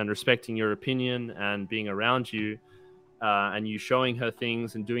osmosis and respecting your opinion and being around you, and you showing her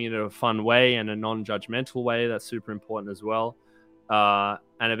things and doing it in a fun way and a non-judgmental way, that's super important as well. And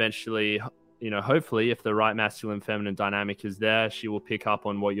eventually, hopefully, if the right masculine feminine dynamic is there, she will pick up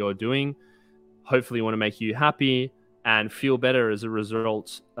on what you're doing, hopefully want to make you happy and feel better as a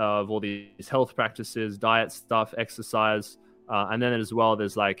result of all these health practices, diet stuff, exercise. And then as well,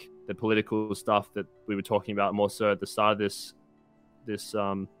 there's like the political stuff that we were talking about more so at the start of this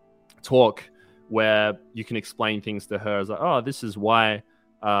talk, where you can explain things to her as like, oh, this is why,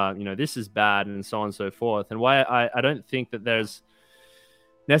 this is bad, and so on and so forth. And why I don't think that there's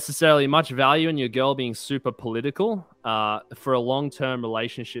necessarily much value in your girl being super political. For a long-term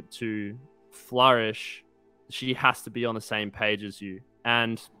relationship to flourish, she has to be on the same page as you.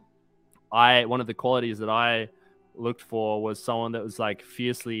 And one of the qualities that I looked for was someone that was like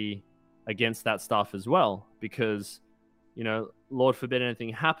fiercely against that stuff as well, because, Lord forbid anything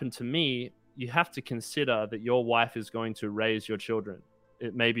happened to me, you have to consider that your wife is going to raise your children.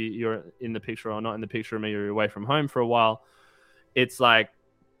 It maybe you're in the picture or not in the picture, maybe you're away from home for a while. It's like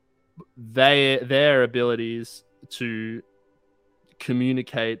their abilities to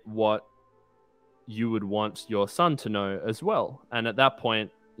communicate what you would want your son to know as well. And at that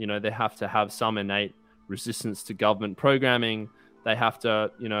point, they have to have some innate resistance to government programming. They have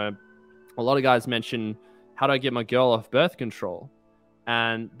to, a lot of guys mention, how do I get my girl off birth control?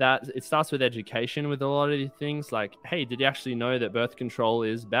 And that it starts with education with a lot of these things, like, hey, did you actually know that birth control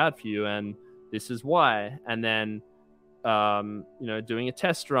is bad for you? And this is why. And then, doing a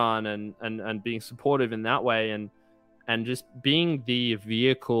test run and being supportive in that way, and just being the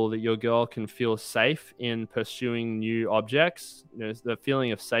vehicle that your girl can feel safe in pursuing new objects. The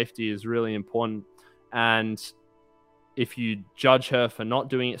feeling of safety is really important. And if you judge her for not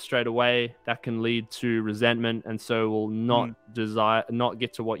doing it straight away, that can lead to resentment, and so will not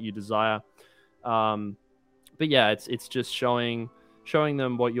get to what you desire. But yeah, it's just showing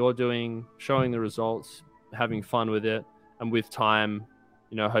them what you're doing, showing the results, having fun with it, and with time,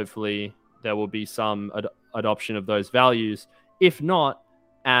 hopefully there will be some adoption of those values. If not,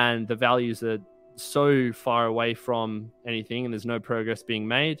 and the values are so far away from anything, and there's no progress being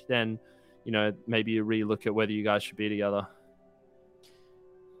made, then maybe you relook at whether you guys should be together.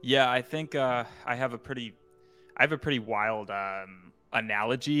 Yeah, I think I have a pretty wild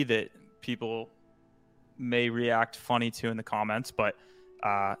analogy that people may react funny to in the comments, but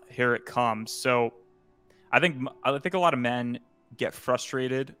here it comes. So I think a lot of men get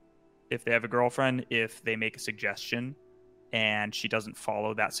frustrated if they have a girlfriend, if they make a suggestion and she doesn't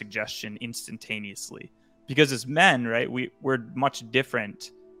follow that suggestion instantaneously. Because as men, right, we're much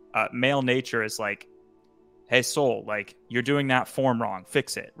different. Male nature is like, hey, soul, like, you're doing that form wrong,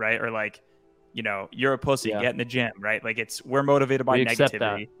 fix it, right? Or like, you're a pussy, get in the gym, right? Like, we're motivated by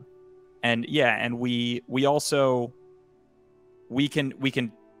negativity. And and we also we can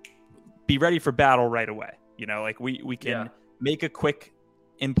be ready for battle right away. Like we can make a quick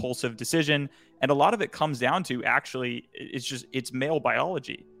impulsive decision. And a lot of it comes down to, actually, it's male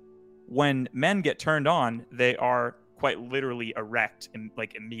biology. When men get turned on, they are quite literally erect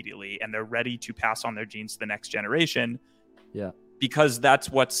like immediately, and they're ready to pass on their genes to the next generation. Yeah. Because that's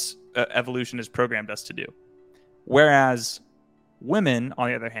what's evolution has programmed us to do. Whereas women, on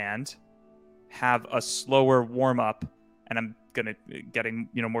the other hand, have a slower warm up, and I'm getting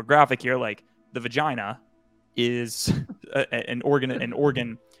more graphic here. Like, the vagina is an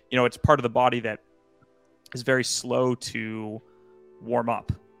organ. It's part of the body that is very slow to warm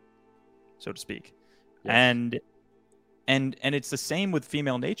up, so to speak. Yes. And it's the same with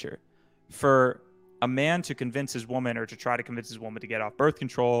female nature. For a man to convince his woman, or to try to convince his woman, to get off birth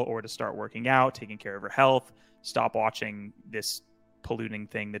control, or to start working out, taking care of her health, stop watching this polluting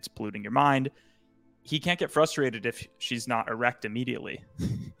thing that's polluting your mind, he can't get frustrated if she's not erect immediately.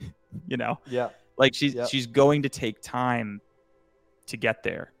 Like, she's going to take time to get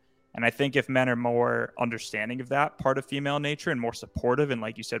there. And I think if men are more understanding of that part of female nature, and more supportive, and,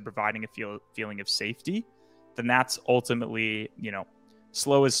 like you said, providing a feeling of safety, then that's ultimately,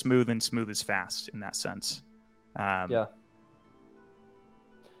 slow is smooth and smooth is fast in that sense. That's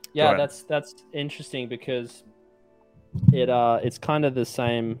interesting, because it's kind of the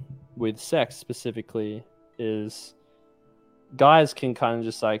same with sex specifically. Is guys can kind of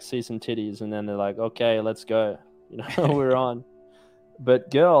just like see some titties and then they're like, okay, let's go, we're on.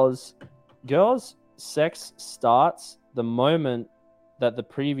 But girls, sex starts the moment that the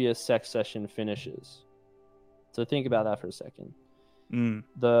previous sex session finishes. So think about that for a second.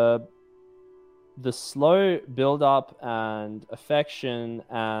 The slow build up and affection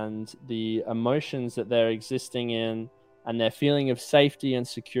and the emotions that they're existing in, and their feeling of safety and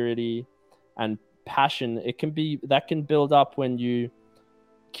security and passion, that can build up when you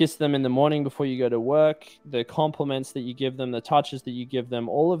kiss them in the morning before you go to work. The compliments that you give them, the touches that you give them,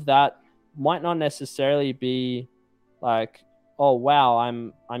 all of that might not necessarily be like, oh wow,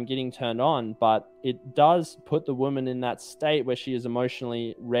 I'm getting turned on, but it does put the woman in that state where she is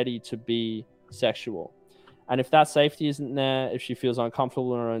emotionally ready to be sexual. And if that safety isn't there, if she feels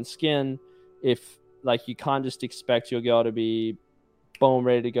uncomfortable in her own skin, if, like, you can't just expect your girl to be boom,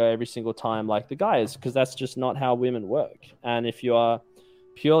 ready to go every single time like the guy is, because that's just not how women work. And if you are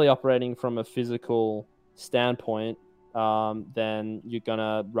purely operating from a physical standpoint, then you're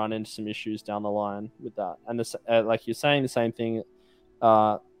gonna run into some issues down the line with that. And this, like you're saying, the same thing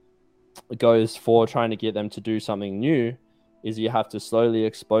goes for trying to get them to do something new. Is you have to slowly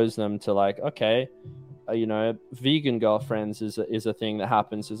expose them to, like, okay, vegan girlfriends is a thing that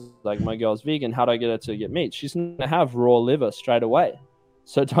happens. Is like, my girl's vegan, how do I get her to get meat? She's gonna have raw liver straight away.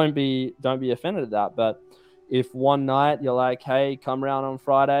 So don't be offended at that. But if one night you're like, hey, come around on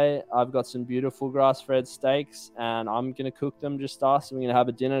Friday, I've got some beautiful grass-fed steaks and I'm going to cook them, just us, and we're going to have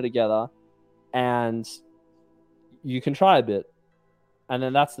a dinner together, and you can try a bit. And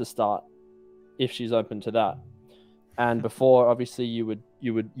then that's the start, if she's open to that. And before, obviously, you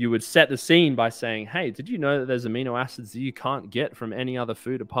would set the scene by saying, hey, did you know that there's amino acids that you can't get from any other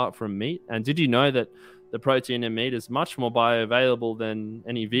food apart from meat? And did you know that the protein in meat is much more bioavailable than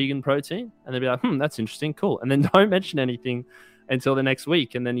any vegan protein? And they'd be like, that's interesting, cool. And then don't mention anything until the next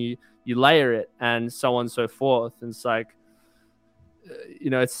week. And then you layer it, and so on and so forth. And it's like,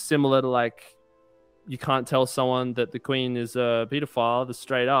 it's similar to, like, you can't tell someone that the Queen is a pedophile, the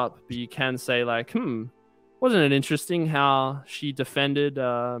straight up, but you can say, like, wasn't it interesting how she defended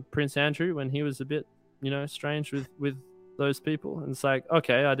Prince Andrew when he was a bit, strange with those people? And it's like,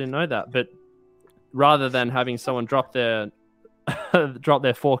 okay, I didn't know that. But rather than having someone drop their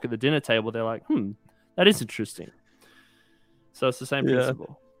fork at the dinner table, they're like, that is interesting. So it's the same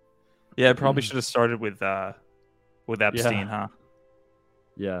principle. Yeah, I probably should have started with Epstein, huh?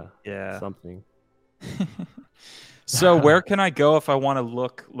 Yeah. Something. So where can I go if I want to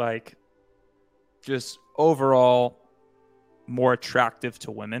look like just overall more attractive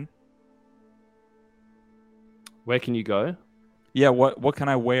to women? Where can you go? Yeah, what can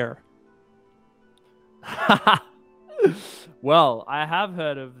I wear? Well, I have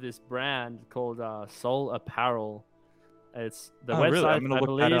heard of this brand called Soul Apparel. It's the website, really? I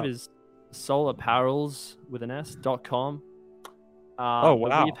believe, is soulapparels with an S.com. Oh, But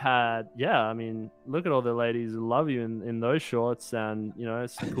wow. we've had, yeah, I mean, look at all the ladies who love you in those shorts, and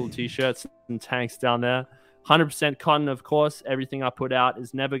some cool t-shirts and tanks down there. 100% cotton, of course. Everything I put out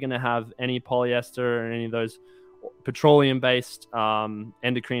is never going to have any polyester or any of those petroleum-based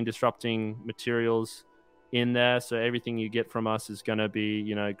endocrine disrupting materials in there. So everything you get from us is going to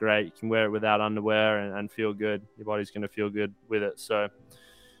be, great. You can wear it without underwear and feel good. Your body's going to feel good with it. So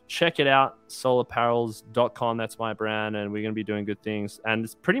check it out, soulapparels.com. That's my brand, and we're going to be doing good things. And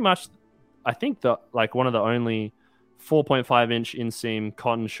it's pretty much, I think, one of the only 4.5-inch inseam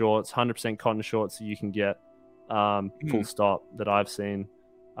cotton shorts, 100% cotton shorts that you can get, full stop, that I've seen.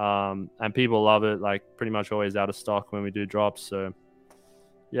 And people love it, like pretty much always out of stock when we do drops. So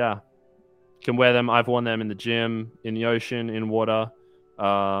yeah, can wear them. I've worn them in the gym, in the ocean, in water,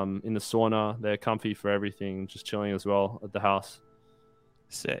 in the sauna. They're comfy for everything, just chilling as well at the house.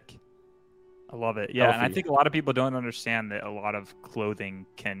 Sick. I love it. Yeah, and I think a lot of people don't understand that a lot of clothing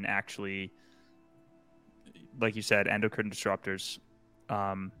can actually, like you said, endocrine disruptors.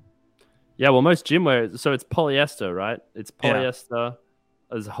 Yeah, well, most gym wear, so it's polyester, right? It's polyester. Yeah.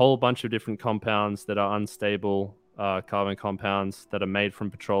 There's a whole bunch of different compounds that are unstable carbon compounds that are made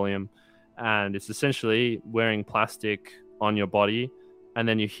from petroleum. And it's essentially wearing plastic on your body, and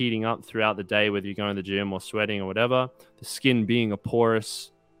then you're heating up throughout the day, whether you're going to the gym or sweating or whatever. The skin being a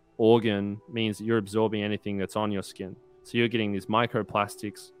porous organ means that you're absorbing anything that's on your skin. So you're getting these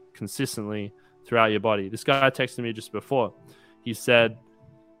microplastics consistently throughout your body. This guy texted me just before. He said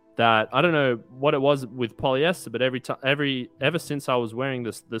that, I don't know what it was with polyester, but ever since I was wearing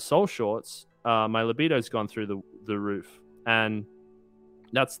the Soul shorts, my libido's gone through the roof. And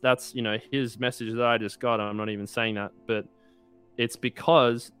that's his message that I just got. I'm not even saying that, but it's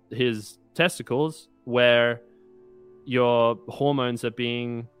because his testicles, where your hormones are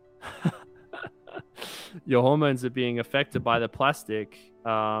being affected by the plastic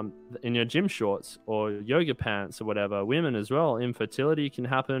in your gym shorts or yoga pants or whatever. Women as well, infertility can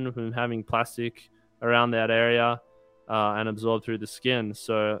happen from having plastic around that area and absorb through the skin.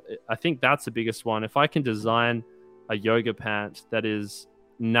 So I think that's the biggest one. If I can design a yoga pant that is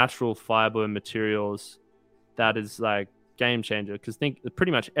natural fiber materials, that is like game changer, because think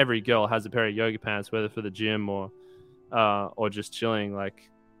pretty much every girl has a pair of yoga pants, whether for the gym or just chilling.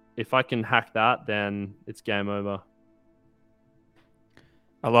 Like, if I can hack that, then it's game over.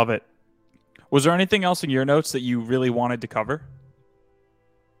 I love it. Was there anything else in your notes that you really wanted to cover?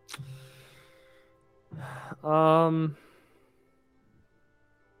 No,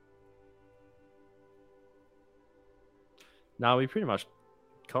 we pretty much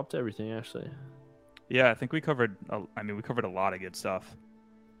copped everything, actually. Yeah, I think we covered a lot of good stuff.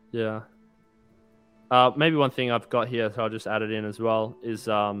 Yeah. Maybe one thing I've got here, so I'll just add it in as well, is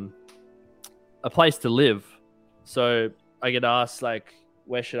a place to live. So I get asked, like,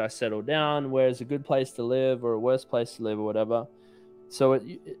 where should I settle down? Where's a good place to live or a worse place to live or whatever? So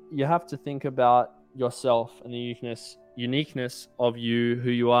you have to think about yourself and the uniqueness of you,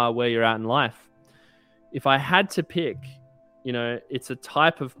 who you are, where you're at in life. If I had to pick, it's a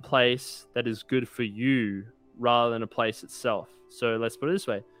type of place that is good for you rather than a place itself. So let's put it this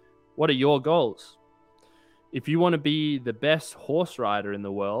way. What are your goals? If you want to be the best horse rider in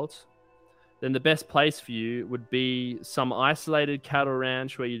the world, then the best place for you would be some isolated cattle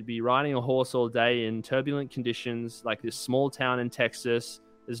ranch where you'd be riding a horse all day in turbulent conditions, like this small town in Texas.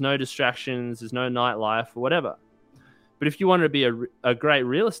 There's no distractions, there's no nightlife or whatever. But if you want to be a great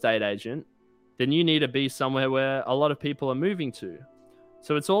real estate agent, then you need to be somewhere where a lot of people are moving to.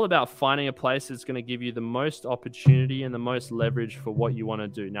 So it's all about finding a place that's going to give you the most opportunity and the most leverage for what you want to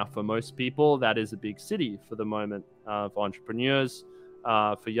do. Now, for most people, that is a big city for the moment. For entrepreneurs,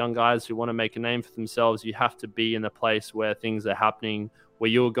 for young guys who want to make a name for themselves, you have to be in a place where things are happening, where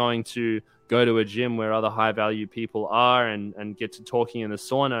you're going to go to a gym where other high-value people are and get to talking in the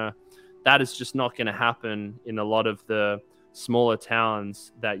sauna. That is just not going to happen in a lot of the smaller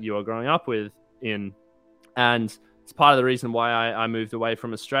towns that you are growing up in. And it's part of the reason why I moved away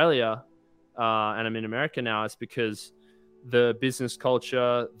from Australia and I'm in America now, is because the business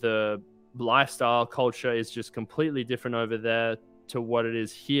culture, the lifestyle culture is just completely different over there to what it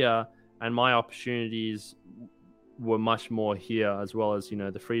is here. And my opportunities were much more here, as well as,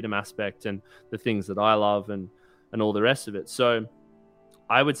 the freedom aspect and the things that I love and all the rest of it. So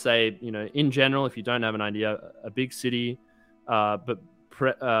I would say, in general, if you don't have an idea, a big city, but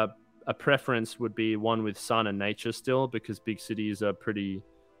a preference would be one with sun and nature still, because big cities are pretty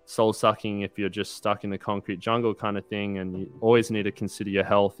soul-sucking if you're just stuck in the concrete jungle kind of thing, and you always need to consider your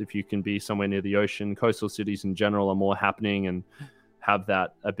health. If you can be somewhere near the ocean, coastal cities in general are more happening and have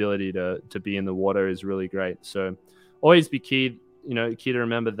that ability to be in the water is really great. So always be key key to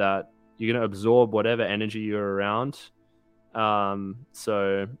remember that you're going to absorb whatever energy you're around.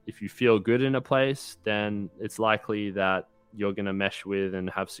 So if you feel good in a place, then it's likely that you're going to mesh with and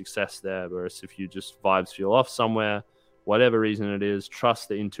have success there. Whereas if you just vibes feel off somewhere, whatever reason it is, trust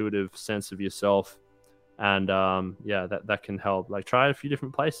the intuitive sense of yourself. And that can help. Like, try it a few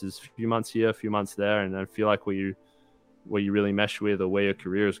different places, a few months here, a few months there, and then feel like where you really mesh with or where your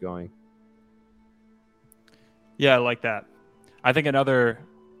career is going. Yeah, I like that. I think another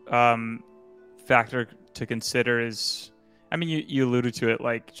factor to consider is, I mean, you alluded to it,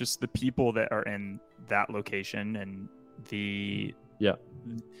 like just the people that are in that location and the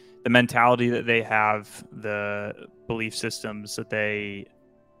mentality that they have, the belief systems that they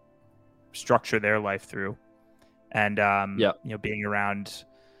structure their life through, and being around.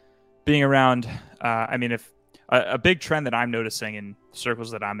 I mean, if a big trend that I'm noticing in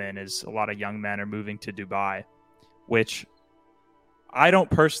circles that I'm in is a lot of young men are moving to Dubai, which I don't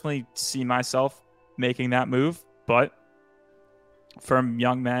personally see myself making that move, but from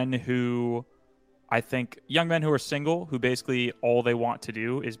young men who are single, who basically all they want to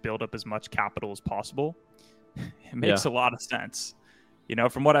do is build up as much capital as possible, it makes a lot of sense.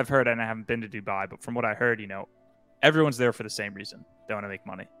 From what I've heard, and I haven't been to Dubai, but from what I heard, everyone's there for the same reason. They want to make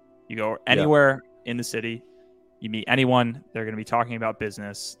money. You go anywhere in the city, you meet anyone, they're going to be talking about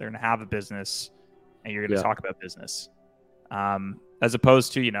business. They're going to have a business, and you're going to talk about business. As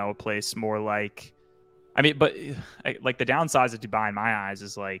opposed to, a place more like, but like the downsides of Dubai in my eyes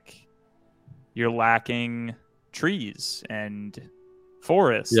is like you're lacking trees and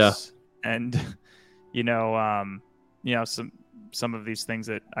forests and, some of these things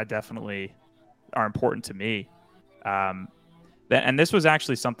that I definitely are important to me. And this was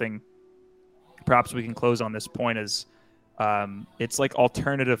actually something, perhaps we can close on this point, is it's like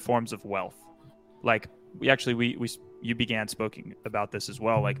alternative forms of wealth. Like you began speaking about this as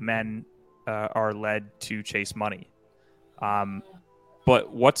well. Like men are led to chase money.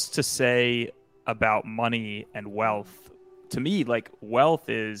 But what's to say about money and wealth? To me, like, wealth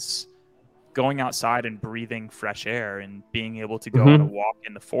is going outside and breathing fresh air and being able to go on a walk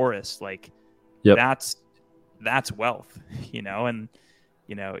in the forest. Like, that's wealth, and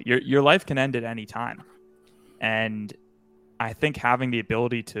your life can end at any time. And I think having the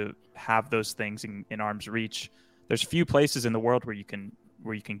ability to have those things in arm's reach, there's few places in the world where you can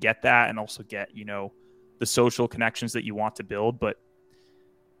get that, and also get, the social connections that you want to build. But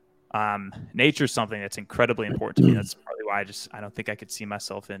nature is something that's incredibly important to me. That's partly why I don't think I could see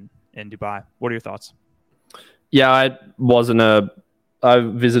myself in Dubai. What are your thoughts? Yeah, I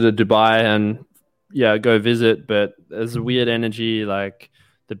visited Dubai, and go visit, but there's a weird energy. Like,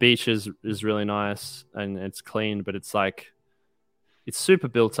 the beach is really nice and it's clean, but it's like, it's super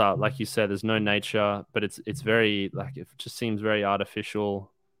built up. Like you said, there's no nature, but it's very, like, it just seems very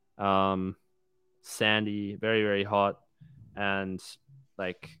artificial, sandy, very, very hot. And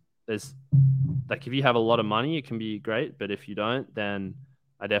like, there's like, if you have a lot of money, it can be great, but if you don't, then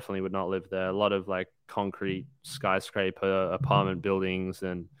I definitely would not live there. A lot of like concrete skyscraper apartment buildings,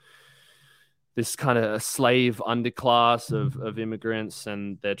 and this kind of slave underclass of immigrants,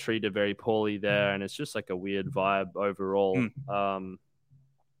 and they're treated very poorly there, and it's just like a weird vibe overall.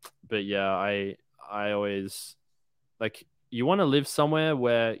 But yeah, I always, like, you want to live somewhere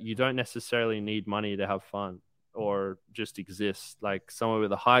where you don't necessarily need money to have fun or just exist. Like, somewhere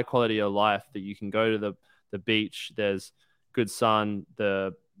with a high quality of life, that you can go to the beach, there's good sun,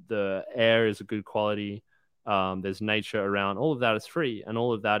 the air is a good quality, there's nature around. All of that is free, and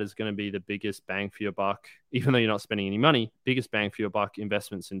all of that is going to be the biggest bang for your buck, even though you're not spending any money. Biggest bang for your buck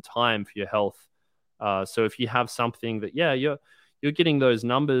investments in time for your health. So if you have something that you're getting those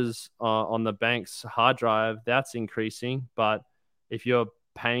numbers on the bank's hard drive, that's increasing. But if you're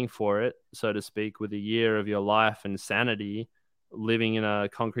paying for it, so to speak, with a year of your life and sanity living in a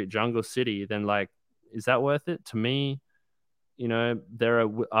concrete jungle city, then, like, is that worth it? To me, there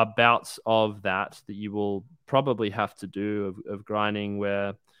are bouts of that you will probably have to do of grinding,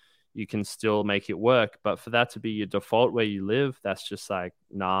 where you can still make it work. But for that to be your default where you live, that's just like,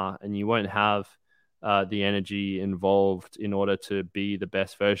 nah. And you won't have the energy involved in order to be the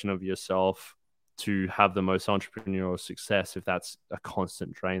best version of yourself, to have the most entrepreneurial success, if that's a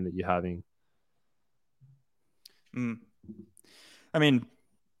constant drain that you're having. I mean,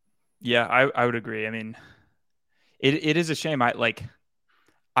 yeah, I would agree. I mean, it is a shame.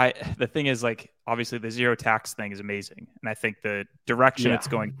 The thing is, like, obviously the zero tax thing is amazing, and I think the direction it's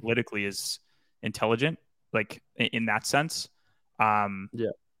going politically is intelligent, like, in that sense.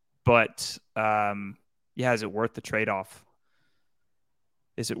 But is it worth the trade-off?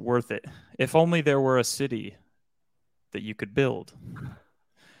 Is it worth it? If only there were a city that you could build.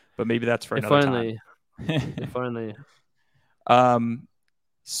 But maybe that's for If another only. time. If only.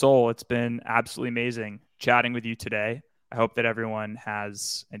 Sol, it's been absolutely amazing chatting with you today. I hope that everyone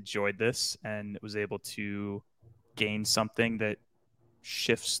has enjoyed this and was able to gain something that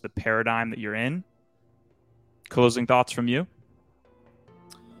shifts the paradigm that you're in. Closing thoughts from you?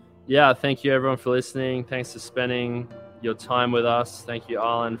 Yeah, thank you everyone for listening. Thanks for spending your time with us. Thank you,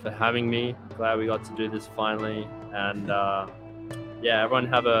 Arlen, for having me. Glad we got to do this finally. And yeah, everyone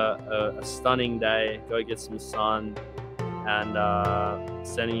have a stunning day. Go get some sun. And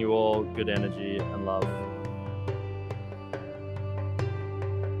sending you all good energy and love.